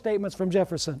several other statements from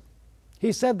Jefferson.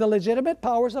 He said, the legitimate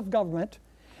powers of government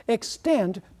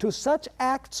extend to such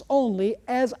acts only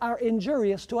as are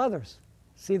injurious to others.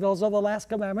 See, those are the last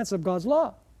commandments of God's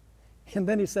law. And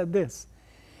then he said this,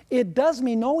 it does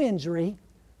me no injury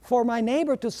for my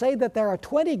neighbor to say that there are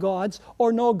 20 gods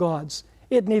or no gods.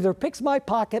 It neither picks my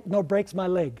pocket nor breaks my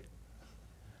leg.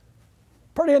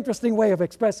 Pretty interesting way of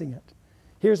expressing it.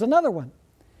 Here's another one.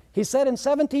 He said in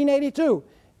 1782,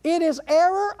 it is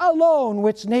error alone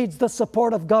which needs the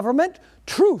support of government.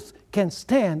 Truth can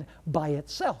stand by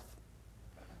itself.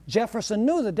 Jefferson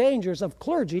knew the dangers of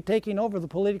clergy taking over the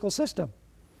political system.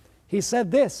 He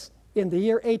said this in the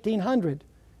year 1800.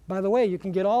 By the way, you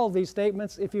can get all of these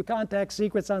statements if you contact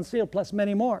Secrets Unsealed, plus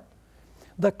many more.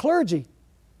 The clergy,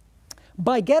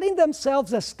 by getting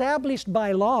themselves established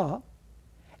by law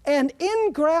and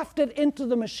engrafted into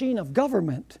the machine of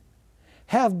government,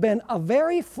 have been a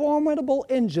very formidable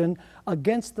engine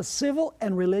against the civil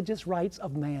and religious rights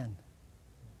of man.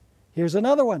 Here's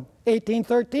another one,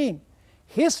 1813.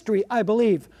 History, I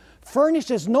believe,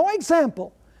 furnishes no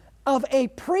example of a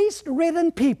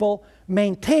priest-ridden people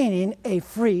maintaining a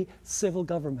free civil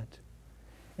government.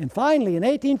 And finally, in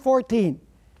 1814,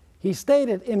 he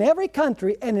stated, in every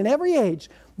country and in every age,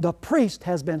 the priest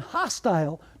has been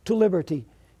hostile to liberty.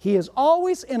 He is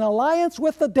always in alliance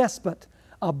with the despot,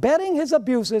 abetting his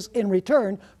abuses in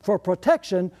return for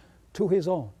protection to his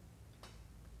own.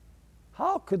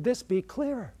 How could this be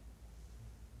clearer?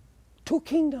 Two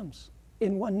kingdoms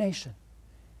in one nation.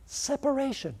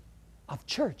 Separation of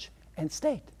church and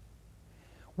state.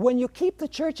 When you keep the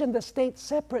church and the state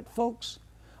separate, folks,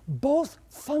 both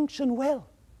function well.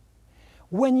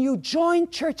 When you join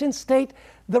church and state,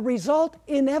 the result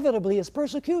inevitably is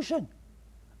persecution.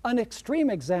 An extreme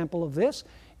example of this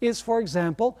is, for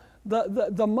example,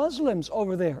 the Muslims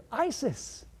over there,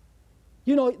 ISIS.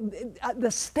 You know,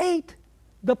 the state,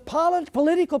 the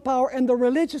political power, and the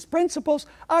religious principles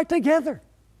are together.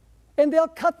 And they'll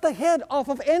cut the head off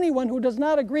of anyone who does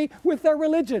not agree with their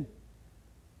religion.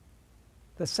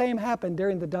 The same happened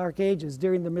during the Dark Ages,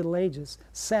 during the Middle Ages.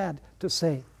 Sad to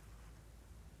say.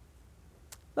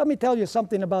 Let me tell you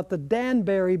something about the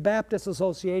Danbury Baptist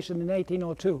Association in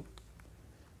 1802.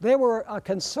 They were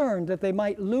concerned that they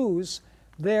might lose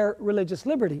their religious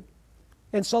liberty.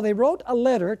 And so they wrote a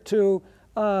letter to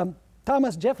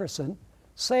Thomas Jefferson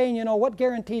saying, you know, what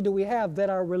guarantee do we have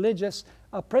that our religious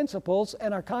principles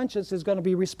and our conscience is going to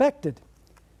be respected?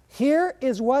 Here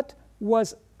is what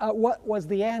was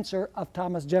the answer of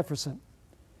Thomas Jefferson.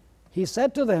 He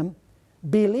said to them,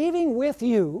 believing with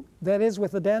you, that is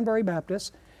with the Danbury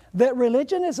Baptists, that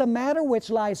religion is a matter which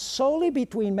lies solely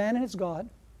between man and his God,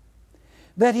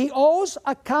 that he owes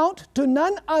account to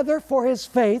none other for his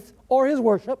faith or his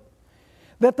worship,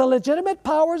 that the legitimate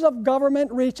powers of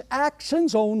government reach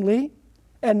actions only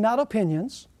and not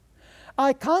opinions,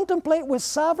 I contemplate with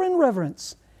sovereign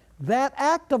reverence that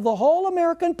act of the whole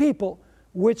American people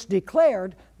which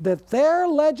declared that their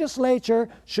legislature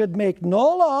should make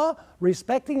no law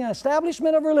respecting an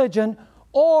establishment of religion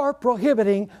or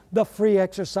prohibiting the free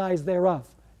exercise thereof.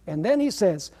 And then he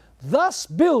says, thus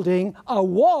building a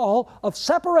wall of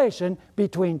separation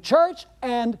between church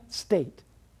and state.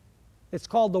 It's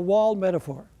called the wall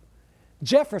metaphor.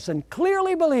 Jefferson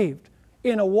clearly believed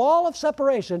in a wall of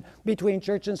separation between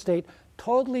church and state,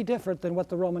 totally different than what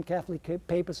the Roman Catholic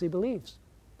papacy believes.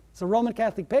 So the Roman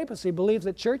Catholic papacy believes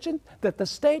that the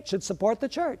state should support the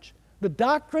church, the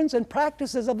doctrines and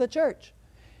practices of the church.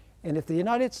 And if the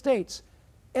United States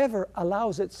ever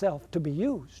allows itself to be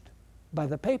used by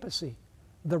the papacy,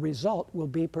 the result will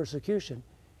be persecution.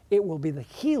 It will be the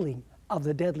healing of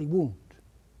the deadly wound.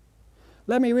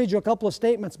 Let me read you a couple of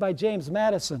statements by James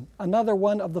Madison, another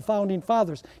one of the founding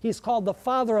fathers. He's called the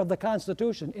father of the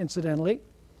Constitution, incidentally.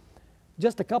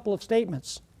 Just a couple of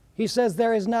statements. He says,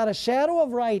 there is not a shadow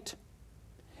of right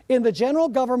in the general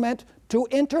government to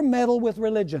intermeddle with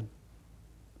religion.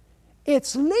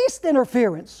 Its least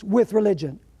interference with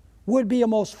religion would be a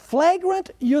most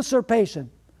flagrant usurpation.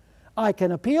 I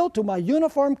can appeal to my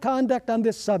uniform conduct on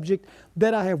this subject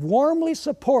that I have warmly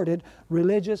supported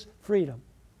religious freedom.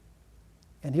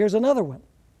 And here's another one.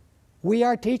 We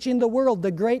are teaching the world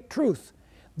the great truth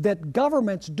that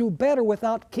governments do better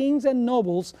without kings and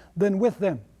nobles than with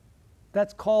them.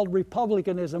 That's called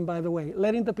republicanism, by the way,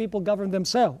 letting the people govern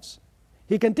themselves.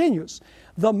 He continues,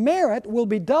 the merit will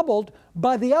be doubled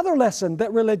by the other lesson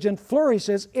that religion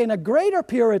flourishes in a greater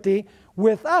purity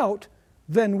without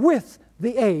than with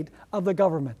the aid of the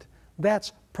government.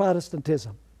 That's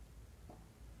Protestantism.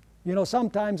 You know,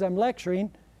 sometimes I'm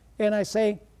lecturing and I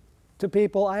say to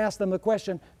people, I ask them the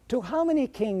question, to how many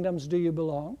kingdoms do you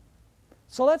belong?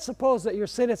 So let's suppose that you're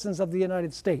citizens of the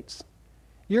United States.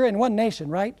 You're in one nation,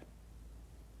 right?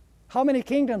 How many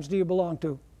kingdoms do you belong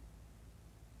to?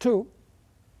 2.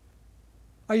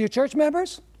 Are you church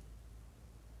members?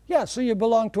 Yeah, so you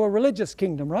belong to a religious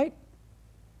kingdom, right?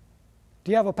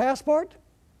 Do you have a passport?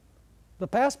 The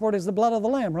passport is the blood of the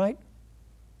Lamb, right?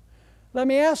 Let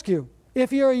me ask you,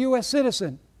 if you're a U.S.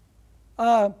 citizen,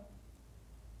 are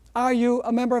you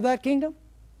a member of that kingdom?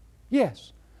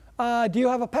 Yes. Do you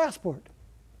have a passport?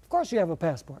 Of course you have a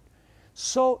passport.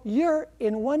 So you're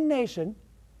in one nation,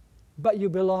 but you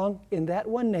belong in that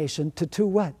one nation to 2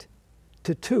 what?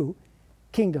 To 2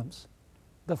 kingdoms.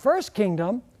 The first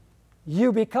kingdom,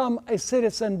 you become a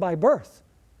citizen by birth.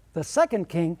 The second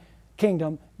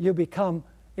kingdom, you become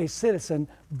a citizen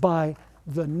by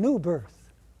the new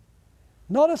birth.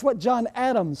 Notice what John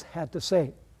Adams had to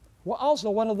say. Well, also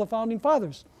one of the founding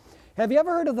fathers. Have you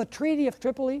ever heard of the Treaty of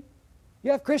Tripoli?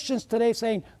 You have Christians today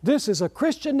saying, this is a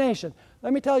Christian nation.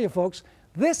 Let me tell you, folks,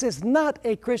 this is not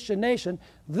a Christian nation.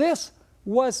 This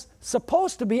was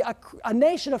supposed to be a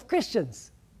nation of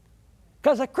Christians.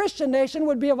 Because a Christian nation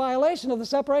would be a violation of the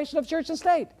separation of church and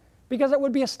state, because it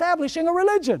would be establishing a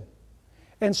religion.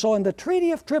 And so in the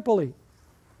Treaty of Tripoli,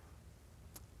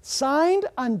 signed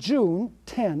on June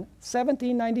 10,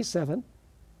 1797,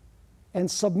 and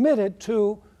submitted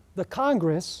to the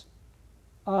Congress,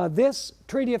 this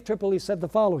Treaty of Tripoli said the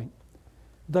following: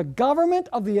 the government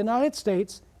of the United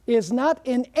States is not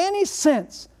in any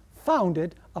sense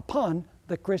founded upon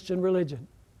the Christian religion.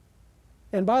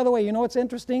 And by the way, you know what's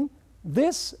interesting?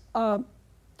 This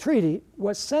treaty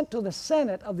was sent to the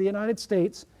Senate of the United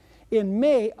States in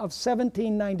May of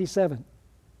 1797.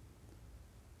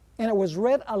 And it was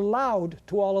read aloud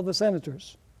to all of the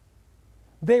senators.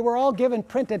 They were all given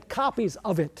printed copies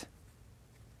of it.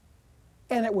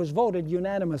 And it was voted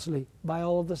unanimously by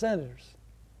all of the senators.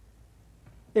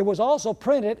 It was also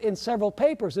printed in several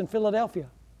papers in Philadelphia.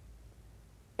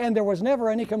 And there was never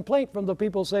any complaint from the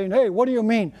people saying, hey, what do you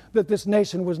mean that this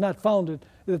nation was not founded,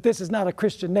 that this is not a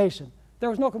Christian nation? There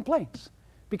was no complaints,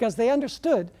 because they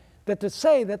understood that to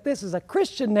say that this is a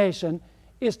Christian nation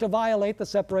is to violate the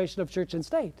separation of church and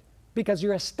state, because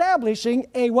you're establishing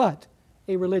a what?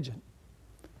 A religion.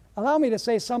 Allow me to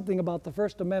say something about the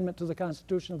First Amendment to the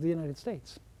Constitution of the United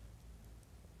States.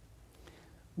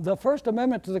 The First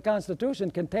Amendment to the Constitution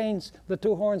contains the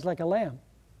 2 horns like a lamb: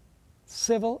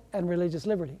 civil and religious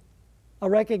liberty, a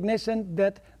recognition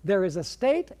that there is a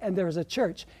state and there is a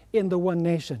church in the one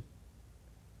nation.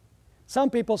 Some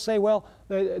people say, well,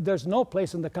 there's no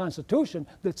place in the Constitution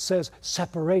that says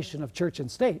separation of church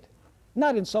and state.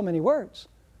 Not in so many words.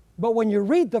 But when you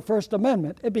read the First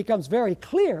Amendment, it becomes very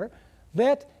clear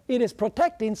that it is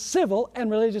protecting civil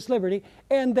and religious liberty,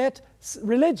 and that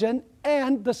religion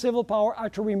and the civil power are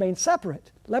to remain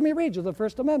separate. Let me read you the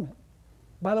First Amendment.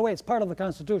 By the way, it's part of the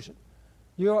Constitution.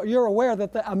 You're aware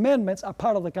that the amendments are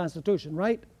part of the Constitution,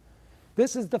 right?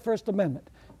 This is the First Amendment.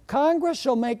 Congress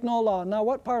shall make no law. Now,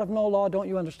 what part of no law don't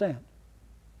you understand?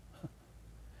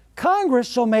 Congress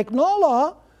shall make no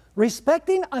law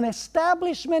respecting an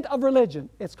establishment of religion.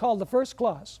 It's called the first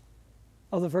clause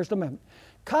of the First Amendment.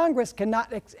 Congress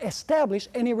cannot establish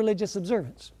any religious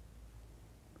observance.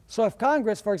 So if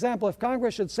Congress, for example, if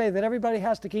Congress should say that everybody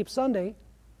has to keep Sunday,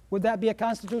 would that be a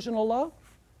constitutional law?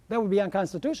 That would be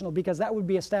unconstitutional, because that would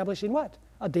be establishing what?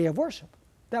 A day of worship.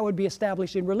 That would be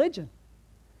establishing religion.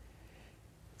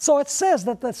 So it says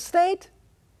that the state,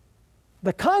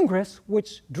 the Congress,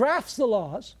 which drafts the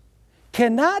laws,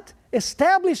 cannot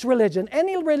establish religion,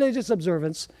 any religious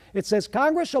observance. It says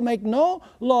Congress shall make no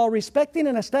law respecting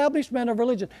an establishment of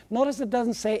religion. Notice it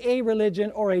doesn't say a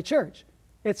religion or a church.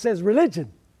 It says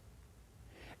religion.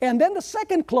 And then the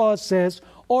second clause says,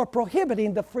 or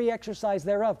prohibiting the free exercise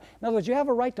thereof. In other words, you have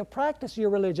a right to practice your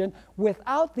religion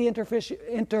without the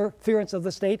interference of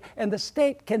the state, and the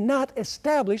state cannot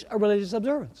establish a religious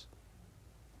observance.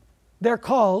 They're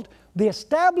called the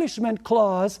Establishment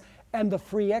Clause and the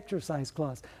Free Exercise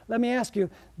Clause. Let me ask you,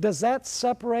 does that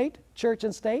separate church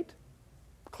and state?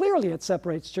 Clearly it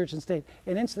separates church and state.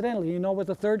 And incidentally, you know what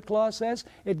the third clause says?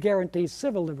 It guarantees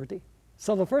civil liberty.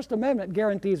 So the First Amendment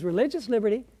guarantees religious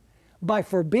liberty by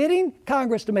forbidding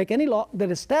Congress to make any law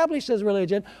that establishes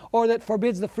religion or that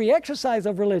forbids the free exercise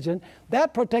of religion.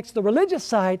 That protects the religious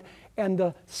side, and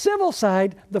the civil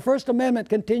side, the First Amendment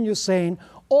continues saying,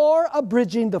 or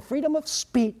abridging the freedom of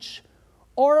speech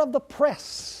or of the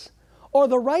press, or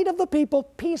the right of the people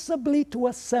peaceably to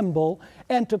assemble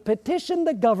and to petition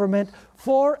the government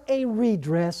for a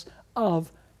redress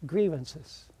of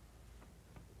grievances.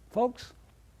 Folks,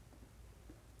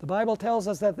 the Bible tells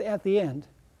us that at the end,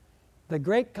 the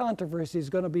great controversy is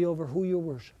going to be over who you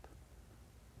worship.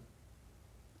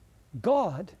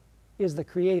 God is the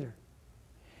Creator,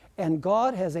 and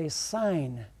God has a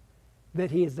sign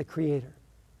that He is the Creator.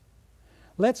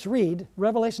 Let's read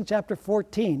Revelation chapter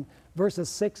 14, verses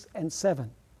 6 and 7.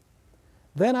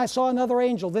 Then I saw another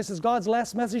angel. This is God's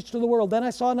last message to the world. Then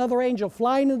I saw another angel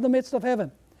flying in the midst of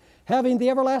heaven, having the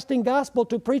everlasting gospel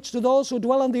to preach to those who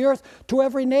dwell on the earth, to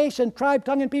every nation, tribe,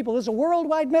 tongue, and people. This is a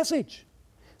worldwide message,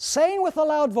 saying with a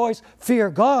loud voice, fear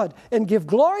God and give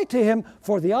glory to Him,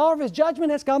 for the hour of His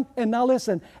judgment has come. And now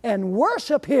listen, and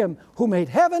worship Him who made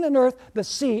heaven and earth, the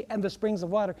sea, and the springs of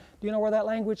water. Do you know where that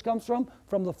language comes from?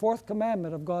 From the fourth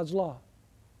commandment of God's law.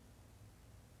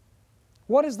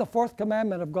 What is the fourth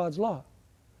commandment of God's law?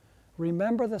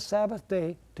 Remember the Sabbath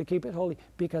day to keep it holy,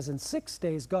 because in 6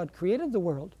 days God created the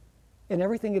world and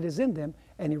everything that is in them,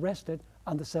 and He rested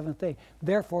on the seventh day.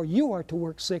 Therefore you are to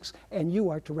work 6 and you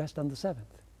are to rest on the seventh.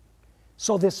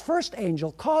 So this first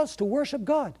angel calls to worship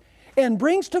God and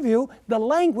brings to view the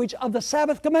language of the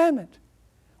Sabbath commandment,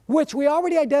 which we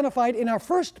already identified in our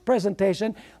first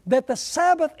presentation, that the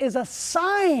Sabbath is a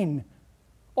sign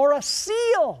or a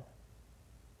seal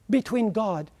between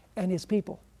God and His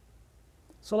people.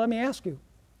 So let me ask you,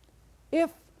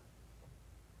 if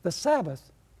the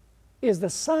Sabbath is the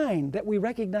sign that we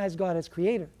recognize God as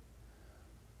Creator,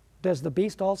 does the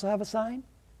beast also have a sign?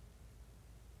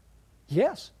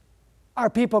 Yes. Are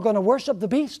people going to worship the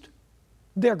beast?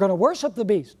 They're going to worship the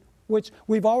beast, which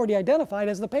we've already identified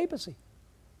as the papacy.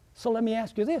 So let me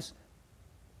ask you this.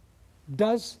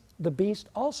 Does the beast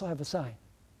also have a sign?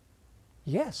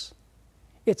 Yes.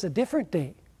 It's a different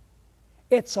day.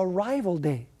 It's a rival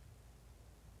day.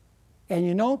 And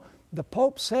you know, the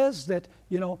Pope says that,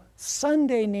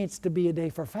 Sunday needs to be a day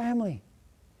for family.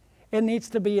 It needs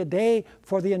to be a day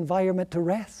for the environment to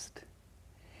rest.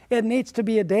 It needs to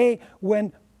be a day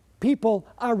when people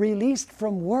are released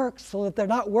from work so that they're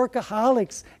not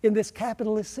workaholics in this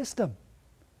capitalist system.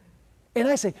 And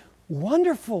I say,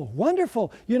 wonderful,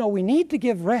 wonderful. We need to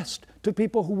give rest to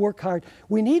people who work hard.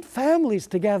 We need families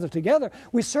to gather together.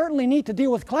 We certainly need to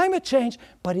deal with climate change,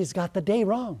 but he's got the day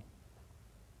wrong.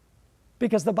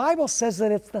 Because the Bible says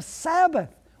that it's the Sabbath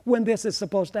when this is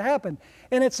supposed to happen.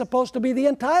 And it's supposed to be the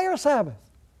entire Sabbath,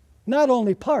 not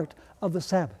only part of the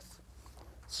Sabbath.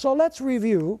 So let's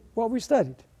review what we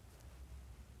studied.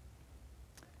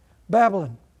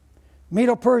 Babylon,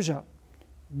 Medo-Persia,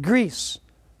 Greece,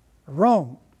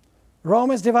 Rome.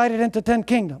 Rome is divided into 10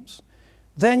 kingdoms.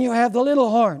 Then you have the little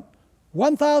horn,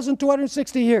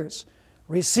 1,260 years.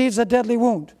 receives a deadly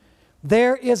wound,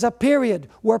 there is a period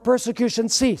where persecution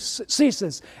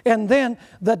ceases. And then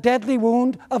the deadly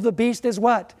wound of the beast is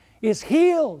what? Is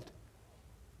healed.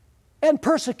 And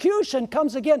persecution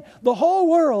comes again. The whole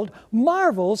world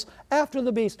marvels after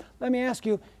the beast. Let me ask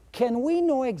you, can we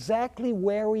know exactly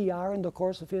where we are in the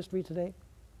course of history today?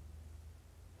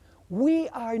 We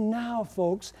are now,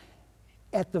 folks,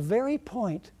 at the very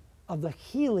point of the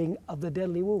healing of the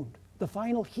deadly wound, the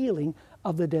final healing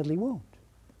of the deadly wound.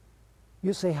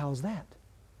 You say, how's that?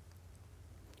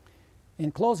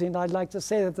 In closing, I'd like to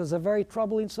say that there's a very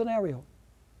troubling scenario.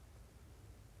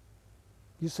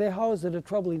 You say, how is it a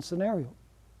troubling scenario?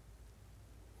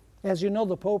 As you know,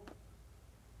 the Pope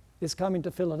is coming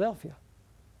to Philadelphia.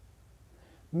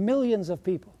 Millions of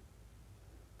people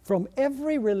from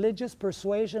every religious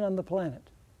persuasion on the planet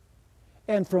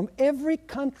and from every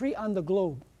country on the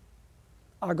globe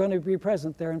are going to be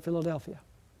present there in Philadelphia.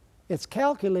 It's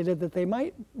calculated that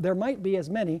there might be as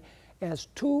many as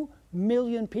 2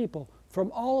 million people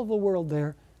from all of the world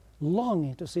there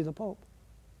longing to see the Pope.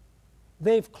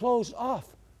 They've closed off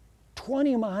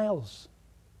 20 miles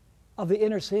of the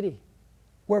inner city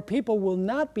where people will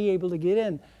not be able to get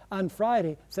in on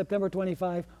Friday, September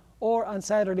 25, or on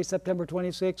Saturday, September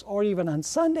 26, or even on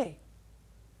Sunday.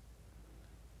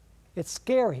 It's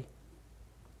scary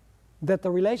that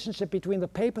the relationship between the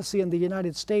papacy and the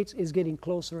United States is getting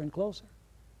closer and closer.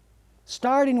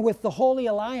 Starting with the Holy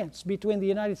Alliance between the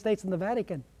United States and the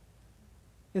Vatican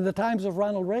in the times of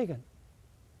Ronald Reagan,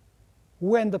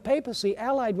 when the papacy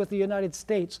allied with the United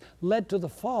States led to the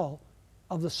fall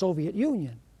of the Soviet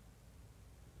Union.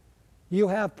 You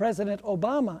have President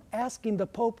Obama asking the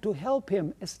Pope to help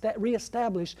him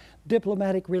reestablish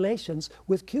diplomatic relations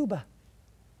with Cuba.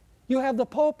 You have the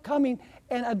Pope coming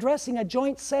and addressing a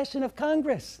joint session of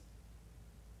Congress.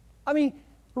 I mean,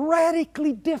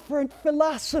 radically different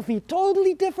philosophy,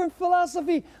 totally different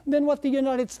philosophy than what the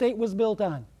United States was built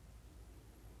on.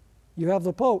 You have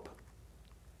the Pope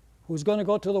who's going to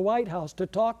go to the White House to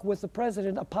talk with the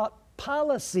President about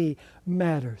policy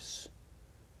matters.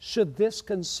 Should this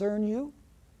concern you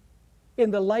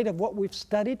in the light of what we've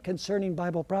studied concerning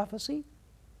Bible prophecy?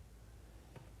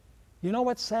 You know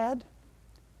what's sad?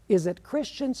 Is that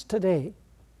Christians today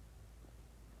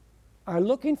are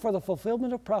looking for the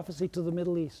fulfillment of prophecy to the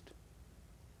Middle East.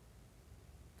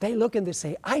 They look and they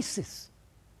say, ISIS,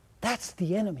 that's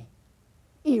the enemy.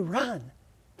 Iran,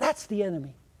 that's the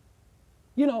enemy.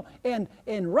 You know,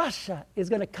 and Russia is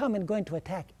going to come and going to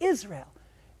attack Israel.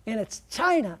 And it's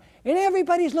China, and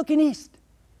everybody's looking east.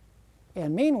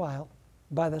 And meanwhile,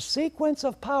 by the sequence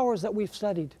of powers that we've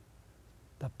studied,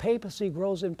 the papacy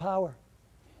grows in power.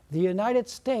 The United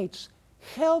States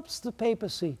helps the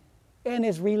papacy and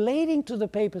is relating to the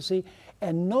papacy,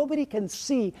 and nobody can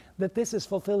see that this is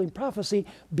fulfilling prophecy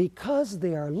because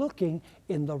they are looking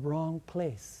in the wrong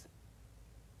place.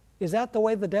 Is that the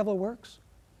way the devil works?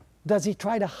 Does he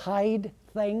try to hide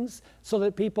things so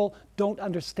that people don't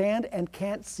understand and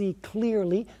can't see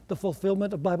clearly the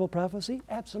fulfillment of Bible prophecy?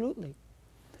 Absolutely.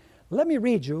 Let me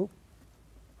read you,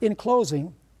 in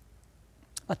closing,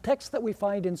 a text that we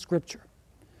find in Scripture.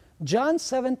 John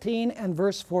 17 and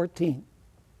verse 14.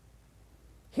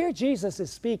 Here Jesus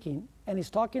is speaking, and he's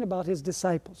talking about his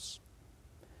disciples.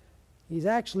 He's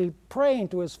actually praying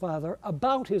to his Father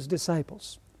about his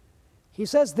disciples. He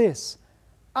says this,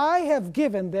 I have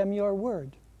given them your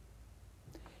word,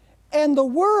 and the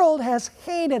world has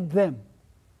hated them.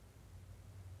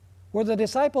 Were the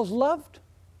disciples loved?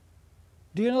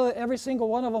 Do you know that every single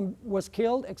one of them was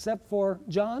killed except for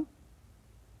John,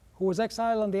 who was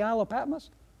exiled on the Isle of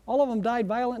Patmos? All of them died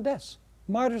violent deaths,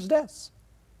 martyrs' deaths.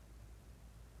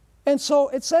 And so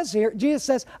it says here, Jesus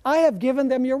says, I have given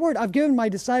them your word. I've given my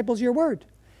disciples your word.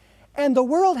 And the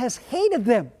world has hated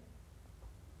them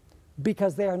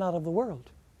because they are not of the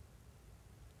world,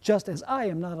 just as I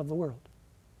am not of the world.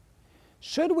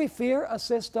 Should we fear a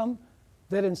system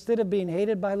that instead of being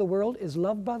hated by the world is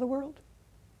loved by the world?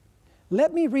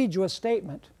 Let me read you a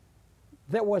statement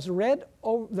that was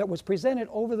presented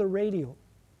over the radio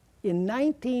in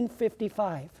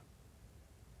 1955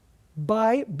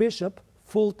 by Bishop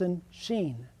Fulton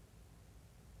Sheen.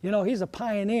 You know, he's a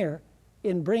pioneer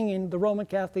in bringing the Roman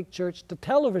Catholic Church to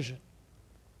television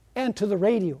and to the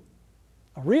radio.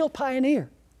 A real pioneer.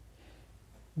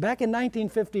 Back in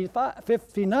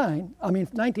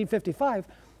 1955,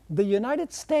 the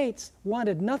United States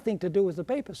wanted nothing to do with the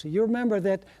papacy. You remember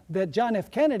that John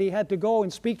F. Kennedy had to go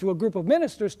and speak to a group of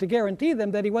ministers to guarantee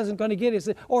them that he wasn't going to get his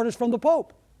orders from the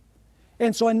Pope.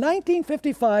 And so in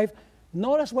 1955,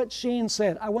 notice what Sheen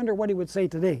said. I wonder what he would say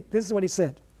today. This is what he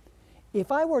said.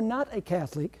 If I were not a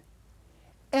Catholic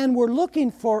and were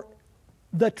looking for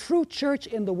the true church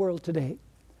in the world today,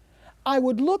 I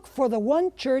would look for the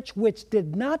one church which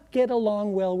did not get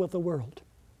along well with the world.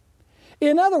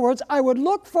 In other words, I would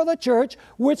look for the church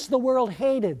which the world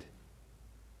hated.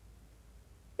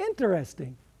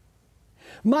 Interesting.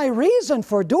 My reason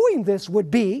for doing this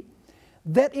would be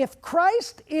that if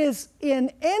Christ is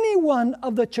in any one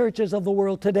of the churches of the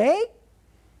world today,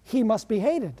 he must be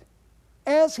hated,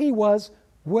 as he was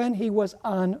when he was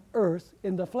on earth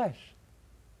in the flesh.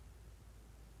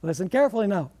 Listen carefully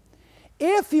now.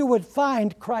 If you would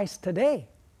find Christ today,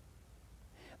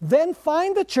 then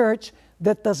find the church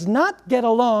that does not get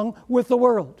along with the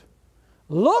world.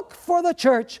 Look for the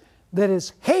church that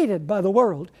is hated by the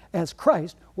world as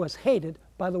Christ was hated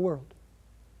by the world.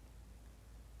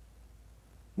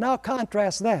 Now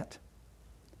contrast that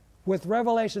with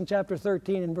Revelation chapter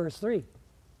 13 and verse 3.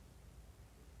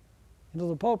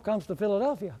 The Pope comes to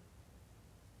Philadelphia.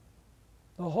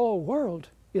 The whole world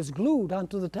is glued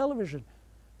onto the television.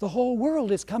 The whole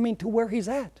world is coming to where he's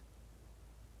at.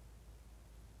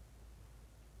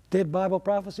 Did Bible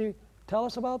prophecy tell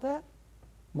us about that?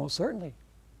 Most certainly.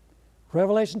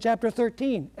 Revelation chapter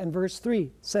 13 and verse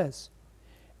 3 says,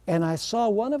 "And I saw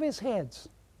one of his heads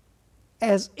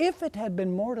as if it had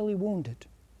been mortally wounded."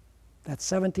 That's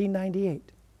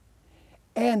 1798.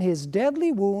 "And his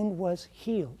deadly wound was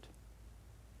healed."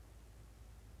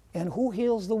 And who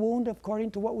heals the wound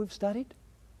according to what we've studied?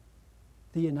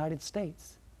 The United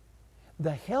States.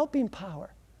 The helping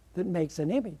power that makes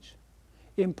an image,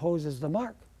 imposes the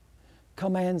mark,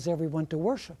 commands everyone to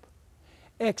worship,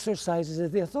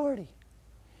 exercises the authority,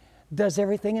 does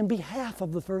everything in behalf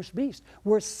of the first beast.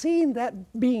 We're seeing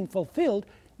that being fulfilled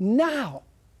now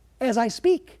as I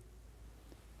speak.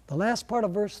 The last part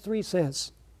of verse 3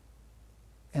 says,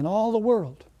 "And all the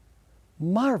world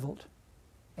marveled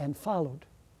and followed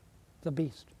the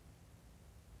beast."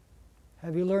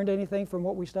 Have you learned anything from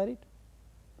what we studied?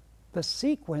 The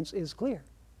sequence is clear.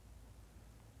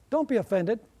 Don't be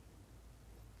offended.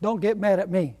 Don't get mad at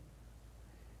me.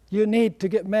 You need to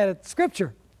get mad at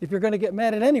Scripture if you're going to get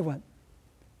mad at anyone.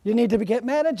 You need to get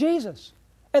mad at Jesus,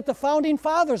 at the founding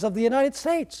fathers of the United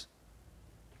States,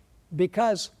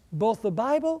 because both the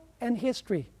Bible and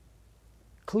history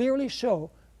clearly show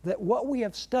that what we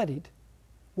have studied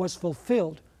was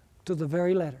fulfilled to the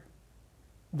very letter.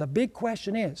 The big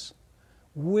question is,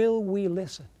 will we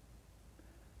listen?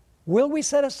 Will we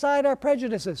set aside our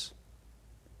prejudices?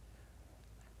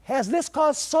 Has this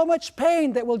caused so much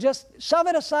pain that we'll just shove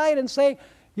it aside and say,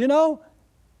 you know,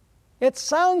 it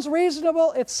sounds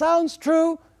reasonable, it sounds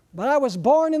true, but I was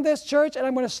born in this church and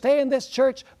I'm going to stay in this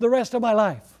church the rest of my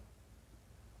life?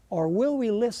 Or will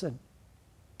we listen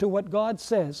to what God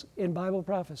says in Bible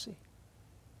prophecy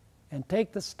and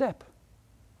take the step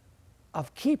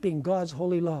of keeping God's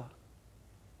holy law,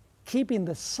 keeping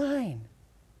the sign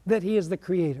that He is the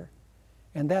Creator?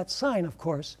 And that sign, of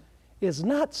course, is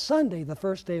not Sunday, the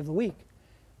first day of the week.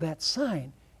 That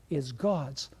sign is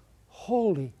God's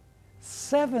holy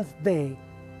seventh-day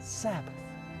Sabbath.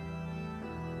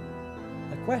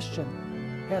 The question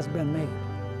has been made.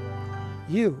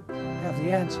 You have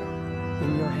the answer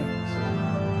in your hands.